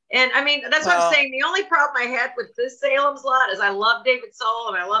 And I mean, that's what I'm saying. The only problem I had with this Salem's Lot is I love David Soul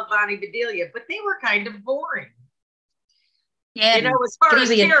and I love Bonnie Bedelia, but they were kind of boring. Yeah, you know, as far as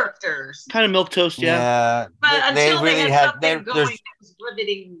characters. Kind of milquetoast, yeah. But until really they had something going there's- that was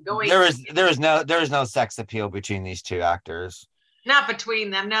riveting going. there is no sex appeal between these two actors. Not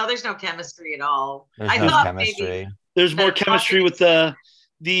between them. No, there's no chemistry at all. There's I no thought chemistry. maybe There's more chemistry with the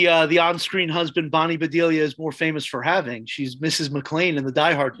on-screen husband Bonnie Bedelia is more famous for having. She's Mrs. McClane in the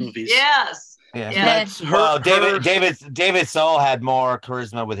Die Hard movies. Yes. Yeah. That's her, Well, David Soul had more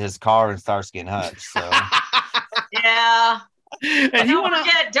charisma with his car in Starsky and Hutch. So yeah. And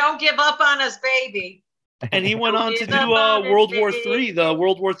don't give up on us, baby. And he went on to do World War III, the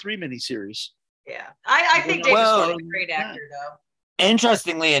World War III miniseries. Yeah. I think David Soul is a great actor, though.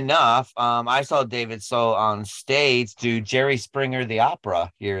 Interestingly enough, I saw David Soul on stage do Jerry Springer the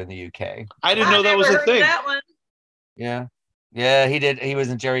Opera here in the UK. I didn't know that was a thing. That one. Yeah. Yeah, he did. He was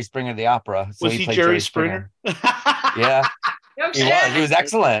in Jerry Springer the Opera. So was he played Jerry Springer? Yeah. No he was. He was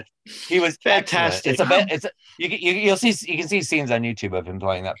excellent. He was fantastic. You can see scenes on YouTube of him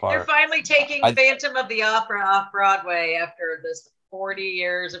playing that part. They're finally taking Phantom of the Opera off Broadway after this 40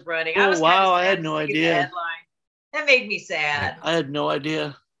 years of running. Oh, wow. I had no idea. That made me sad. I had no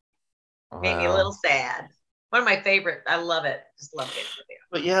idea. Made me a little sad. One of my favorite. I love it. Just love it.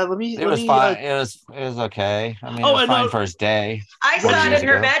 But yeah, It was fine. It was okay. I mean, it was fine for his day. I saw it in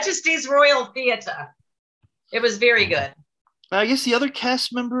Her Majesty's Royal Theatre. It was very good. I guess the other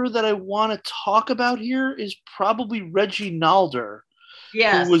cast member that I want to talk about here is probably Reggie Nalder,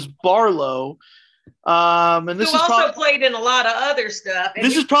 yes, who was Barlow. And this who is also played in a lot of other stuff.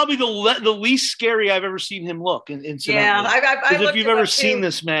 This is probably the least scary I've ever seen him look. Yeah, if you've ever seen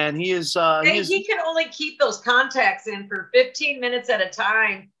this man, he is. He can only keep those contacts in for 15 minutes at a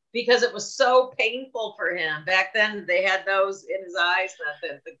time because it was so painful for him. Back then, they had those in his eyes,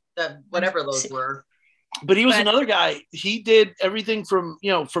 the whatever those were. But he was another guy. He did everything from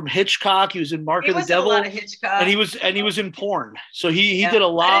Hitchcock. He was in Mark of the Devil, a lot of Hitchcock. and he was in porn. So he did a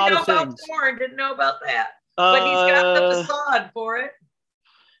lot of things. Didn't know about that. But he's got the facade for it.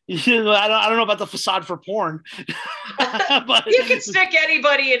 I don't know about the facade for porn. But you can stick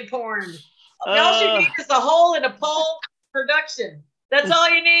anybody in porn. All you need is a hole in a pole production. That's all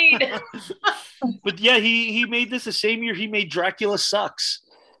you need. But yeah, he made this the same year he made Dracula Sucks.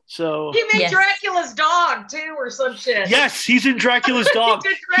 So he made Dracula's dog too, or some shit. Yes, he's in Dracula's dog.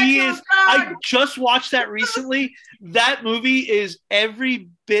 He is. Dog. I just watched that recently. That movie is every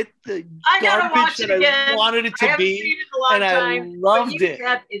bit the garbage that I wanted it to be, seen it in a long time, I loved it.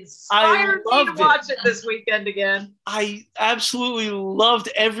 Inspired me to watch it this weekend again. I absolutely loved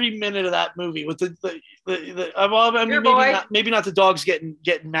every minute of that movie. With maybe not the dogs getting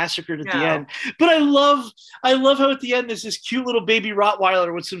massacred at the end, but I love how at the end there's this cute little baby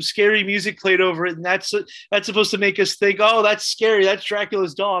Rottweiler with some scary music played over it, and that's supposed to make us think, oh, that's scary, that's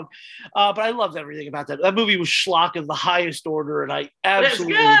Dracula's dog. But I loved everything about that. That movie was schlock of the highest order, and I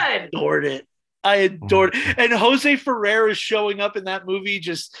absolutely adored it. I adored it. And Jose Ferrer is showing up in that movie he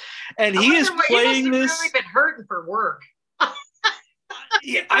is playing this. Really been hurting for work.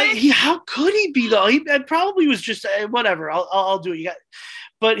 How could he be though? He probably was just whatever. I'll do it.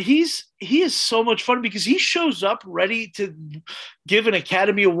 But he is so much fun because he shows up ready to give an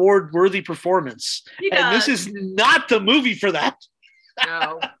Academy Award worthy performance, and this is not the movie for that.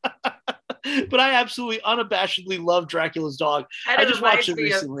 No. But I absolutely unabashedly love Dracula's dog. I just watched it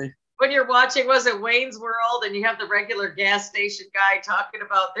recently. When you're watching, was it Wayne's World, and you have the regular gas station guy talking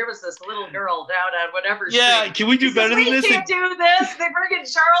about there was this little girl down on whatever street. Can we do better than this? We can't do this. They bring in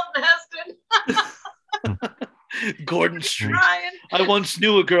Charlton Heston. Gordon Street. Ryan. I once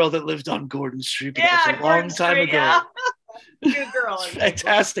knew a girl that lived on Gordon Street, but that was a long time ago. Yeah. Good girl.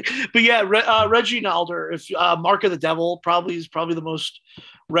 Fantastic. But yeah, Reggie Nalder, if Mark of the Devil is probably the most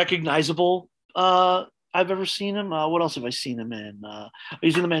recognizable I've ever seen him. What else have I seen him in?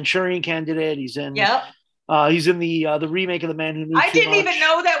 He's in The Manchurian Candidate. He's in he's in the remake of The Man Who Knew Too Much. I didn't even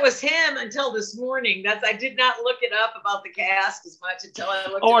know that was him until this morning. I did not look it up about the cast as much until I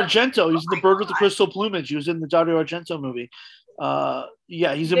looked Argento. He's in The Bird with the Crystal Plumage. He was in the Dario Argento movie.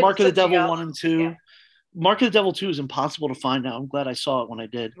 He's in Mark of the Devil 1 and 2. Yeah. Mark of the Devil 2 is impossible to find now. I'm glad I saw it when I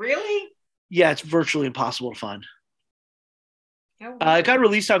did. Really? Yeah, it's virtually impossible to find. It got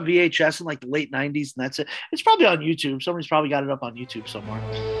released on VHS in like the late 90s, and that's it. It's probably on YouTube. Somebody's probably got it up on YouTube somewhere.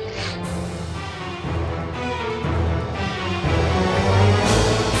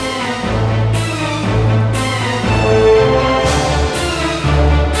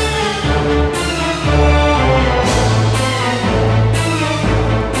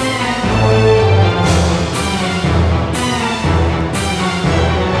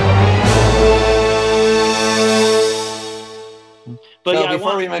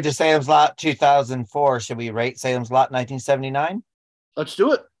 we move to Salem's Lot 2004, should we rate Salem's Lot 1979? Let's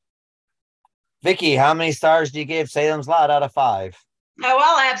do it. Vicky, how many stars do you give Salem's Lot out of 5? Oh,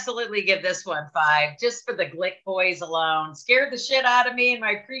 I'll absolutely give this one 5, just for the Glick boys alone. Scared the shit out of me in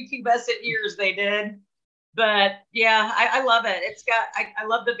my prepubescent years, they did. But yeah, I love it. It's got, I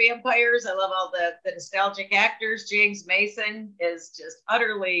love the vampires. I love all the nostalgic actors. James Mason is just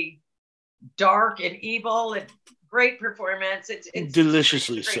utterly dark and evil and great performance. It's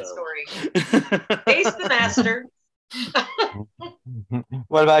deliciously a great so. story. Ace the Master.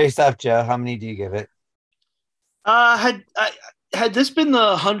 What about yourself, Joe? How many do you give it? Had this been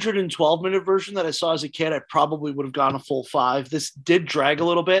the 112-minute version that I saw as a kid, I probably would have gone a full 5. This did drag a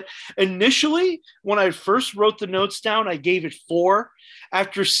little bit. Initially, when I first wrote the notes down, I gave it 4.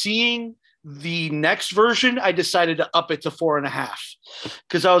 After seeing the next version, I decided to up it to 4.5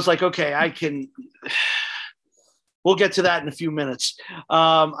 because I was like, okay, I can. We'll get to that in a few minutes.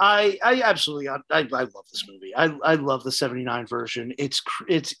 I absolutely, I love this movie. I love the 79 version. It's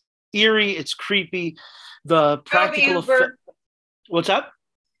eerie. It's creepy. The practical effect. What's up?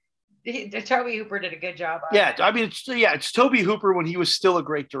 Toby Hooper did a good job. Yeah, I mean, it's Toby Hooper when he was still a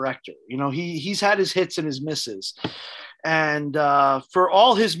great director. You know, he's had his hits and his misses, and for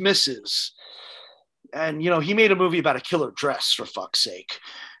all his misses, and you know, he made a movie about a killer dress, for fuck's sake.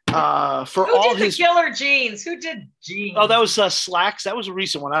 For Who all did his killer jeans? Who did jeans? Oh, that was Slacks. That was a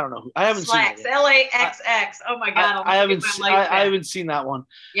recent one. I don't know. I haven't Slacks, seen LAXX. Oh my god, I haven't seen that one.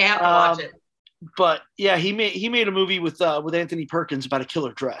 You have to watch it. But yeah, he made a movie with Anthony Perkins about a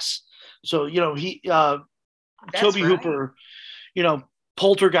killer dress. So you know Toby Hooper, you know,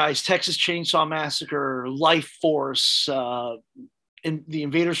 Poltergeist, Texas Chainsaw Massacre, Life Force, and the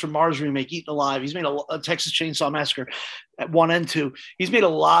Invaders from Mars remake, Eaten Alive. He's made a Texas Chainsaw Massacre at 1 and 2. He's made a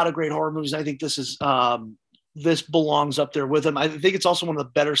lot of great horror movies. I think this belongs up there with him. I think it's also one of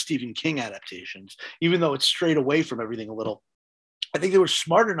the better Stephen King adaptations, even though it's strayed away from everything a little. I think they were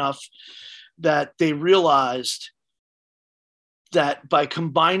smart enough that they realized that by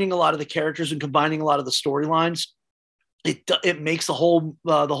combining a lot of the characters and combining a lot of the storylines, it makes the whole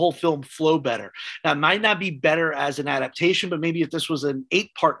film flow better. Now, it might not be better as an adaptation, but maybe if this was an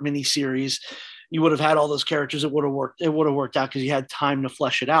 8-part miniseries, you would have had all those characters. It would have worked. It would have worked out because you had time to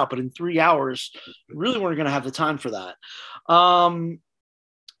flesh it out. But in 3 hours, you really weren't going to have the time for that.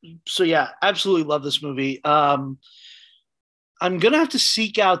 So yeah, absolutely love this movie. I'm going to have to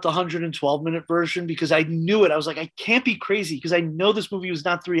seek out the 112-minute version because I knew it. I was like, I can't be crazy because I know this movie was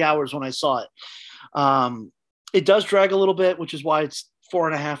not 3 hours when I saw it. It does drag a little bit, which is why it's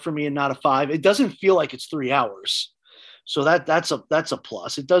 4.5 for me and not a 5. It doesn't feel like it's 3 hours. So that's a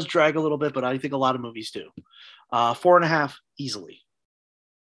plus. It does drag a little bit, but I think a lot of movies do. 4.5 easily.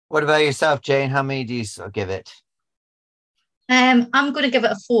 What about yourself, Jane? How many do you give it? I'm going to give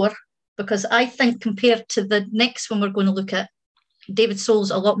it a 4 because I think compared to the next one we're going to look at, David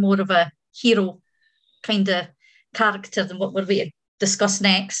Soul's a lot more of a hero kind of character than what we're going to discuss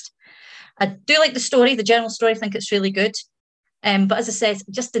next. I do like the story, the general story. I think it's really good. But as I said,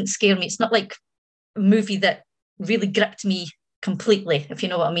 it just didn't scare me. It's not like a movie that really gripped me completely, if you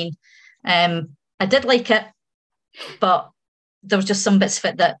know what I mean. I did like it, but there was just some bits of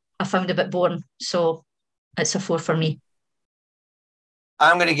it that I found a bit boring. So it's a 4 for me.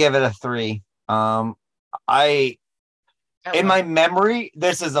 I'm going to give it a 3. In my memory,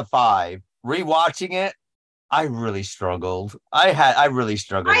 this is a 5. Rewatching it, I really struggled. I really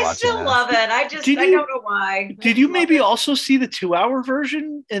struggled watching it. I still love it. I don't know why. Did you maybe also see the 2-hour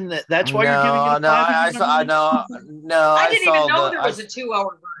version? And that's why you're giving it a 5? I didn't even know there was a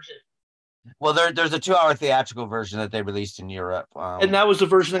 2-hour version. Well, there's a 2-hour theatrical version that they released in Europe. And that was the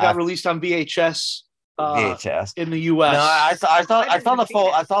version that got released on VHS. In the US. No, I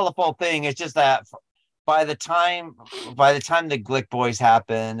saw the full thing. It's just that by the time the Glick boys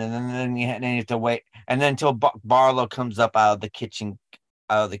happen, and then you have to wait, and then until Barlow comes up out of the kitchen,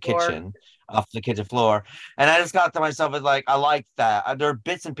 off the kitchen floor, and I just got to myself as like, I like that. There are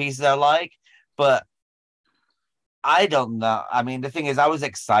bits and pieces I like, but I don't know. I mean, the thing is, I was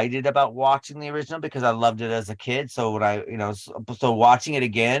excited about watching the original because I loved it as a kid. So when so watching it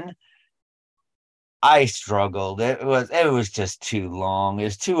again, I struggled. It was just too long. It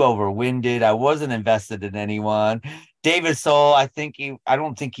was too overwinded. I wasn't invested in anyone. David Soul, I think he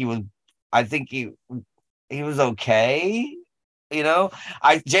was okay. You know,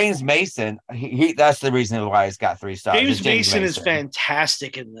 James Mason, he that's the reason why he's got 3 stars. James Mason is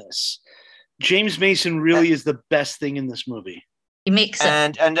fantastic in this. James Mason really is the best thing in this movie. He makes it.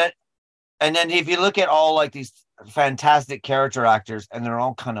 And then if you look at all like these fantastic character actors, and they're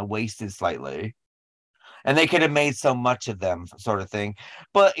all kind of wasted slightly. And they could have made so much of them, sort of thing.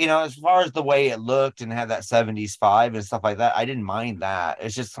 But, you know, as far as the way it looked and had that 70s vibe and stuff like that, I didn't mind that.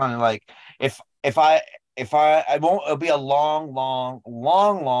 It's just kind of like, if I won't, it'll be a long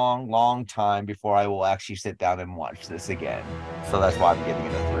time before I will actually sit down and watch this again. So that's why I'm giving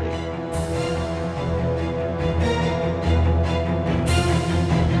it a 3.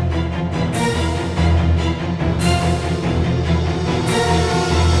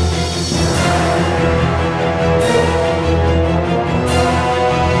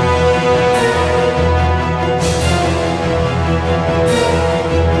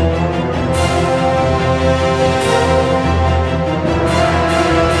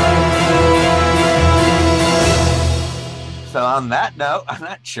 So on that note, on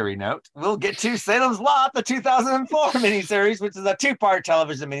that cheery note, we'll get to Salem's Lot, the 2004 miniseries, which is a 2-part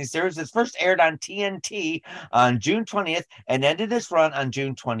television miniseries. It first aired on TNT on June 20th and ended its run on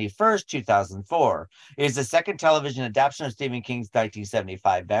June 21st, 2004. It is the second television adaptation of Stephen King's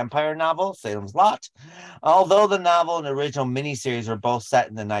 1975 vampire novel, Salem's Lot. Although the novel and the original miniseries were both set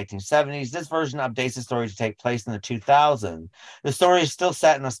in the 1970s, this version updates the story to take place in the 2000s. The story is still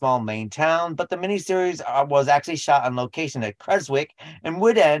set in a small Maine town, but the miniseries was actually shot on location at Creswick and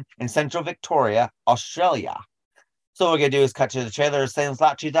Wood End in central Victoria, Australia. So what we're going to do is cut to the trailer of Salem's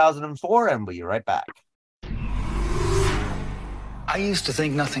Lot 2004, and we'll be right back. I used to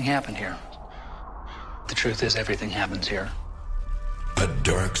think nothing happened here. The truth is, everything happens here. A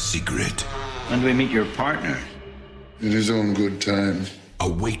dark secret. When do we meet your partner? In his own good time.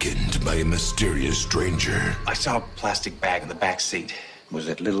 Awakened by a mysterious stranger. I saw a plastic bag in the back seat. Was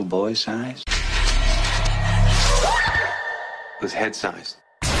it little boy size? It was head sized.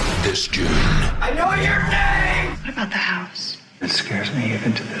 This June. I know your name! What about the house? It scares me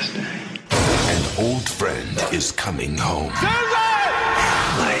even to this day. An old friend is coming home.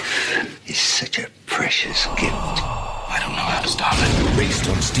 Life is such a precious gift. I don't know how to stop it. Based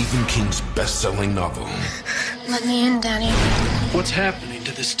on Stephen King's best-selling novel. Let me in, Danny. What's happening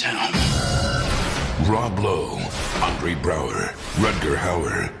to this town? Rob Lowe, Andre Brower, Rutger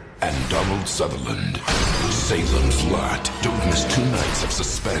Hauer, and Donald Sutherland. Salem's Lot. Don't miss 2 nights of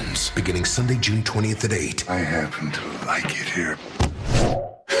suspense, beginning Sunday, June 20th at 8. I happen to like it here.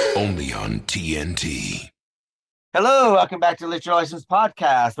 Only on TNT. Hello, welcome back to Literary License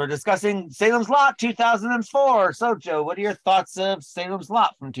Podcast. We're discussing Salem's Lot 2004. So, Joe, what are your thoughts of Salem's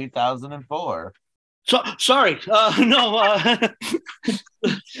Lot from 2004? Sorry. One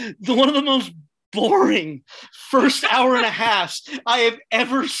of the most boring first hour and a half I have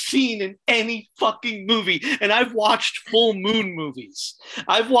ever seen in any fucking movie. And I've watched full moon movies.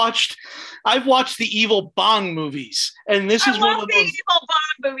 I've watched the evil Bond movies. And this is one of the most evil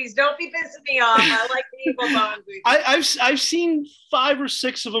Bond movies. Don't be pissing me off. I like the evil Bond movies. I've seen 5 or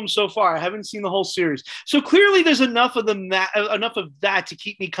 6 of them so far. I haven't seen the whole series. So clearly there's enough of that to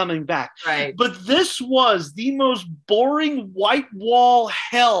keep me coming back. Right. But this was the most boring white wall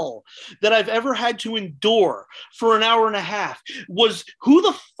hell that I've ever had to endure for an hour and a half. Was who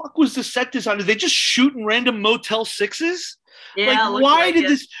the fuck was the set designer? Did they just shoot in random Motel 6s? Yeah, like why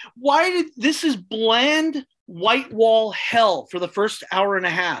did this is bland white wall hell for the first hour and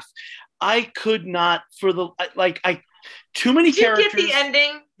a half. I could not too many characters. Did you get the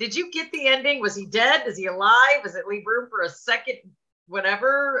ending? Did you get the ending? Was he dead? Is he alive? Does it leave room for a second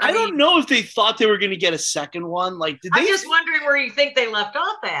whatever? I don't know if they thought they were going to get a second one. I'm just wondering where you think they left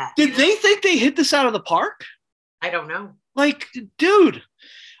off at. Did they think they hit this out of the park? I don't know. Dude,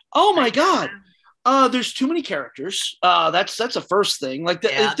 oh my God. There's too many characters. That's the first thing.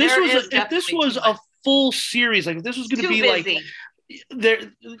 If this was a full series, if this was going to be busy.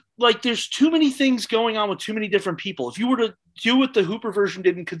 There's too many things going on with too many different people. If you were to do what the Hooper version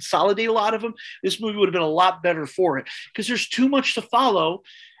did and consolidate a lot of them, this movie would have been a lot better for it, because there's too much to follow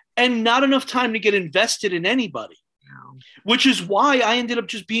and not enough time to get invested in anybody. Which is why I ended up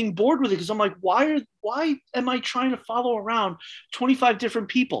just being bored with it, because I'm like, why am I trying to follow around 25 different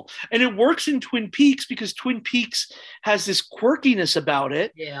people? And it works in Twin Peaks because Twin Peaks has this quirkiness about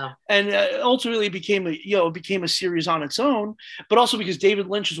it. Yeah. And ultimately it became a series on its own, but also because David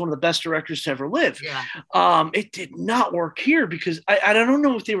Lynch is one of the best directors to ever live. Yeah. It did not work here because I don't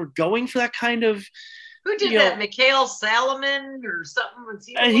know if they were going for that kind of. Who did that? Mikhail Salomon or something?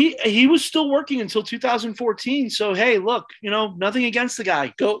 He was still working until 2014. So hey, look, nothing against the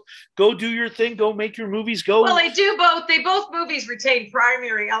guy. Go do your thing. Go make your movies. Go. Well, they both movies retain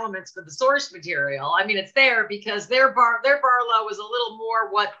primary elements for the source material. I mean, it's there because their Barlow was a little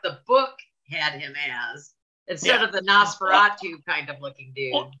more what the book had him as, instead of the Nosferatu kind of looking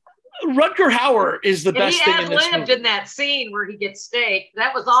dude. Rutger Hauer is the best thing in this movie. He ad-libbed in that scene where he gets staked.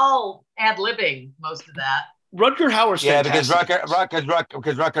 That was all ad-libbing, most of that. Rutger Hauer's fantastic.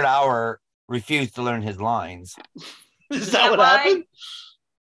 Because Rutger Hauer refused to learn his lines. Is that what happened?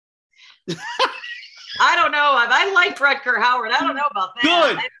 I don't know. I like Rutger Hauer. I don't know about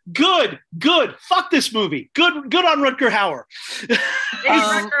that. Good. Fuck this movie. Good on Rutger Hauer. Maybe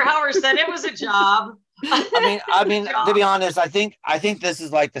Rutger Hauer said it was a job. I mean, to be honest, I think this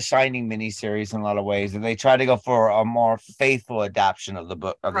is like the Shining miniseries in a lot of ways, and they try to go for a more faithful adaptation of the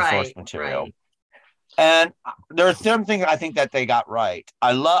book of the source material. Right. And there's some things I think that they got right.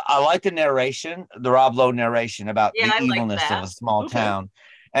 I like the narration, the Rob Lowe narration about the evilness of a small town.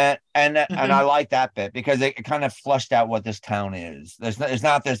 And I like that bit because it kind of flushed out what this town is. It's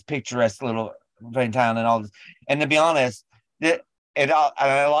not this picturesque little town and all this. And to be honest,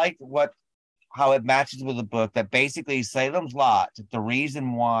 I like how it matches with the book, that basically Salem's Lot, the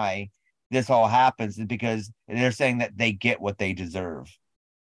reason why this all happens is because they're saying that they get what they deserve.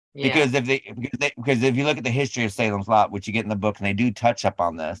 Yeah. Because if you look at the history of Salem's Lot, which you get in the book, and they do touch up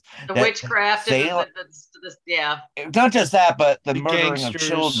on this, the witchcraft, it's not just that, but the murdering gangsters. Of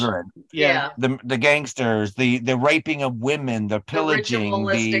children, the gangsters, the raping of women, the pillaging, the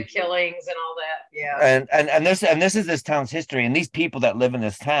ritualistic killings, and all that, and this is this town's history, and these people that live in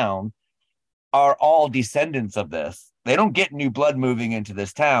this town are all descendants of this. They don't get new blood moving into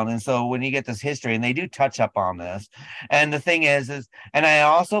this town. And so when you get this history, and they do touch up on this, and the thing is, and I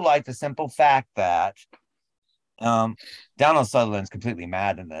also like the simple fact that Donald Sutherland's completely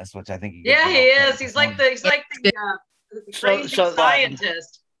mad in this, which I think he is. He's like the crazy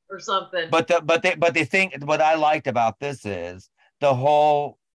scientist or something. But the thing, what I liked about this is the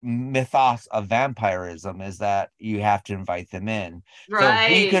whole mythos of vampirism is that you have to invite them in.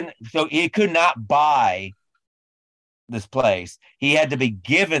 Right. So he could not buy this place. He had to be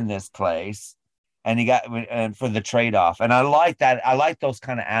given this place, and he got for the trade-off. And I like that. I like those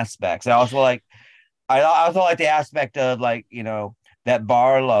kind of aspects. I also like the aspect of, like, you know, that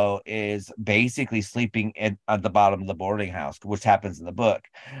Barlow is basically sleeping at the bottom of the boarding house, which happens in the book.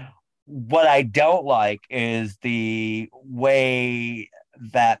 What I don't like is the way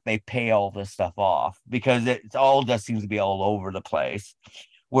that they pay all this stuff off, because it all just seems to be all over the place.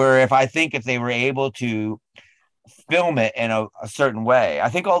 Where if they were able to film it in a certain way, I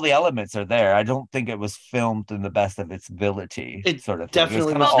think all the elements are there. I don't think it was filmed in the best of its ability. It sort of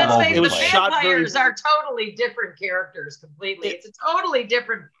definitely was. It was shot vampires are totally different characters completely. It's a totally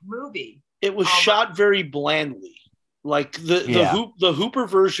different movie. It was shot very blandly. Like the Hooper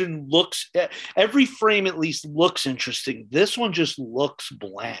version looks, every frame at least looks interesting. This one just looks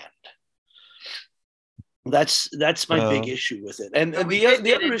bland. That's my big issue with it. And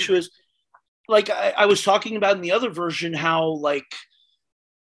the other issue is, like I was talking about in the other version, how like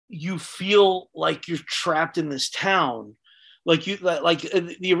you feel like you're trapped in this town. Like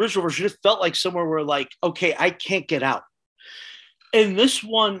in the original version, it felt like somewhere where, like, okay, I can't get out. And this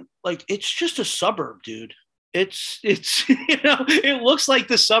one, like, it's just a suburb, dude. It's it looks like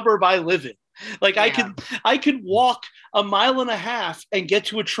the suburb I live in. Like, I could walk a mile and a half and get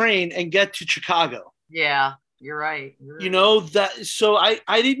to a train and get to Chicago. Yeah, you're right. You know that. So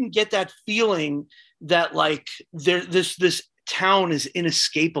I didn't get that feeling that, like, this town is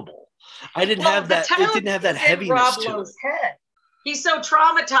inescapable. I didn't have that. It didn't have that heaviness to it. Head. He's so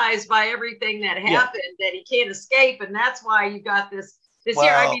traumatized by everything that happened that he can't escape, and that's why you got this here.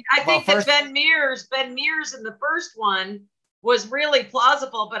 I mean, I think that Ben Mears in the first one was really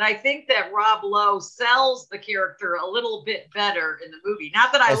plausible, but I think that Rob Lowe sells the character a little bit better in the movie.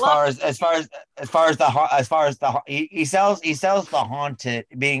 Not that he sells the haunted,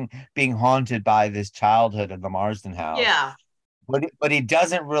 being haunted by this childhood in the Marsden house. Yeah. But he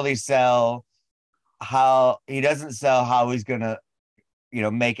doesn't really sell how he's gonna,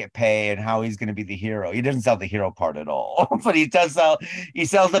 make it pay and how he's gonna be the hero. He doesn't sell the hero part at all. But he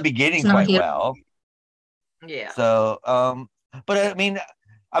sells the beginning quite well. Yeah. So but I mean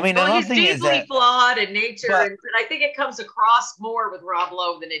well, he's deeply flawed in nature, and I think it comes across more with Rob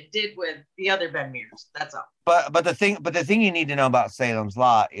Lowe than it did with the other Ben Mears. That's all. But the thing you need to know about Salem's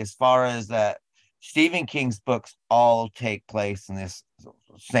Lot, as far as that, Stephen King's books all take place in this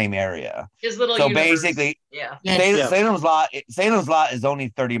same area. His little universe. Basically, Salem's Lot is only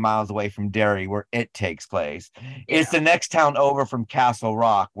 30 miles away from Derry, where it takes place. Yeah. It's the next town over from Castle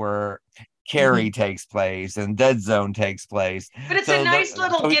Rock, where Carrie takes place and Dead Zone takes place. But it's a nice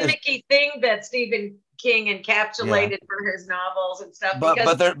little gimmicky thing that Stephen King encapsulated for his novels and stuff.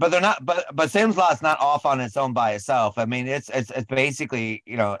 But Salem's Lot's not off on its own by itself. I mean, it's basically,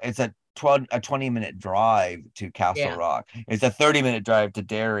 it's a a 20-minute drive to Castle Rock. It's a 30-minute drive to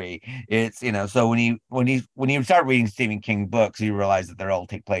Derry. It's, so when you start reading Stephen King books, you realize that they're all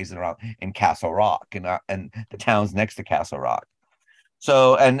take place in Castle Rock and the towns next to Castle Rock.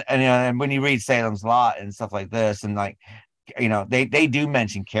 So and when you read Salem's Lot and stuff like this, and like, they do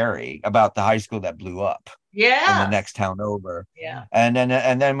mention Carrie, about the high school that blew up in the next town over. And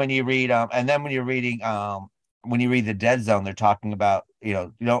then when you read when you read The Dead Zone, they're talking about,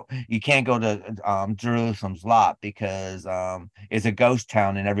 you can't go to Jerusalem's Lot because it's a ghost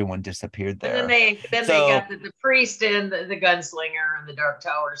town and everyone disappeared there. And then they got the priest and the gunslinger and the Dark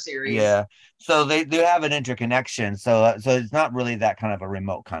Tower series. Yeah, so they do have an interconnection. So it's not really that kind of a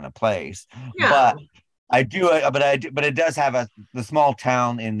remote kind of place. No. But it does have the small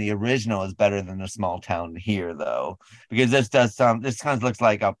town in the original is better than the small town here, though, because this kind of looks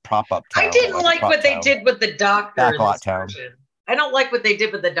like a prop-up town. I didn't like what they did with the doctor in this town. version. I don't like what they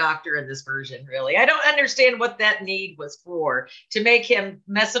did with the doctor in this version, really. I don't understand what that need was for, to make him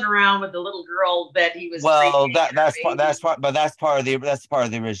messing around with the little girl that he was. Well, that's part of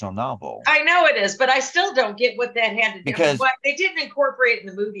the original novel. I know it is, but I still don't get what that had to do. Because they didn't incorporate it in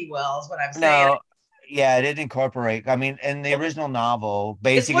the movie well, is what I'm saying. No, yeah, it didn't incorporate. I mean, in the original novel,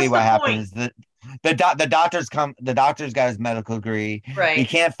 basically what happens is that the doctor's got his medical degree. Right. He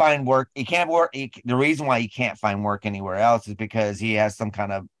can't find work. He can't work. The reason why he can't find work anywhere else is because he has some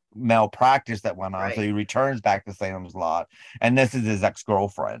kind of malpractice that went on. Right. So he returns back to Salem's Lot, and this is his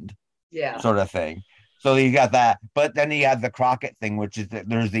ex-girlfriend. Yeah. Sort of thing. So you got that, but then you have the Crockett thing, which is that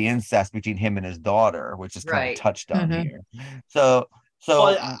there's the incest between him and his daughter, which is kind of touched on here. So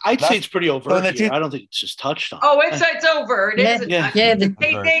I'd say it's pretty overt here. I don't think it's just touched on. Oh, it's overt. It yeah.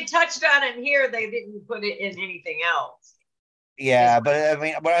 They touched on it here. They didn't put it in anything else. Yeah, but I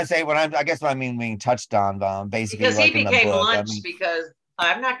mean, I guess what I mean being touched on, basically, because like he became in the book, lunch because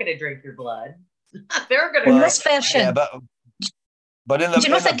I'm not going to drink your blood. They're going to. In this version, yeah, but in the, do you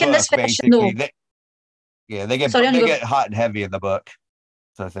not think in this version, though? They get hot and heavy in the book,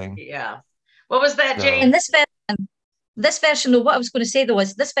 sort of thing. Yeah. What was that, Jane? In this version, though, what I was going to say, though,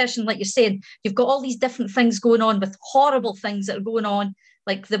 is this version, like you're saying, you've got all these different things going on with horrible things that are going on,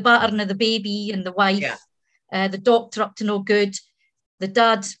 like the battering of the baby and the wife, the doctor up to no good, the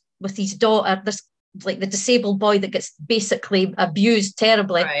dad with his daughter, this like the disabled boy that gets basically abused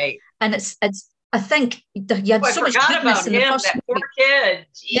terribly. Right. And it's I think you had so much goodness in the first that poor kid.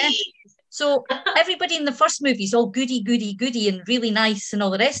 Jeez. Yeah. So everybody in the first movie is all goody, and really nice and all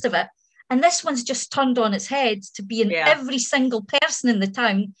the rest of it. And this one's just turned on its head to being every single person in the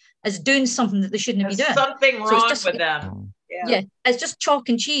town is doing something that they shouldn't be doing. Something wrong with them. Yeah, it's just chalk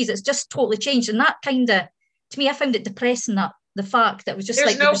and cheese. It's just totally changed. And that kind of, to me, I found it depressing, that the fact that it was just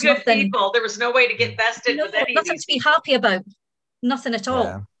there was good people. There was no way to get vested with any nothing to be happy about. Nothing at all.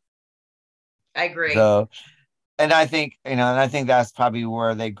 Yeah. I agree. So, and I think, that's probably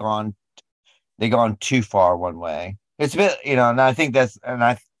where they've gone too far one way. It's a bit, and I think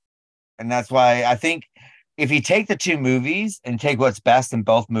and that's why I think if you take the two movies and take what's best in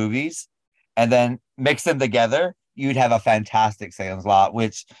both movies and then mix them together, you'd have a fantastic Salem's Lot,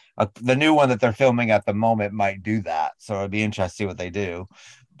 which the new one that they're filming at the moment might do that. So it'd be interesting to see what they do.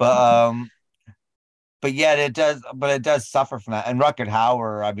 But yet it does suffer from that. And Rutger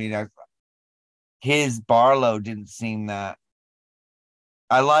Hauer, I mean, his Barlow didn't seem that.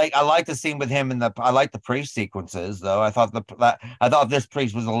 I like the scene with him I like the priest sequences, though. I thought this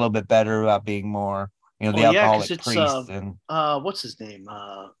priest was a little bit better about being more, the alcoholic priest. And what's his name?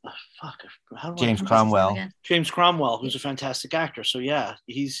 James Cromwell. James Cromwell, who's a fantastic actor. So yeah,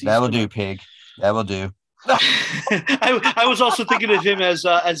 he's that will do, pig. That will do. I was also thinking of him as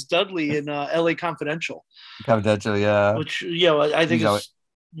Dudley in L.A. Confidential. Confidential, yeah. Which I think is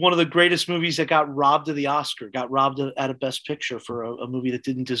one of the greatest movies that got robbed of the Oscar, got robbed at a Best Picture for a movie that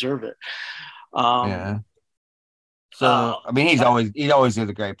didn't deserve it. Yeah. So I mean, he's always did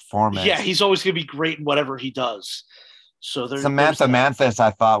a great performance. Yeah, he's always going to be great in whatever he does. So Samantha Mathis,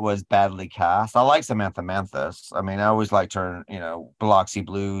 I thought was badly cast. I like Samantha Mathis. I mean, I always liked her, Biloxi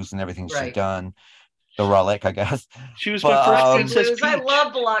Blues and everything she's done. The Relic, I guess. She was my first Princess Peach. I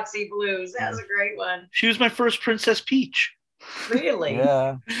love Biloxi Blues. That was a great one. She was my first Princess Peach. Really?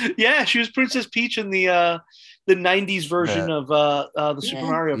 Yeah, she was Princess Peach in the 90s version of the Super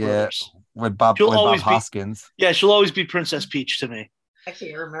Mario Brothers. With Bob Hoskins. She'll always be Princess Peach to me. I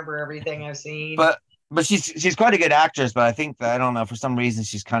can't remember everything I've seen. But she's quite a good actress, but I think that, I don't know, for some reason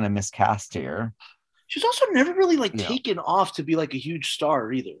she's kind of miscast here. She's also never really taken off to be like a huge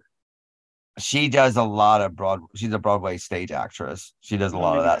star either. She does a lot of she's a Broadway stage actress. She does a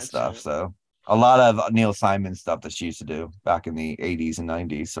lot of that stuff. So a lot of Neil Simon stuff that she used to do back in the 80s and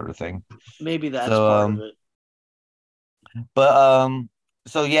 90s, sort of thing. Maybe that's part of it. But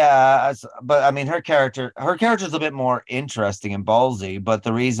so yeah, but I mean, her character's a bit more interesting and ballsy. But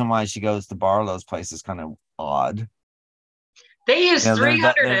the reason why she goes to Barlow's place is kind of odd. They used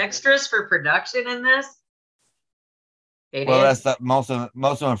 300 extras for production in this. That's most of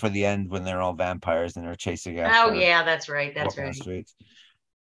them for the end when they're all vampires and they're chasing after. Oh yeah, that's right. That's right. Streets.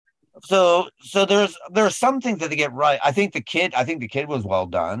 So there's some things that they get right. I think the kid was well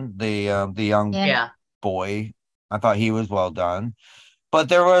done. The young boy, I thought he was well done. But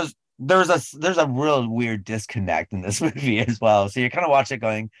there's a real weird disconnect in this movie as well. So you kind of watch it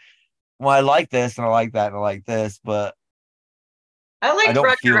going, well, I like this and I like that and I like this, but I like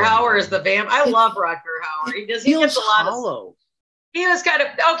Rutger Hauer as the vamp. I love Rutger Hauer. He gets a lot of. He was kind of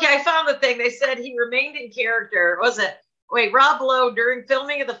okay. I found the thing. They said he remained in character. Rob Lowe during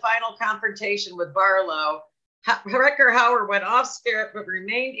filming of the final confrontation with Barlow, Rutger Hauer went off script but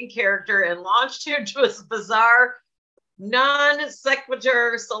remained in character and launched into a bizarre non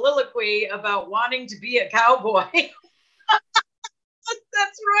sequitur soliloquy about wanting to be a cowboy.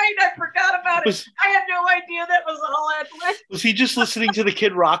 That's right. I forgot about it. I had no idea that was all ad-lib. Was he just listening to the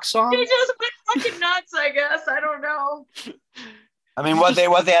Kid Rock song? He just went fucking nuts, I guess. I don't know. I mean, what they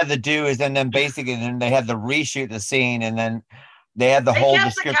had to do is, and then basically, then they had to reshoot the scene, and then they had to hold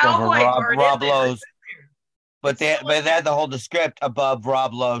the script over Rob Lowe's. But they had to hold the script above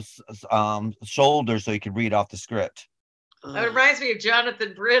Rob Lowe's shoulder so he could read off the script. It reminds me of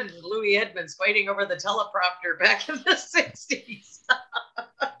Jonathan Britt and Louis Edmonds fighting over the teleprompter back in the 60s.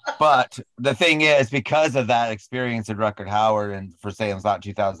 But the thing is, because of that experience at Rutger Hauer and for Salem's Lot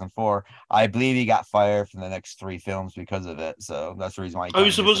 2004, I believe he got fired from the next 3 films because of it. So that's the reason why he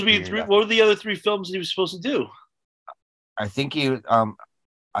was supposed to be in 3. What were the other 3 films he was supposed to do? I think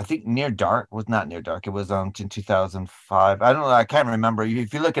Near Dark was not Near Dark. It was in 2005. I don't know. I can't remember.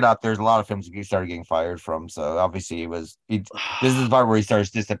 If you look it up, there's a lot of films he started getting fired from. So obviously this is the part where he starts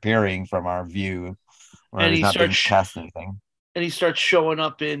disappearing from our view. And he's not being cast anything. And he starts showing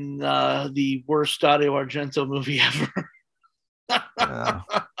up in the worst Dario Argento movie ever. Yeah.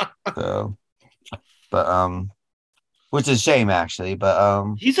 So, but which is a shame actually.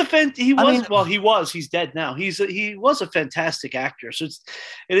 But he's dead now. He was a fantastic actor. So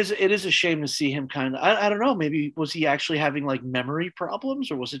it is a shame to see him kind of. I don't know. Maybe was he actually having like memory problems,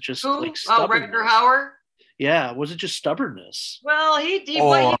 or was it just like stubbornness? Rutger Hauer. Yeah, was it just stubbornness? Well, he did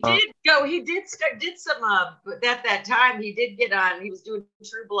some at that time. He did get on. He was doing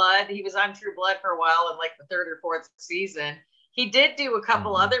True Blood. He was on True Blood for a while in like the 3rd or 4th season. He did do a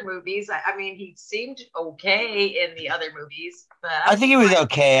couple other movies. I mean, he seemed okay in the other movies, but I think he was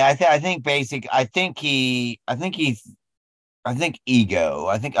okay. I think ego.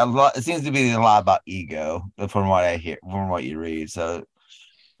 I think a lot. It seems to be a lot about ego from what I hear, from what you read. So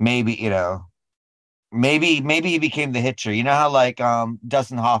maybe Maybe he became the Hitcher. You know how like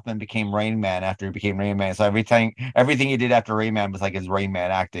Dustin Hoffman became Rain Man after he became Rain Man. So everything he did after Rain Man was like his Rain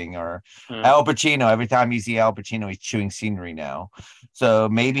Man acting. Or Al Pacino. Every time you see Al Pacino, he's chewing scenery now. So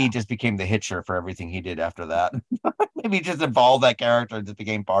maybe he just became the Hitcher for everything he did after that. Maybe he just evolved that character and just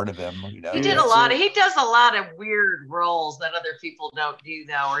became part of him. You know? He does a lot of weird roles that other people don't do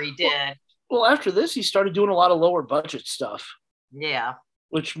though, or he did. Well, after this, he started doing a lot of lower budget stuff. Yeah.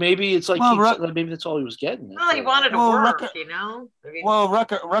 Which maybe it's like maybe that's all he was getting. Well, he wanted to work, you know. Well,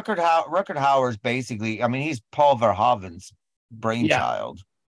 Rutger Hauer's basically. I mean, he's Paul Verhoeven's brainchild.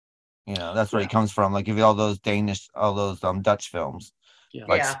 Yeah. You know, that's where he comes from. Like, if you all those Dutch films,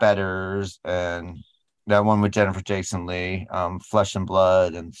 like Spetters and that one with Jennifer Jason Leigh, Flesh and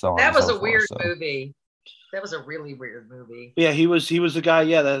Blood, and so on. That was a weird movie. That was a really weird movie. Yeah, he was the guy.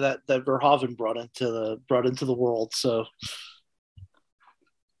 Yeah, that Verhoeven brought into the world. So.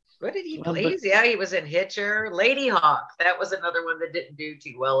 What did he play? Yeah, he was in Hitcher. Lady Hawk. That was another one that didn't do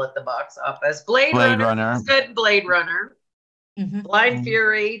too well at the box office. Blade Runner. Good Blade Runner. Mm-hmm. Blind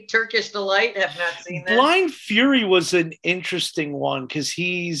Fury. Turkish Delight. Have not seen that. Blind Fury was an interesting one because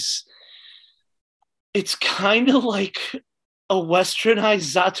it's kind of like a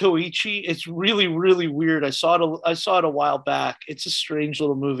westernized Zatoichi. It's really, really weird. I saw it a while back. It's a strange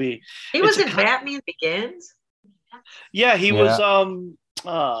little movie. He was in Batman Begins. Yeah, he was.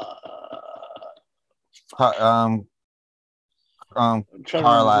 Carlisle.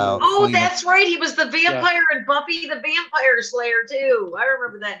 Oh, that's right. He was the vampire in Buffy the Vampire Slayer too. I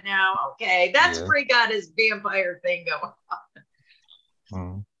remember that now. Okay, that's where he got his vampire thing going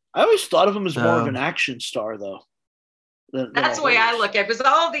on. I always thought of him as more of an action star, though. That's the way I look at it, because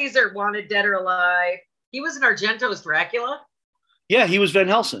all of these are Wanted, Dead or Alive. He was in Argento's Dracula. Yeah, he was Van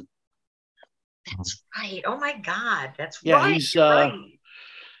Helsing. That's right. Oh my God, that's Yeah, right. he's right.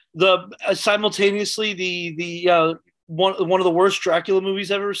 Simultaneously the one of the worst Dracula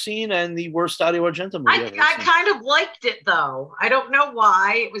movies I've ever seen and the worst Dario Argento movie I've ever seen. I kind of liked it though. I don't know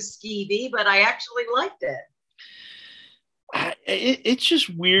why it was skeevy, but I actually liked it. It's just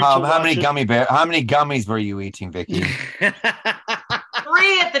weird. How many gummies were you eating, Vicky?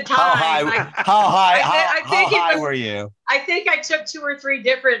 3 at the time. How high were you? I think I took 2 or 3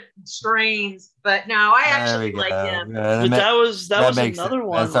 different strains, but no, I actually like him. But that was another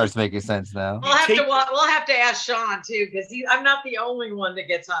one. That starts making sense now. We'll have to ask Sean too, because I'm not the only one that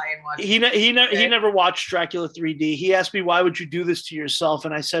gets high and watches. He never watched Dracula 3D. He asked me, "Why would you do this to yourself?"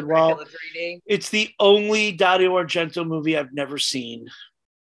 And I said, "Well, 3D? It's the only Dario Argento movie I've never seen.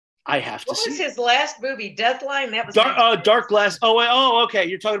 I have to see." What was his last movie? Deathline? That was Dark Glass. Okay.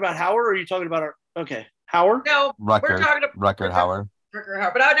 You're talking about Howard, or are you talking about Howard? No, we're talking about Rutger Hauer.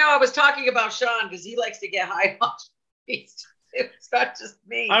 But I was talking about Sean because he likes to get high on movies. It's not just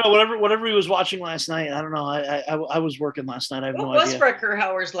me. I don't know, whatever he was watching last night. I don't know. I was working last night. I have no idea. What was Rutger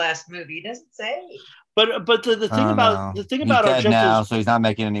Hauer's last movie? He doesn't say. But the thing about he's Argento's dead now, so he's not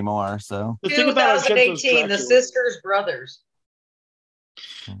making any more. So the thing about Argento's 2018, The Sisters Brothers.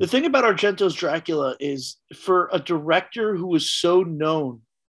 The thing about Argento's Dracula is, for a director who is so known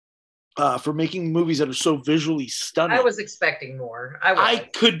for making movies that are so visually stunning, I was expecting more. I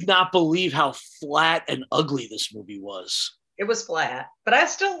could not believe how flat and ugly this movie was. It was flat, but I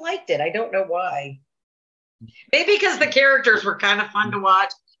still liked it. I don't know why. Maybe because the characters were kind of fun to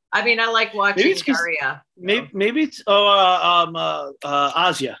watch. I mean, I like watching Daria. Maybe it's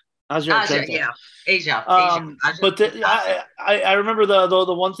Asia. Asia, yeah. Asia. But I remember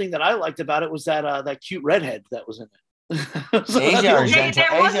the one thing that I liked about it was that cute redhead that was in it.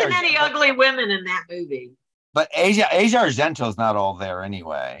 There wasn't any ugly women in that movie. But Asia Argento's not all there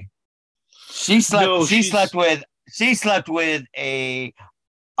anyway. She slept with a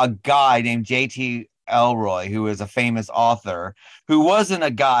guy named J.T. Elroy, who is a famous author, who wasn't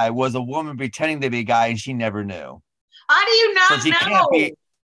a guy, was a woman pretending to be a guy, and she never knew. How do you not know?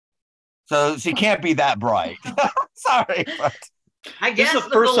 So she can't be that bright. Sorry, but I guess if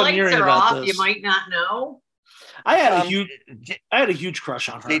the lights are off, you might not know. I had a huge crush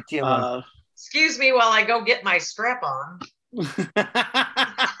on her. Excuse me while I go get my strap on.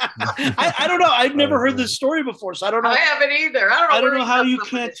 I don't know. I've never heard this story before, so I don't know. I haven't either. I don't know how you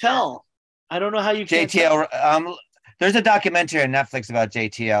can't tell. I don't know how you can't tell. There's a documentary on Netflix about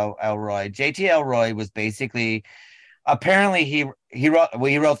J.T. Elroy. J.T. Elroy was basically, apparently he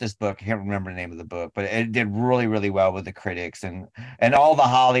wrote this book. I can't remember the name of the book, but it did really, really well with the critics, and all the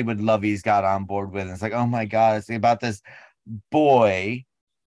Hollywood lovies got on board with it. It's like, oh my God, it's about this boy.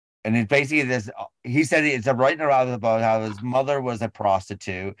 And it's basically this, he said it's a writing about how his mother was a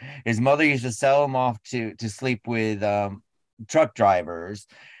prostitute. His mother used to sell him off to sleep with truck drivers.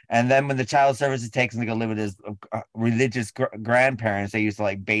 And then when the child services takes him to go live with his religious grandparents, they used to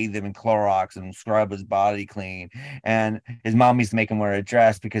like bathe him in Clorox and scrub his body clean. And his mom used to make him wear a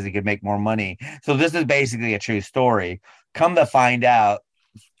dress because he could make more money. So this is basically a true story. Come to find out,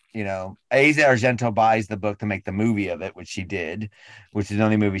 Asia Argento buys the book to make the movie of it, which she did, which is the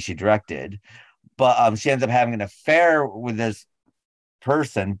only movie she directed. But she ends up having an affair with this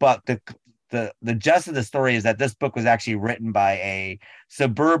person. But the gist of the story is that this book was actually written by a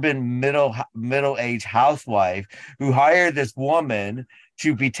suburban middle-aged housewife who hired this woman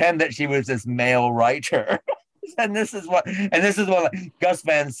to pretend that she was this male writer. And this is what like Gus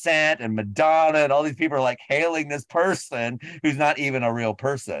Van Sant and Madonna and all these people are like hailing this person who's not even a real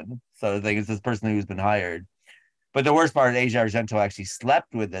person. So the thing is, this person who's been hired. But the worst part is Asia Argento actually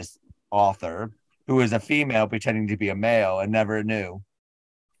slept with this author who was a female pretending to be a male and never knew.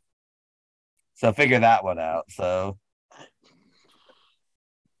 So figure that one out. So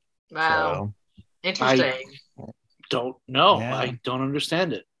wow, interesting. I don't know. Yeah. I don't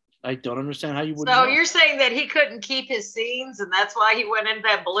understand it. I don't understand how you would. So you're saying that he couldn't keep his scenes, and that's why he went into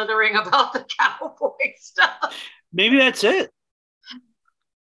that blithering about the cowboy stuff. Maybe that's it.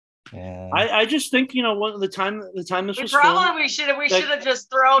 Yeah. I just think the time this was probably filmed, we should have just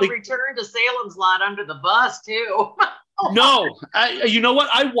thrown Return to Salem's Lot under the bus too. No, you know what?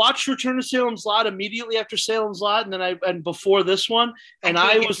 I watched Return to Salem's Lot immediately after Salem's Lot, and then before this one, and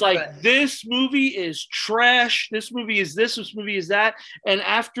I was like, "This movie is trash. This movie is this. This movie is that." And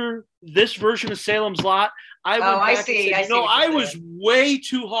after this version of Salem's Lot, I went back and said, I was way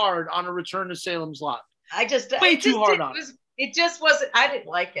too hard on a Return to Salem's Lot. Way too hard on it. It just wasn't. I didn't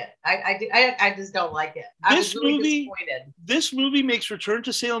like it. I just don't like it. I was really disappointed. This movie makes Return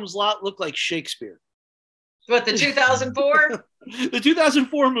to Salem's Lot look like Shakespeare. What, the 2004? The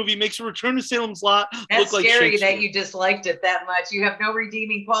 2004 movie makes a return to Salem's Lot That's look like scary Shakespeare. that you disliked it that much. You have no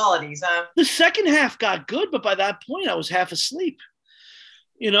redeeming qualities, huh? The second half got good, but by that point, I was half asleep.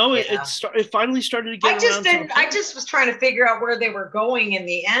 You know, Yeah. it finally started to get around. I just was trying to figure out where they were going in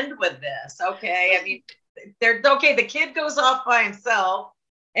the end with this. Okay, I mean, the kid goes off by himself,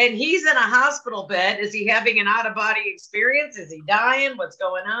 and he's in a hospital bed. Is he having an out-of-body experience? Is he dying? What's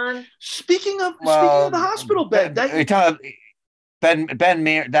going on? Speaking of the hospital bed, Ben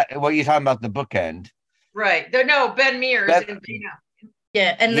Mears. That what you're talking about, the bookend, right? No, Ben Mears.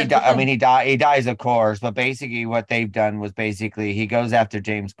 Yeah, and he dies, of course. But basically, what they've done was he goes after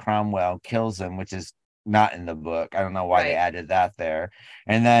James Cromwell, kills him, which is not in the book. I don't know why they added that there.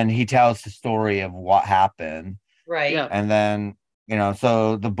 And then he tells the story of what happened. Right. Yeah. And then,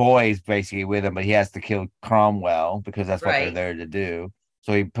 so the boy's basically with him, but he has to kill Cromwell because that's what they're there to do.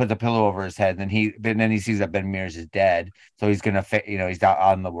 So he puts a pillow over his head, and then he sees that Ben Mears is dead. So he's gonna, he's out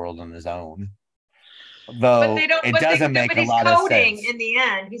on the world on his own. Though it doesn't make a lot of sense. In the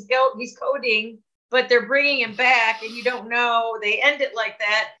end, he's coding, but they're bringing him back, and you don't know. They end it like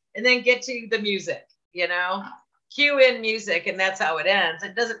that, and then get to the music. Cue in music, and that's how it ends.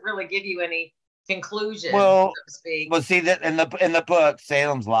 It doesn't really give you any conclusion, so to speak. Well, see that in the book,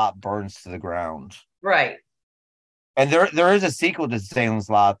 Salem's Lot burns to the ground. Right. And there is a sequel to Salem's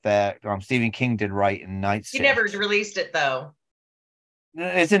Lot that Stephen King did write in Night Shift. He never released it though.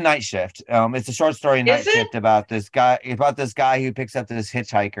 It's a Night Shift. It's a short story Night Shift about this guy who picks up this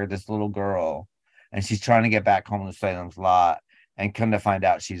hitchhiker, this little girl, and she's trying to get back home to Salem's Lot, and come to find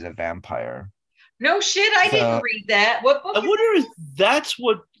out she's a vampire. No shit, I didn't read that. What book? I wonder if that's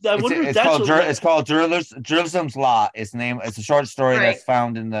what. It's called Jerusalem's Lot. It's a short story that's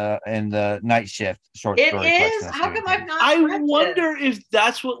found in the Night Shift short story. It is. How come I've not? I wonder if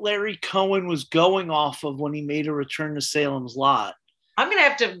that's what Larry Cohen was going off of when he made a return to Salem's Lot. I'm gonna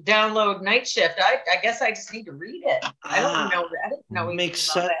have to download Night Shift. I guess I just need to read it. I don't know that. I didn't know makes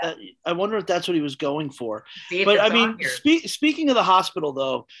sense. I wonder if that's what he was going for. See if but it's I mean, speaking of the hospital,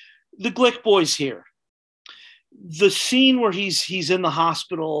 though, the Glick boy's here. The scene where he's in the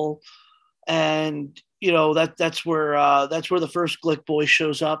hospital, and that's where the first Glick boy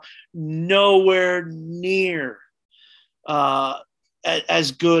shows up. Nowhere near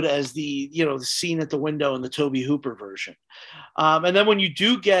as good as the scene at the window in the Tobe Hooper version. And then when you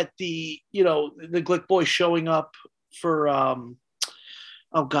do get the Glick boy showing up for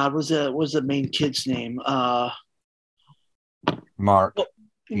oh God, was the main kid's name? Mark.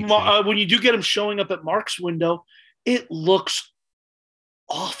 When you do get him showing up at Mark's window, it looks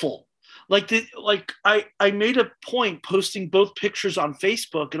awful. I made a point posting both pictures on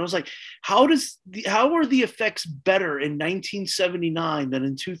Facebook, and I was like, how are the effects better in 1979 than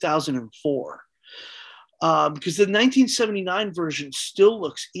in 2004? Because the 1979 version still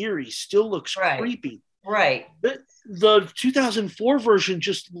looks eerie, still looks creepy. Right. The 2004 version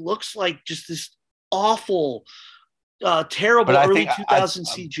just looks like just this awful, terrible early 2000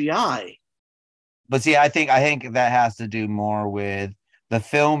 CGI. But see, I think that has to do more with the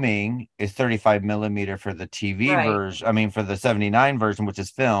filming is 35 millimeter for the TV version. I mean, for the 79 version, which is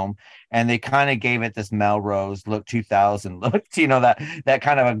film, and they kind of gave it this Melrose look, 2000 look. That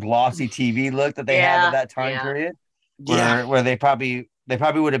kind of a glossy TV look that they had at that time period. Where they probably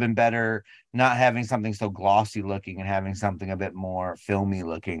would have been better not having something so glossy looking and having something a bit more filmy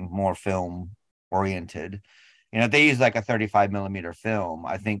looking, more film oriented. If they used like a 35 millimeter film,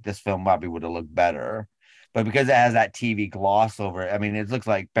 I think this film probably would have looked better. But because it has that TV gloss over it, I mean, it looks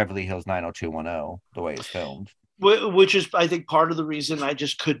like Beverly Hills 90210 the way it's filmed. Which is, I think, part of the reason I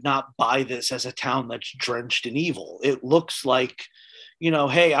just could not buy this as a town that's drenched in evil. It looks like,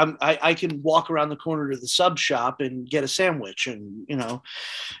 hey, I can walk around the corner to the sub shop and get a sandwich, and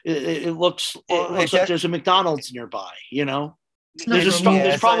it looks like there's a McDonald's nearby. There's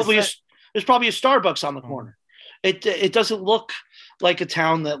probably a Starbucks on the corner. It doesn't look like a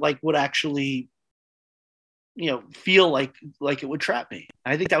town that would actually feel like it would trap me.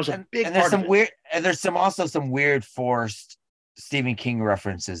 I think that was a big part of it. There's also some weird forced Stephen King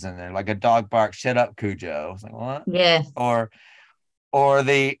references in there, like a dog bark, shut up, Cujo. It's like, what? Yeah. Or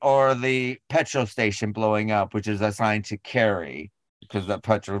the petrol station blowing up, which is assigned to Carrie, because the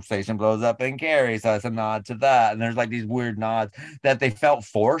petrol station blows up in Carrie, so it's a nod to that. And there's like these weird nods that they felt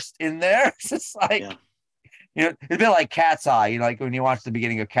forced in there. It's just like it's a bit like Cat's Eye, like when you watch the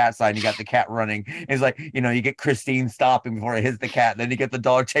beginning of Cat's Eye and you got the cat running, it's like, you get Christine stopping before it hits the cat, and then you get the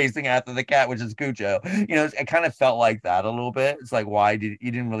dog chasing after the cat, which is Cujo. It kind of felt like that a little bit. It's like, why you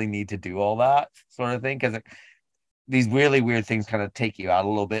didn't really need to do all that sort of thing, because these really weird things kind of take you out a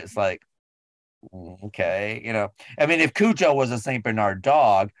little bit. It's like, okay, I mean, if Cujo was a Saint Bernard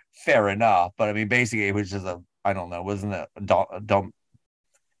dog, fair enough. But I mean, basically, it was just I don't know, wasn't it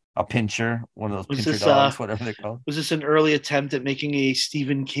a pincher, one of those pincher dogs, whatever they call. Was this an early attempt at making a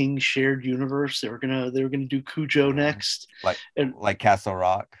Stephen King shared universe? They were gonna do Cujo next, like Castle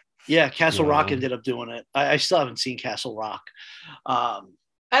Rock. Yeah, Castle Rock ended up doing it. I still haven't seen Castle Rock.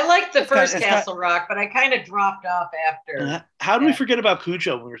 I liked the first Castle Rock, but I kind of dropped off after. How do we forget about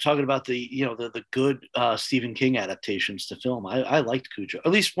Cujo when we're talking about the good Stephen King adaptations to film? I liked Cujo,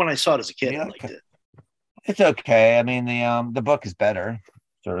 at least when I saw it as a kid. I liked it. It's okay. I mean, the book is better,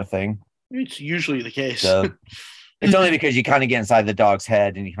 sort of thing. It's usually the case. So, it's only because you kind of get inside the dog's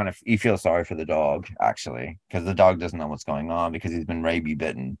head and you feel sorry for the dog, actually, because the dog doesn't know what's going on because he's been rabies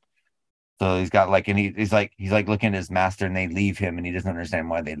bitten. So he's got he's looking at his master, and they leave him, and he doesn't understand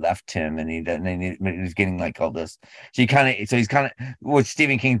why they left him, and he's getting all this. So he's kind of, which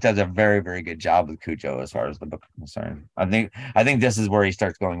Stephen King does a very, very good job with Cujo as far as the book is concerned. I think this is where he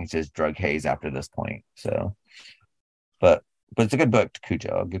starts going into his drug haze after this point. So, but it's a good book,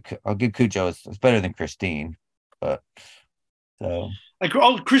 Cujo. I'll give Cujo. It's better than Christine, but so.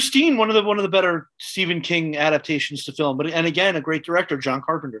 Christine, one of the better Stephen King adaptations to film, and again, a great director, John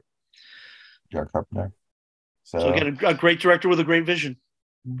Carpenter. So again, a great director with a great vision,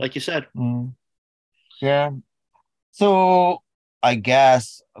 like you said. Yeah. So I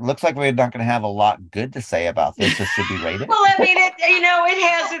guess it looks like we're not going to have a lot good to say about this. So should we rate it? Well, I mean, it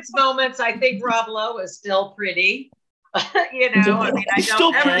has its moments. I think Rob Lowe is still pretty. He's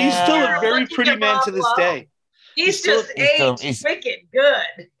still a very pretty man to this day. He's just aged wicked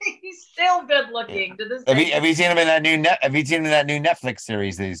good. He's still good looking to this day. Have you seen him in that new Have you seen him in that new Netflix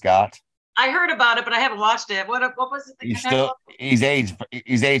series that he's got? I heard about it, but I haven't watched it. What was it? He's aged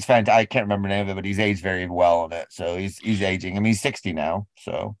fantastic. I can't remember the name of it, but he's aged very well in it. So he's aging. I mean, he's 60 now.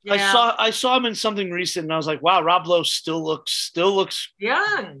 So yeah. I saw him in something recent, and I was like, wow, Rob Lowe still looks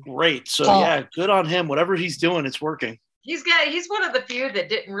young, great. So yeah, good on him. Whatever he's doing, it's working. He's one of the few that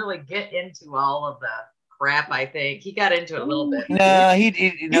didn't really get into all of the crap. I think he got into it a little bit. No, he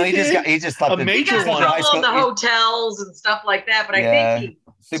just slept a major one in the hotels and stuff like that. But I think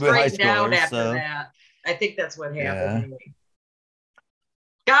he straightened out after that. I think that's what happened. Yeah.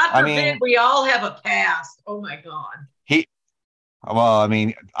 God forbid we all have a past. Oh my God. Well, I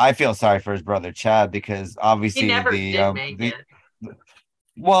mean, I feel sorry for his brother Chad because obviously he never did make it.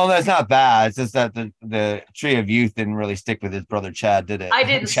 Well, that's not bad. It's just that the Tree of Youth didn't really stick with his brother Chad, did it? I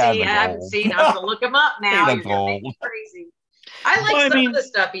didn't see. I haven't seen. I'm gonna look him up now. You're gonna make me crazy. I like some of the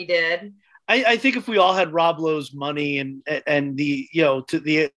stuff he did. I think if we all had Rob Lowe's money and the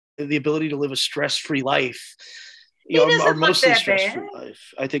the ability to live a stress-free life, or mostly stress-free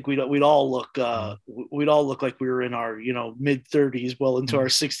life, I think we'd all look like we were in our mid-30s, well into our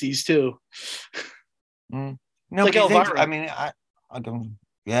 60s too. No, like Elvira. I mean, I don't.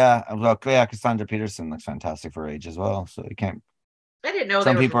 Yeah, well, Cassandra Peterson looks fantastic for her age as well. So you can't. I didn't know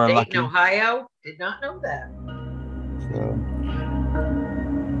some they were from Dayton, Ohio. Did not know that. So.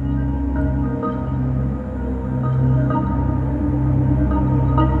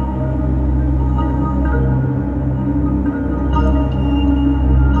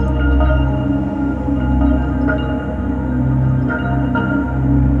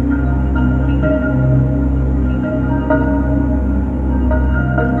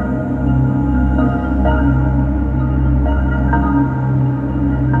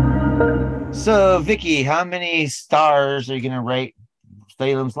 So, Vicky, how many stars are you going to rate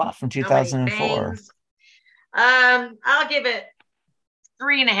Salem's Lot from 2004? I'll give it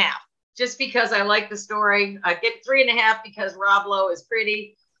 3.5, just because I like the story. I get 3.5 because Rob Lowe is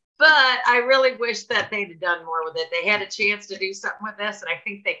pretty, but I really wish that they'd have done more with it. They had a chance to do something with this, and I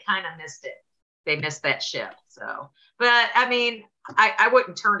think they kind of missed it. They missed that ship. So, but I mean, I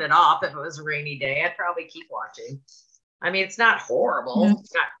wouldn't turn it off if it was a rainy day. I'd probably keep watching. I mean, it's not horrible. Mm.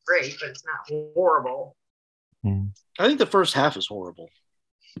 It's not great, but it's not horrible. I think the first half is horrible.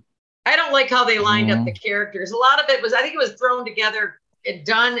 I don't like how they lined up the characters. A lot of it was, I think it was thrown together and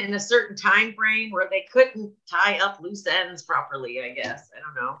done in a certain time frame where they couldn't tie up loose ends properly, I guess. I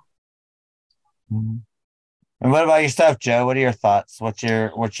don't know. And what about your stuff, Joe? What are your thoughts? What's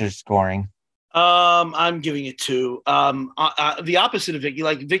your scoring? I'm giving it 2. The opposite of Vicky.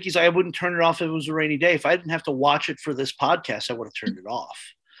 Like Vicky's, I wouldn't turn it off if it was a rainy day. If I didn't have to watch it for this podcast, I would have turned it off.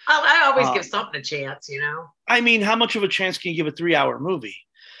 I always give something a chance, I mean, how much of a chance can you give a 3-hour movie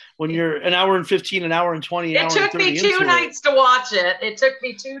when you're an hour and 15, an hour and 20? It took me 2 nights to watch it. It took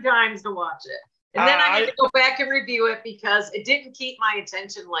me 2 times to watch it, and then I had to go back and review it because it didn't keep my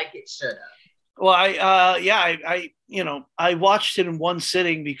attention like it should have. Well, I watched it in one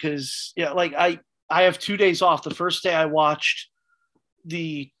sitting because I have 2 days off. The first day I watched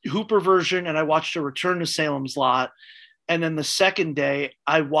the Hooper version and I watched a Return to Salem's Lot, and then the second day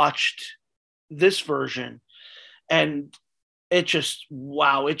I watched this version, and it just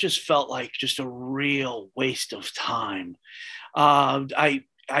felt like just a real waste of time.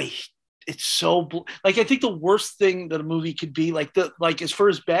 It's so I think the worst thing that a movie could be as far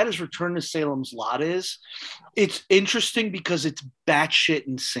as bad as Return to Salem's Lot is, it's interesting because it's batshit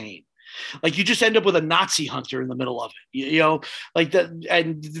insane. Like you just end up with a Nazi hunter in the middle of it, like that.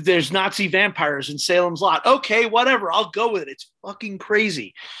 And there's Nazi vampires in Salem's Lot. Okay, whatever. I'll go with it. It's fucking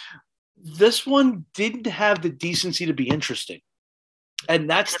crazy. This one didn't have the decency to be interesting. And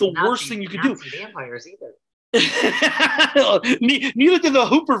that's the worst thing you could do. Vampires either. Neither did the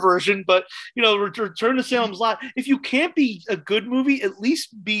Hooper version, but Return to Salem's Lot. If you can't be a good movie, at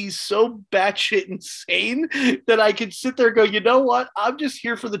least be so batshit insane that I could sit there and go, you know what? I'm just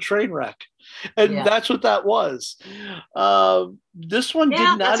here for the train wreck, and that's what that was. This one did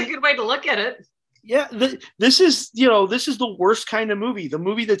not. That's a good way to look at it. Yeah, this is the worst kind of movie. The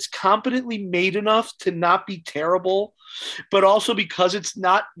movie that's competently made enough to not be terrible, but also because it's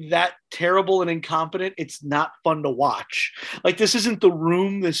not that terrible and incompetent, it's not fun to watch. Like this isn't The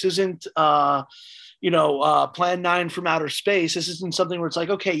Room. This isn't Plan 9 from Outer Space. This isn't something where it's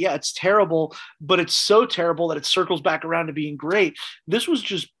like, okay, yeah, it's terrible, but it's so terrible that it circles back around to being great. This was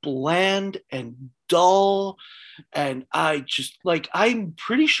just bland and dull. And I'm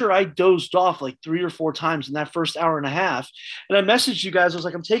pretty sure I dozed off like 3 or 4 times in that first hour and a half. And I messaged you guys. I was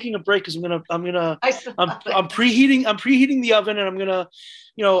like, I'm taking a break because I'm preheating the oven, and I'm gonna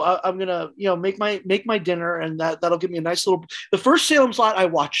make my dinner, and that'll give me a nice little. The first Salem's Lot I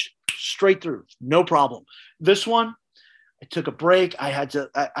watched straight through, no problem. This one, I took a break. I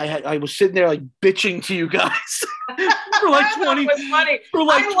was sitting there like bitching to you guys for like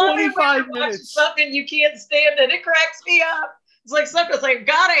 25 minutes. Something you can't stand it. It cracks me up. It's like something's like,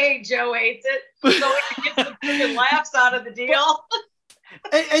 God, I hate Joe hates it. So we can get some freaking laughs out of the deal.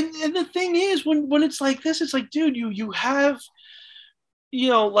 and the thing is, when it's like this, it's like, dude, you have,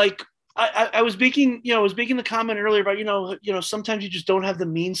 I was making the comment earlier about, sometimes you just don't have the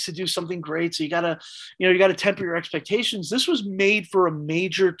means to do something great. So you gotta temper your expectations. This was made for a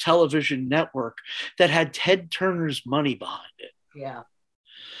major television network that had Ted Turner's money behind it. Yeah.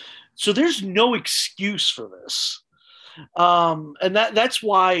 So there's no excuse for this. And that's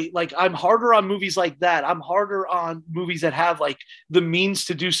why, like, I'm harder on movies like that. I'm harder on movies that have like the means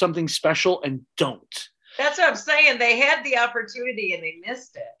to do something special and don't. That's what I'm saying. They had the opportunity and they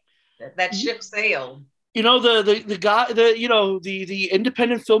missed it. That ship sailed. The guy, the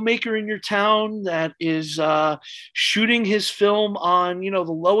independent filmmaker in your town that is shooting his film on the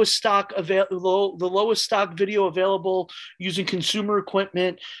lowest stock video available, using consumer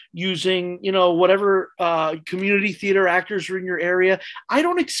equipment, using whatever community theater actors are in your area. I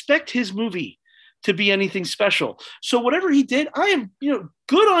don't expect his movie to be anything special. So whatever he did, I am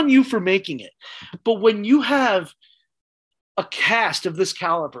good on you for making it. But when you have a cast of this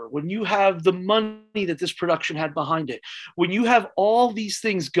caliber, when you have the money that this production had behind it, when you have all these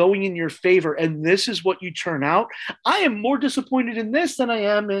things going in your favor, and this is what you turn out, I am more disappointed in this than I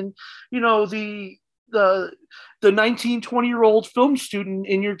am in, the 19, 20-year-old film student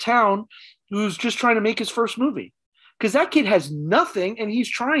in your town who's just trying to make his first movie. Because that kid has nothing and he's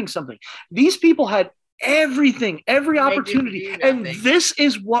trying something. These people had everything, every opportunity, and this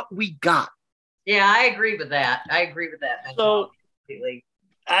is what we got. Yeah, I agree with that. So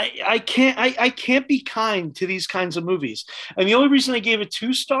I can't be kind to these kinds of movies. And the only reason I gave it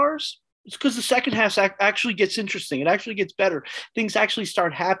 2 stars is because the second half actually gets interesting. It actually gets better. Things actually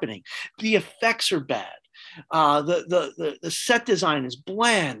start happening. The effects are bad. The set design is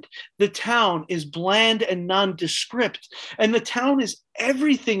bland. The town is bland and nondescript. And the town is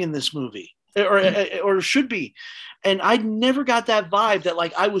everything in this movie, or should be. And I never got that vibe that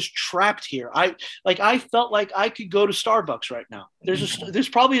like I was trapped here. I felt like I could go to Starbucks right now.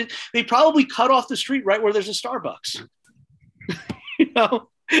 They probably cut off the street right where there's a Starbucks.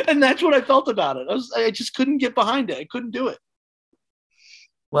 And that's what I felt about it. I just couldn't get behind it. I couldn't do it.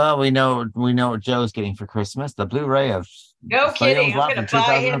 Well, we know what Joe's getting for Christmas: the Blu-ray of. No kidding! I'm going to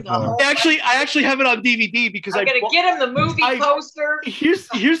buy him the whole. I actually have it on DVD because I'm going to get him the movie poster. Here's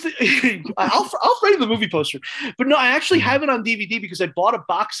the. I'll frame the movie poster, but no, I actually have it on DVD because I bought a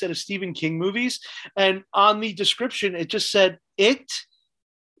box set of Stephen King movies, and on the description it just said It,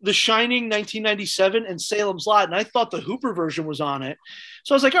 The Shining, 1997, and Salem's Lot, and I thought the Hooper version was on it,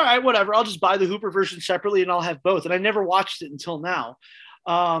 so I was like, all right, whatever, I'll just buy the Hooper version separately, and I'll have both. And I never watched it until now.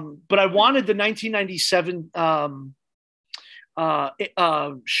 But I wanted the 1997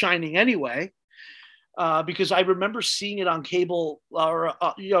 Shining anyway, because I remember seeing it on cable, or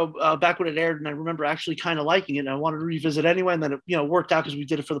back when it aired, and I remember actually kind of liking it. And I wanted to revisit anyway, and then it worked out because we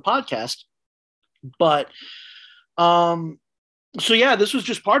did it for the podcast. But so yeah, this was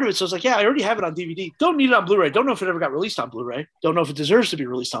just part of it. So I was like, yeah, I already have it on DVD. Don't need it on Blu-ray. Don't know if it ever got released on Blu-ray. Don't know if it deserves to be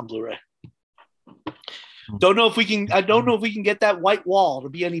released on Blu-ray. Don't know if we can. I don't know if we can get that white wall to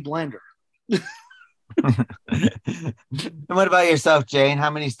be any blander. And what about yourself, Jane? How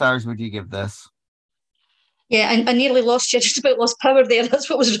many stars would you give this? Yeah, I nearly lost you, just about lost power there. That's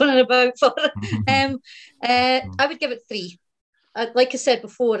what I was running about for. I would give it 3. Like I said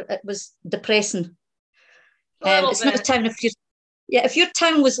before, it was depressing. It's not a town. If your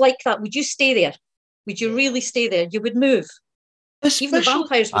town was like that, would you stay there? Would you really stay there? You would move. Even the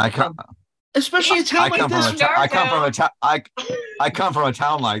vampires would come. Especially a town like this. I come from a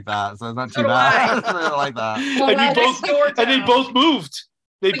town like that, so it's not too bad. Like that. And they both moved.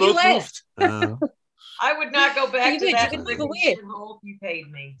 They both moved. I would not go back to that hole if you paid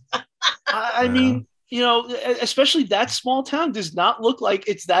me. I mean, especially that small town does not look like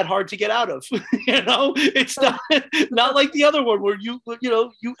it's that hard to get out of. It's not like the other one where you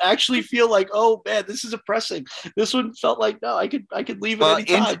actually feel like, oh man, this is oppressing. This one felt like, no, I could leave at any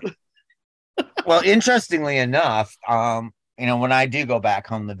time. Well, interestingly enough, when I do go back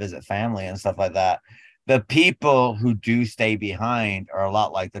home to visit family and stuff like that, the people who do stay behind are a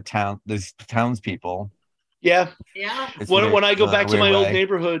lot like the townspeople. Yeah. When I go back to my old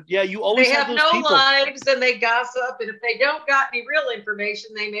neighborhood, you always have those no people. lives, and they gossip, and if they don't got any real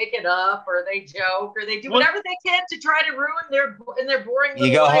information, they make it up, or they joke, or they do whatever they can to try to ruin their boring.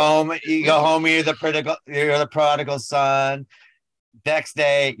 You go home. You're the prodigal son. Next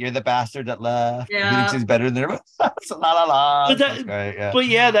day, you're the bastard that left. Yeah, he thinks he's better than everyone. La la la. But that's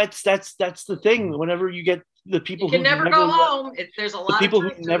the thing. Whenever you get the people who never go home, there's a lot. The people who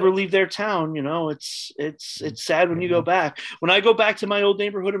never leave their town. It's sad when you go back. When I go back to my old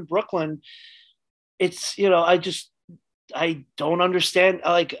neighborhood in Brooklyn, it's I don't understand.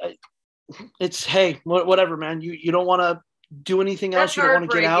 Like, it's whatever, man. You don't want to do anything else. You don't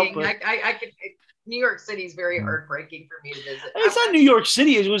want to get out. But I could. New York City is very heartbreaking for me to visit. It's not New York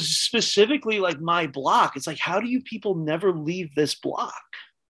City. It was specifically like my block. It's like, how do you people never leave this block?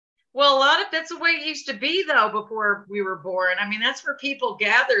 Well, that's the way it used to be, though, before we were born. I mean, that's where people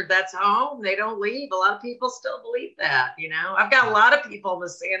gathered. That's home. They don't leave. A lot of people still believe that, I've got a lot of people in the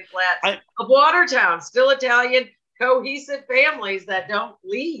sand flats of Watertown, still Italian, cohesive families that don't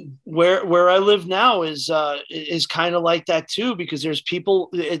leave. Where I live now is kind of like that too, because there's people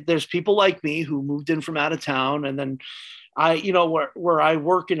like me who moved in from out of town, and then where I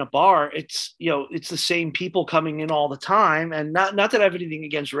work in a bar, it's the same people coming in all the time, and not that I have anything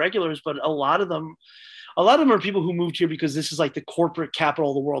against regulars, but a lot of them are people who moved here because this is like the corporate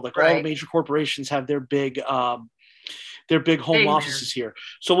capital of the world. Like all the major corporations have their big home offices here.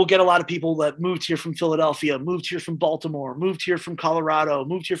 So we'll get a lot of people that moved here from Philadelphia, moved here from Baltimore, moved here from Colorado,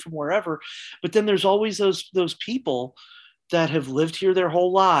 moved here from wherever. But then there's always those people that have lived here their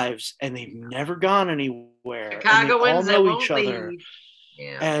whole lives and they've never gone anywhere. Chicagoans, and they all know each other.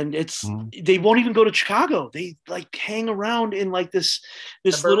 Yeah. And they won't even go to Chicago. They like hang around in like this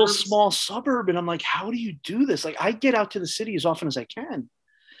little small suburb. And I'm like, how do you do this? Like, I get out to the city as often as I can.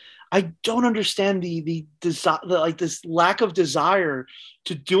 I don't understand the this lack of desire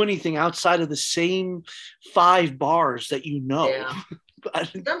to do anything outside of the same 5 bars that Yeah.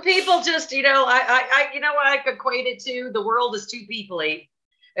 Some people just, I equate it to the world is too people-y,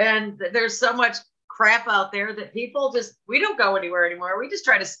 and there's so much crap out there that people we don't go anywhere anymore. We just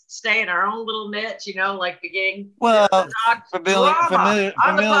try to stay in our own little niche, like the gang. Well, on the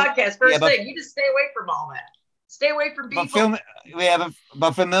podcast, thing, you just stay away from all that. Stay away from people.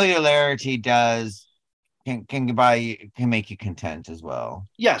 But familiarity can make you content as well.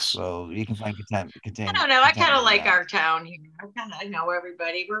 Yes. So you can find content. I don't know. I kind of like our town here. I know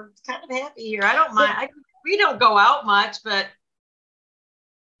everybody. We're kind of happy here. I don't mind. We don't go out much, but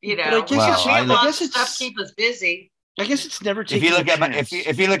But I guess it's stuff keep us busy. I guess it's never. If you look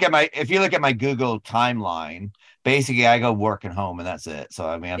at my Google timeline, basically I go work and home and that's it. So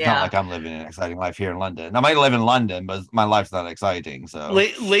I mean, it's not like I'm living an exciting life here in London. I might live in London, but my life's not exciting. So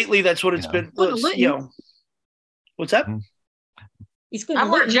lately, that's what it's been. What's that? I'm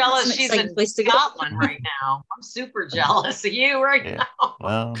more jealous she's in Scotland right now. I'm super jealous of you now.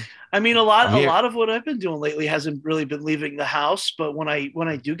 Well, I mean, a lot of what I've been doing lately hasn't really been leaving the house, but when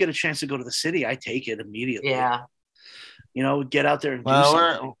I do get a chance to go to the city, I take it immediately. Yeah. Get out there and do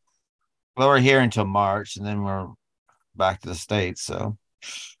something. We're here until March, and then we're back to the States. So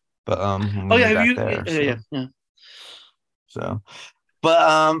But Oh yeah, have you? Yeah. So,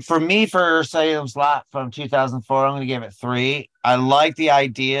 but for me, for Salem's Lot from 2004, I'm going to give it 3. I like the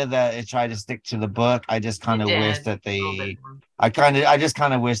idea that it tried to stick to the book. I just kind of wish that I just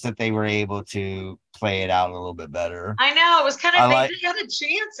kind of wish that they were able to play it out a little bit better. I know, it was kind of, they had a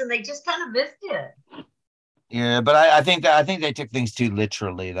chance and they just kind of missed it. Yeah, but I think they took things too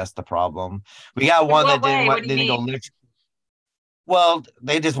literally. That's the problem. We got one that didn't go literal. Well,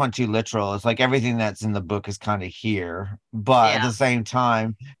 they just went too literal. It's like everything that's in the book is kind of here, but at the same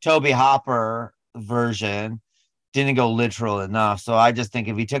time, Toby Hopper version didn't go literal enough. So I just think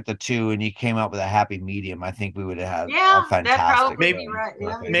if we took the 2 and you came up with a happy medium, I think we would have had a fantastic. That probably be right.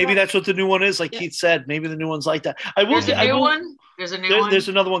 Yeah, maybe that's what the new one is. Like Keith said, maybe the new one's like that. There's a new one. There's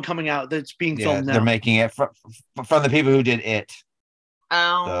another one coming out that's being filmed now. They're making it from the people who did it.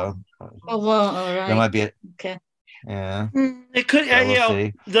 Oh. So, well, all right. That might be it. Okay. Yeah, it could.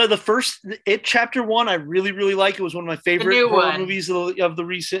 So we'll the first It Chapter 1, I really like. It was one of my favorite horror movies of the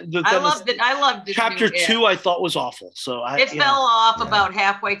recent. I loved it. I loved it. Chapter 2, I thought was awful. So it fell off about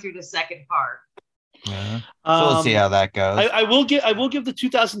halfway through the second part. Yeah. So we'll see how that goes. I will give the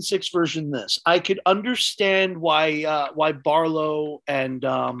 2006 version this. I could understand why Barlow and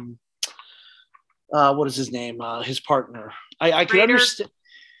what is his name? His partner. I can understand.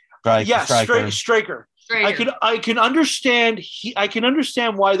 Straker. I can understand. I can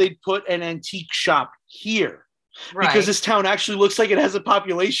understand why they put an antique shop here, because this town actually looks like it has a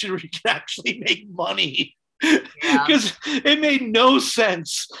population where you can actually make money. Because it made no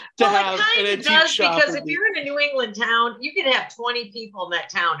sense to have an antique shop. Because if you're in a New England town, you could have 20 people in that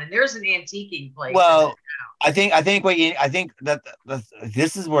town, and there's an antiquing place. Well, I think that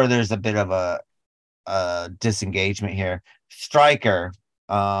this is where there's a bit of a disengagement here. Stryker.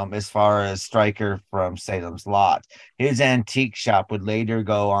 As far as Stryker from Salem's Lot, his antique shop would later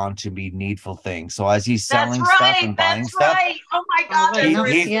go on to be Needful Things. So as he's selling stuff and buying stuff, oh my God,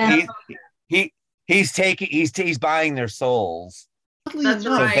 he's buying their souls. That's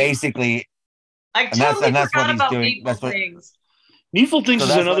so basically, I totally forgot about Needful Things. Needful Things is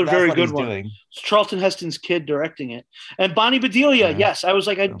another very good one. It's Charlton Heston's kid directing it, and Bonnie Bedelia. Yes, I was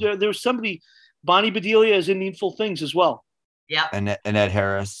like, there was somebody. Bonnie Bedelia is in Needful Things as well. Yeah, and Ed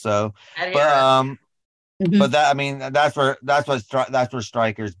Harris. So, but that, I mean, that's where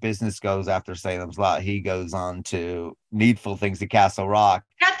Stryker's business goes after Salem's Lot. He goes on to Needful Things to Castle Rock.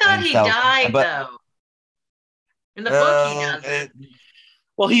 I thought he died though. In the book, he doesn't.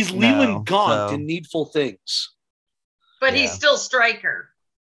 Well, he's Leland Gaunt in Needful Things, but he's still Stryker.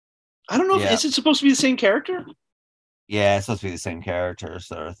 I don't know if is it supposed to be the same character. Yeah, it's supposed to be the same character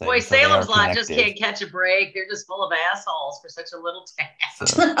sort of thing. Boy, Salem's Lot just can't catch a break. They're just full of assholes for such a little town.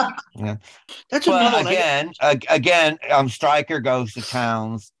 So, That's again. Stryker goes to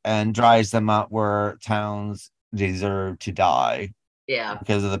towns and dries them up where towns deserve to die. Yeah,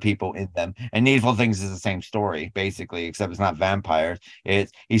 because of the people in them. And Needful Things is the same story, basically, except it's not vampires.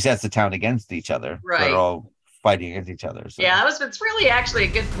 He sets the town against each other. Right, so they're all fighting against each other. So. Yeah, it's really actually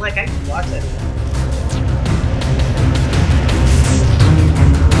a good flick. I can watch it.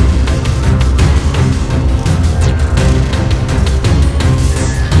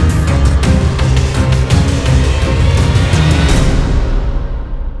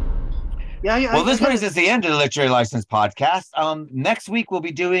 Well, this brings us to the end of the Literary License podcast. Next week, we'll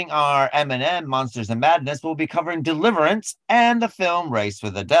be doing our M&M, Monsters and Madness. We'll be covering Deliverance and the film Race for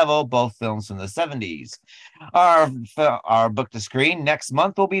the Devil, both films from the 70s. Our book to screen next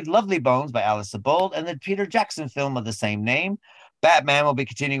month will be Lovely Bones by Alice Sebold and the Peter Jackson film of the same name. Batman will be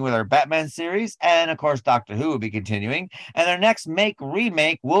continuing with our Batman series. And, of course, Doctor Who will be continuing. And our next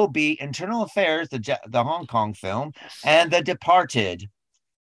remake will be Internal Affairs, the Hong Kong film, and The Departed.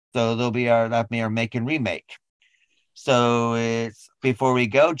 So that'll be our make and remake. So it's before we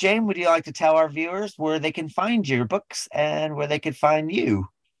go, Jane, would you like to tell our viewers where they can find your books and where they could find you?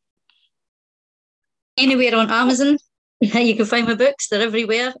 Anywhere on Amazon. You can find my books. They're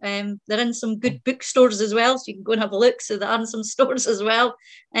everywhere. They're in some good bookstores as well, so you can go and have a look. So they're in some stores as well.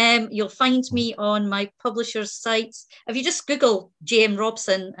 You'll find me on my publisher's sites. If you just Google J.M.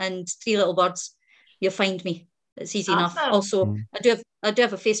 Robson and Three Little Birds, you'll find me. It's easy enough. Also, I do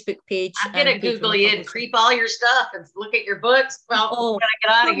have a Facebook page. I'm gonna Google you and creep all your stuff and look at your books. Well, gotta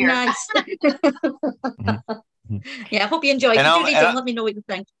get out of here. Nice. Yeah, I hope you enjoy it. Let me know what you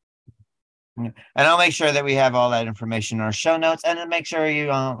think. And I'll make sure that we have all that information in our show notes, and then make sure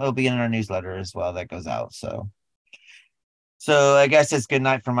it'll be in our newsletter as well that goes out. So I guess it's good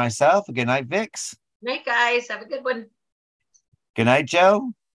night for myself. Good night, Vix. Night, guys. Have a good one. Good night,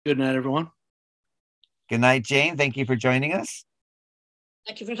 Joe. Good night, everyone. Good night, Jane. Thank you for joining us.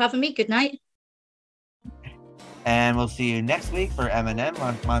 Thank you for having me. Good night. And we'll see you next week for M&M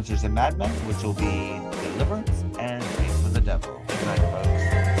on Monsters and Mad Men, which will be Deliverance and Face for the Devil. Good night, folks.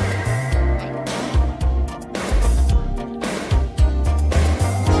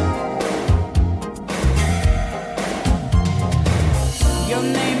 Your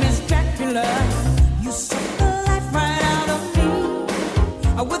name is Dracula. You suck the life right out of me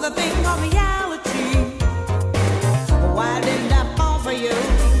with a thing called reality. Why did I fall for you?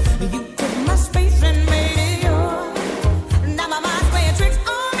 You took my space and made it yours. Now my mind's playing tricks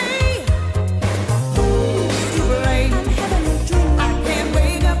on me. Who's to blame? I'm having a dream. I can't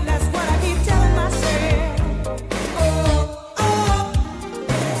wake up. That's what I keep telling myself. Oh,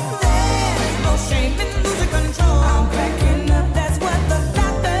 there's no shame in losing control. I'm cracking up. That's what the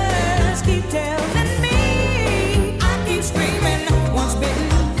doctors keep telling me. I keep screaming, once bitten,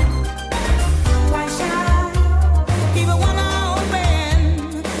 twice shy. Keep it one eye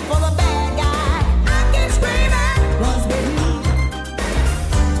open for the bad guy. I keep screaming, once bitten,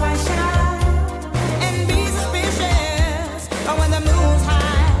 twice shy. And be suspicious when the moon's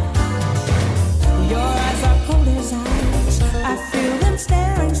high. Your eyes are cold as ice. I feel them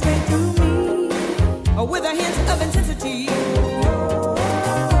staring straight through me with a hint of intensity.